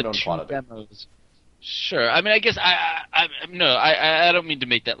also known quantity. Demos. Sure. I mean, I guess I don't mean to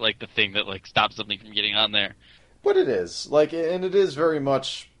make that like the thing that like stops something from getting on there. But it is and it is very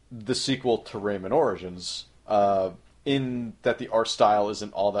much the sequel to Rayman Origins, in that the art style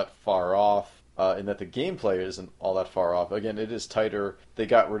isn't all that far off, in that the gameplay isn't all that far off. Again, it is tighter. They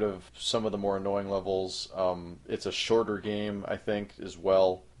got rid of some of the more annoying levels. It's a shorter game, I think, as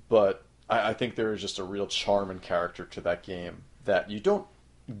well. But I think there is just a real charm and character to that game that you don't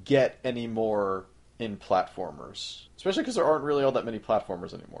get anymore in platformers, especially because there aren't really all that many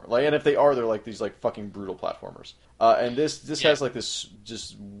platformers anymore. Like, and if they are, they're like these like fucking brutal platformers. And this has like this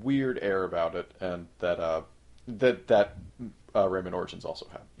just weird air about it, and that Rayman Origins also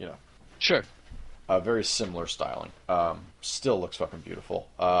had. Sure. Very similar styling. Still looks fucking beautiful.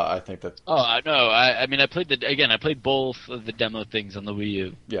 I think that. Oh, I know. I mean, I played both of the demo things on the Wii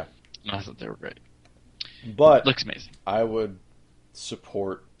U. Yeah. And I thought they were great. But looks amazing. I would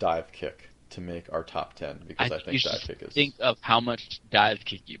support Dive Kick to make our top 10 because I think Dive Kick is. Think of how much Dive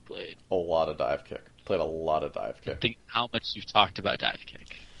Kick you played. A lot of Dive Kick. Played a lot of Dive Kick. Think how much you've talked about Dive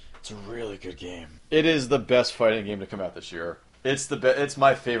Kick. It's a really good game. It is the best fighting game to come out this year. It's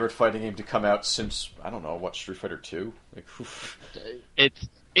my favorite fighting game to come out since, I don't know, what, Street Fighter 2? Like,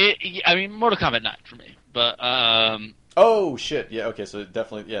 I mean, Mortal Kombat 9 for me, but oh shit, yeah, okay, so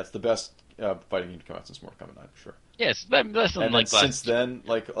definitely, yeah, it's the best fighting game to come out since Mortal Kombat 9 for sure. Yes, that's something and like then since then,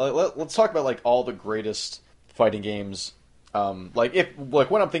 like, let's talk about like all the greatest fighting games. Like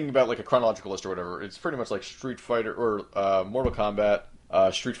when I'm thinking about like a chronological list or whatever, it's pretty much like Street Fighter or Mortal Kombat,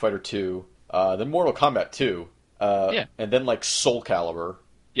 Street Fighter 2, then Mortal Kombat 2, and then like Soul Calibur,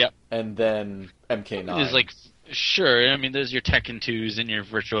 and then MK9. There's like, sure, I mean, there's your Tekken 2s and your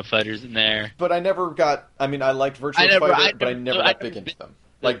Virtua Fighters in there. But I never got. I mean, I liked Virtua Fighter, but I never got big into them.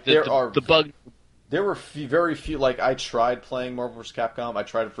 Like the bug. There were very few. Like I tried playing Marvel vs. Capcom. I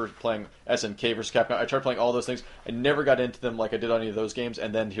tried playing SNK vs. Capcom. I tried playing all those things. I never got into them like I did on any of those games.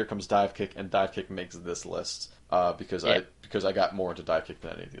 And then here comes Dive Kick, and Dive Kick makes this list because I got more into Dive Kick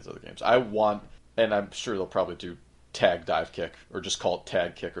than any of these other games. I want, and I'm sure they'll probably do Tag Dive Kick or just call it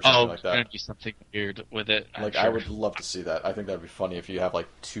Tag Kick or something like that. Gonna do something weird with it. Like sure. I would love to see that. I think that'd be funny if you have like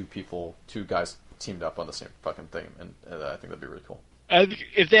two guys teamed up on the same fucking thing, and I think that'd be really cool. I think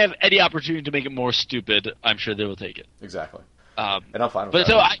if they have any opportunity to make it more stupid, I'm sure they will take it. Exactly. And I'm fine with that. But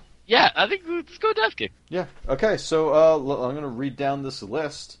so I think let's go Dive Kick. Yeah. Okay. So I'm going to read down this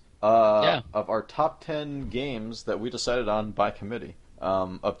list of our top 10 games that we decided on by committee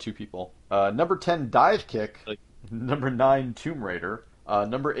of two people. Number 10, Dive Kick. Number 9, Tomb Raider.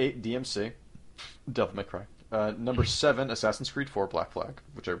 Number 8, DMC, Devil May Cry. Number 7, Assassin's Creed 4, Black Flag,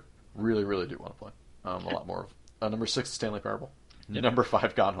 which I really, really do want to play. A lot more of. Number 6, Stanley Parable. Yep. Number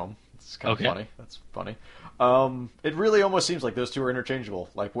 5, Gone Home. It's kind of funny. That's funny. It really almost seems like those two are interchangeable.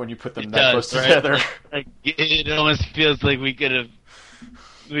 Like when you put them that close together. Like, it almost feels like we could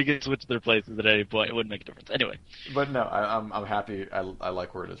switch their places at any point. It wouldn't make a difference. Anyway. But no, I'm happy. I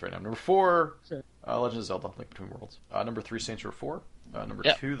like where it is right now. Number 4, Legend of Zelda: Link Between Worlds. Number 3, Saints Row 4. Number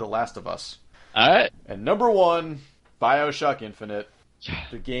 2, The Last of Us. All right. And number 1, BioShock Infinite.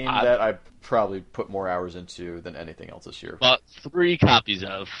 The game that I probably put more hours into than anything else this year. Well, 3 copies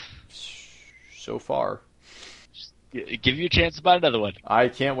of. So far. Give you a chance to buy another one. I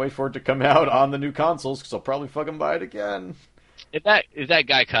can't wait for it to come out on the new consoles because I'll probably fucking buy it again. If that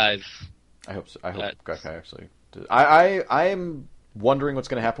Gaikai's. I hope so. I hope Gaikai actually does. I am wondering what's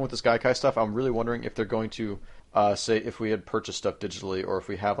going to happen with this Gaikai stuff. I'm really wondering if they're going to say if we had purchased stuff digitally or if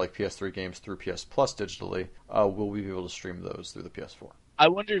we have like PS3 games through PS Plus digitally, will we be able to stream those through the PS4? I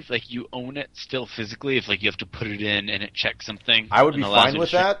wonder if like you own it still physically, if like you have to put it in and it checks something. I would be fine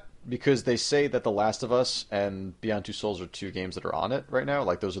with that because they say that The Last of Us and Beyond Two Souls are 2 games that are on it right now.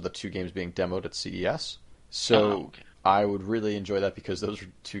 Like those are the 2 games being demoed at CES. So I would really enjoy that because those are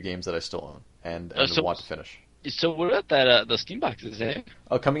 2 games that I still own and want to finish. So what about that? The Steam boxes, eh?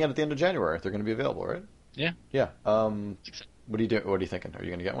 Coming out at the end of January, they're going to be available, right? Yeah. Yeah. What are you thinking? Are you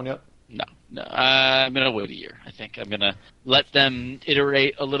going to get one yet? No. I'm going to wait a year. I think I'm going to let them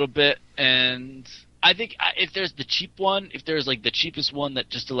iterate a little bit, and I think if there's the cheap one, if there's like the cheapest one that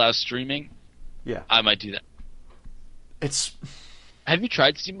just allows streaming, I might do that. Have you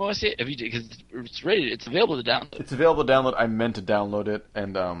tried SteamOS yet? Because it's ready. It's available to download. It's available to download. I meant to download it,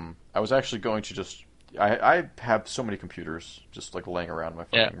 and I was actually going to just. I have so many computers just like laying around my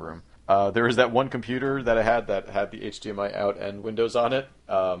fucking room. There was that one computer that I had that had the HDMI out and Windows on it.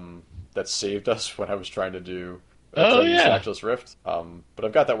 That saved us when I was trying to do Oculus Rift. But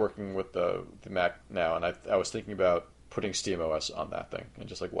I've got that working with the Mac now, and I was thinking about putting SteamOS on that thing and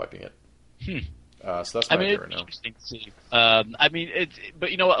just like wiping it. So that's my idea right now. Interesting to see.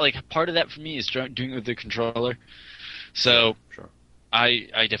 But you know what? Like, part of that for me is doing it with the controller. So Sure.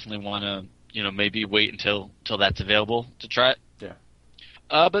 I definitely want to, maybe wait until that's available to try it. Yeah.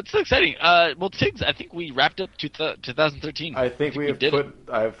 But it's still exciting. Well, Tiggs, I think we wrapped up 2013. I think we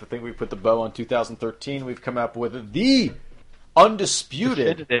put the bow on 2013. We've come up with the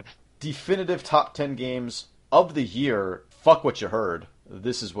undisputed, definitive top 10 games of the year. Fuck what you heard.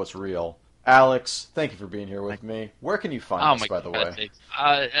 This is what's real. Alex, thank you for being here with me. Where can you find us, by the way?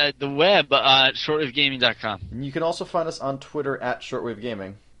 The web, shortwavegaming.com. You can also find us on Twitter at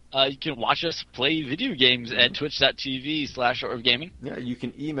shortwavegaming. You can watch us play video games at twitch.tv/shortwavegaming. Yeah, you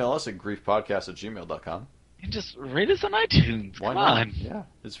can email us at griefpodcast@gmail.com. And just rate us on iTunes. Why Come not? on. Yeah,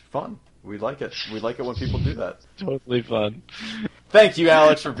 it's fun. We like it. We like it when people do that. Totally fun. Thank you,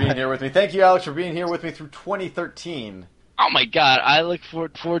 Alex, for being here with me. Thank you, Alex, for being here with me through 2013. Oh my god, I look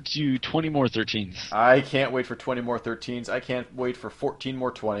forward to 20 more 13s. I can't wait for 20 more 13s. I can't wait for 14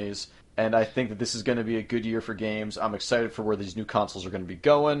 more 20s. And I think that this is going to be a good year for games. I'm excited for where these new consoles are going to be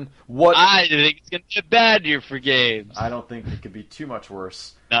going. I think it's going to be a bad year for games. I don't think it could be too much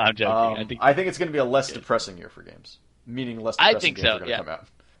worse. No, I'm joking. I think it's going to be a less depressing year for games. Meaning less depressing games are going to come out.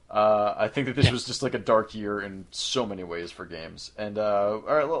 I think that this was just like a dark year in so many ways for games. And all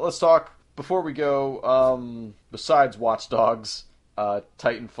right, let's talk. Before we go, besides Watch Dogs,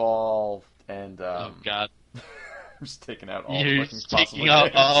 Titanfall, and oh god, I'm just taking out all You're the taking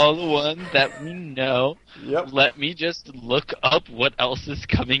out all the ones that we know. Yep. Let me just look up what else is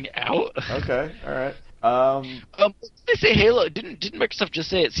coming out. Okay, all right. Did they say Halo? Didn't Microsoft just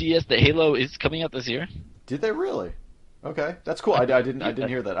say at CES that Halo is coming out this year? Did they really? Okay, that's cool. I didn't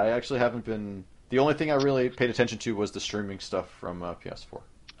hear that. I actually haven't been. The only thing I really paid attention to was the streaming stuff from PS4.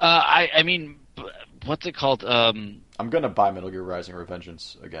 I mean, what's it called? I'm gonna buy Metal Gear Rising: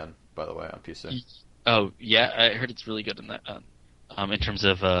 Revengeance again, by the way, on PC. Oh yeah, I heard it's really good in that. In terms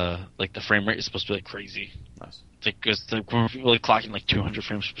of like the frame rate is supposed to be like crazy. Nice. Because we're really clocking like 200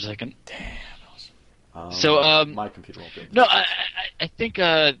 frames per second. Damn. Awesome. My computer won't be. No, I think.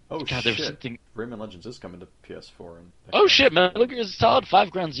 Oh God, shit! there was something. Rayman Legends is coming to PS4. Oh shit! Metal Gear is solid.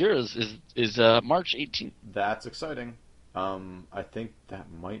 5 Ground Zeroes is March 18th. That's exciting. I think that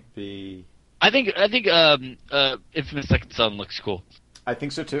might be. I think Infamous Second Son looks cool. I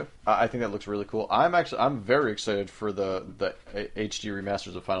think so too. I think that looks really cool. I'm very excited for the HD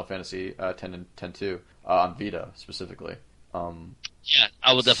remasters of Final Fantasy 10 and 10-2 on Vita specifically. Yeah,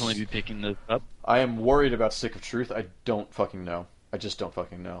 I will definitely be picking those up. I am worried about Stick of Truth. I don't fucking know. I just don't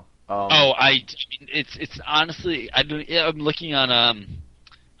fucking know. I mean, it's honestly I'm looking on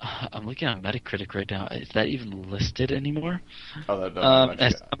Metacritic right now. Is that even listed anymore? Oh, that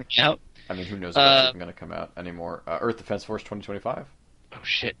as coming out. I mean, who knows if that's even going to come out anymore? Earth Defense Force 2025. Oh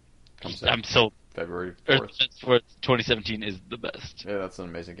shit! Comes out I'm so February 4th. Earth Defense Force 2017 is the best. Yeah, that's an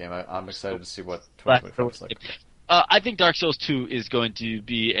amazing game. I'm excited to see what 2025 looks like. I think Dark Souls 2 is going to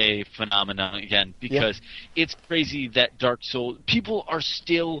be a phenomenon again because it's crazy that Dark Souls people are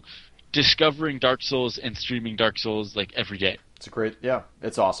still discovering Dark Souls and streaming Dark Souls like every day.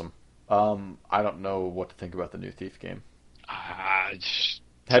 It's awesome. I don't know what to think about the new Thief game.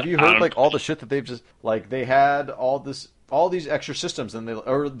 Have you heard like all the shit that they've just like they had all these extra systems and there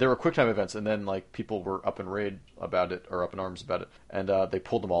were QuickTime events and then like people were up in arms about it and they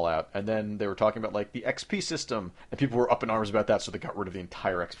pulled them all out and then they were talking about like the XP system and people were up in arms about that so they got rid of the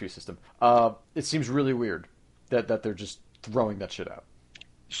entire XP system. It seems really weird that they're just throwing that shit out.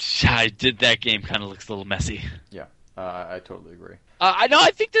 That game kind of looks a little messy. Yeah, I totally agree. I know. I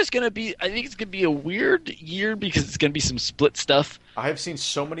think it's gonna be a weird year because it's gonna be some split stuff. I have seen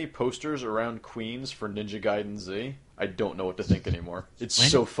so many posters around Queens for Ninja Gaiden Z. I don't know what to think anymore. It's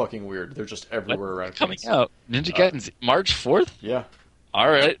so fucking weird. They're just everywhere around Queens. Coming out Ninja Gaiden Z March 4th. Yeah. All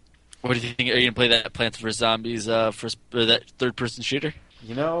right. What do you think? Are you gonna play that Plants vs Zombies that third-person shooter?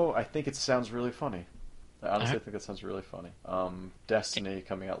 You know, I think it sounds really funny. Honestly, I think it sounds really funny. Destiny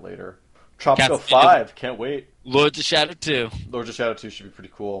coming out later. Tropico 5, can't wait. Lords of Shadow 2. Lords of Shadow 2 should be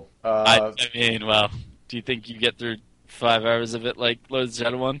pretty cool. I mean, well, do you think you get through 5 hours of it like Lords of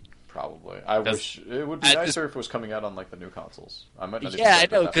Shadow 1? Probably. I wish it would be nicer if it was coming out on like the new consoles. I might not. Yeah, I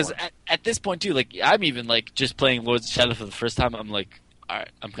know, because at this point too, like I'm even like just playing Lords of Shadow for the first time. I'm like, all right,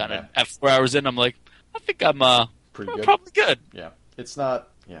 I'm kind of at 4 hours in. I'm like, I think I'm pretty good. Probably good. Yeah, it's not.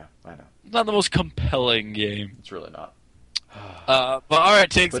 Yeah, I know. It's not the most compelling game. It's really not. But all right,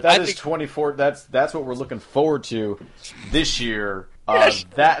 Tiggs. But that is 24. That's what we're looking forward to this year.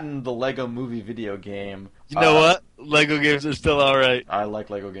 That and the Lego Movie video game. You know what? Lego games are still all right. I like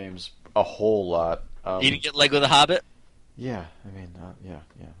Lego games a whole lot. You didn't get Lego the Hobbit? Yeah, I mean, yeah.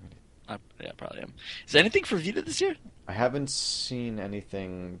 Yeah, probably am. Is there anything for Vita this year? I haven't seen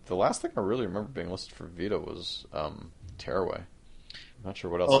anything. The last thing I really remember being listed for Vita was Tearaway. I'm not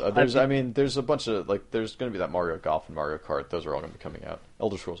sure what else. There's a bunch of there's going to be that Mario Golf and Mario Kart. Those are all going to be coming out.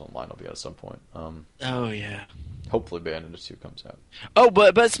 Elder Scrolls Online will be out at some point. Oh yeah. Hopefully, Bayonetta 2 comes out. Oh,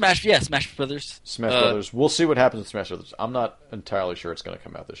 but Smash Brothers. Smash Brothers. We'll see what happens with Smash Brothers. I'm not entirely sure it's going to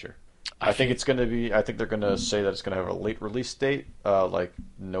come out this year. I think it's going to be. I think they're going to say that it's going to have a late release date, like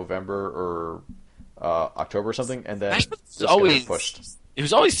November or October or something, and then it's always pushed. It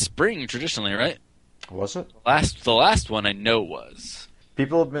was always spring traditionally, right? Was it? The last one I know was.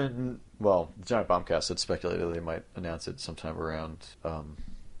 People have been Giant Bombcast had speculated they might announce it sometime around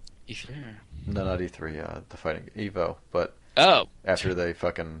E3. No, not E3. The fighting Evo, but after they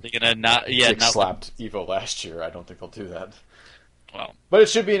fucking slapped Evo last year, I don't think they'll do that. Well, but it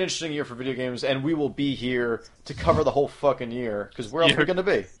should be an interesting year for video games, and we will be here to cover the whole fucking year, because where else are we going to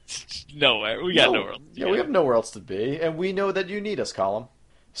be? Nowhere. We got nowhere else. Yeah, we have nowhere else to be, and we know that you need us, Colin.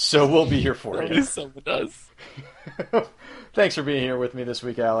 So we'll be here for you. Someone does. Thanks for being here with me this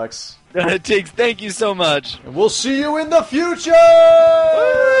week, Alex. Tiggs, thank you so much. And we'll see you in the future!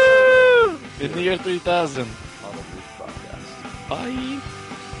 Woo! In the year 3000. On the Brief Podcast. Bye.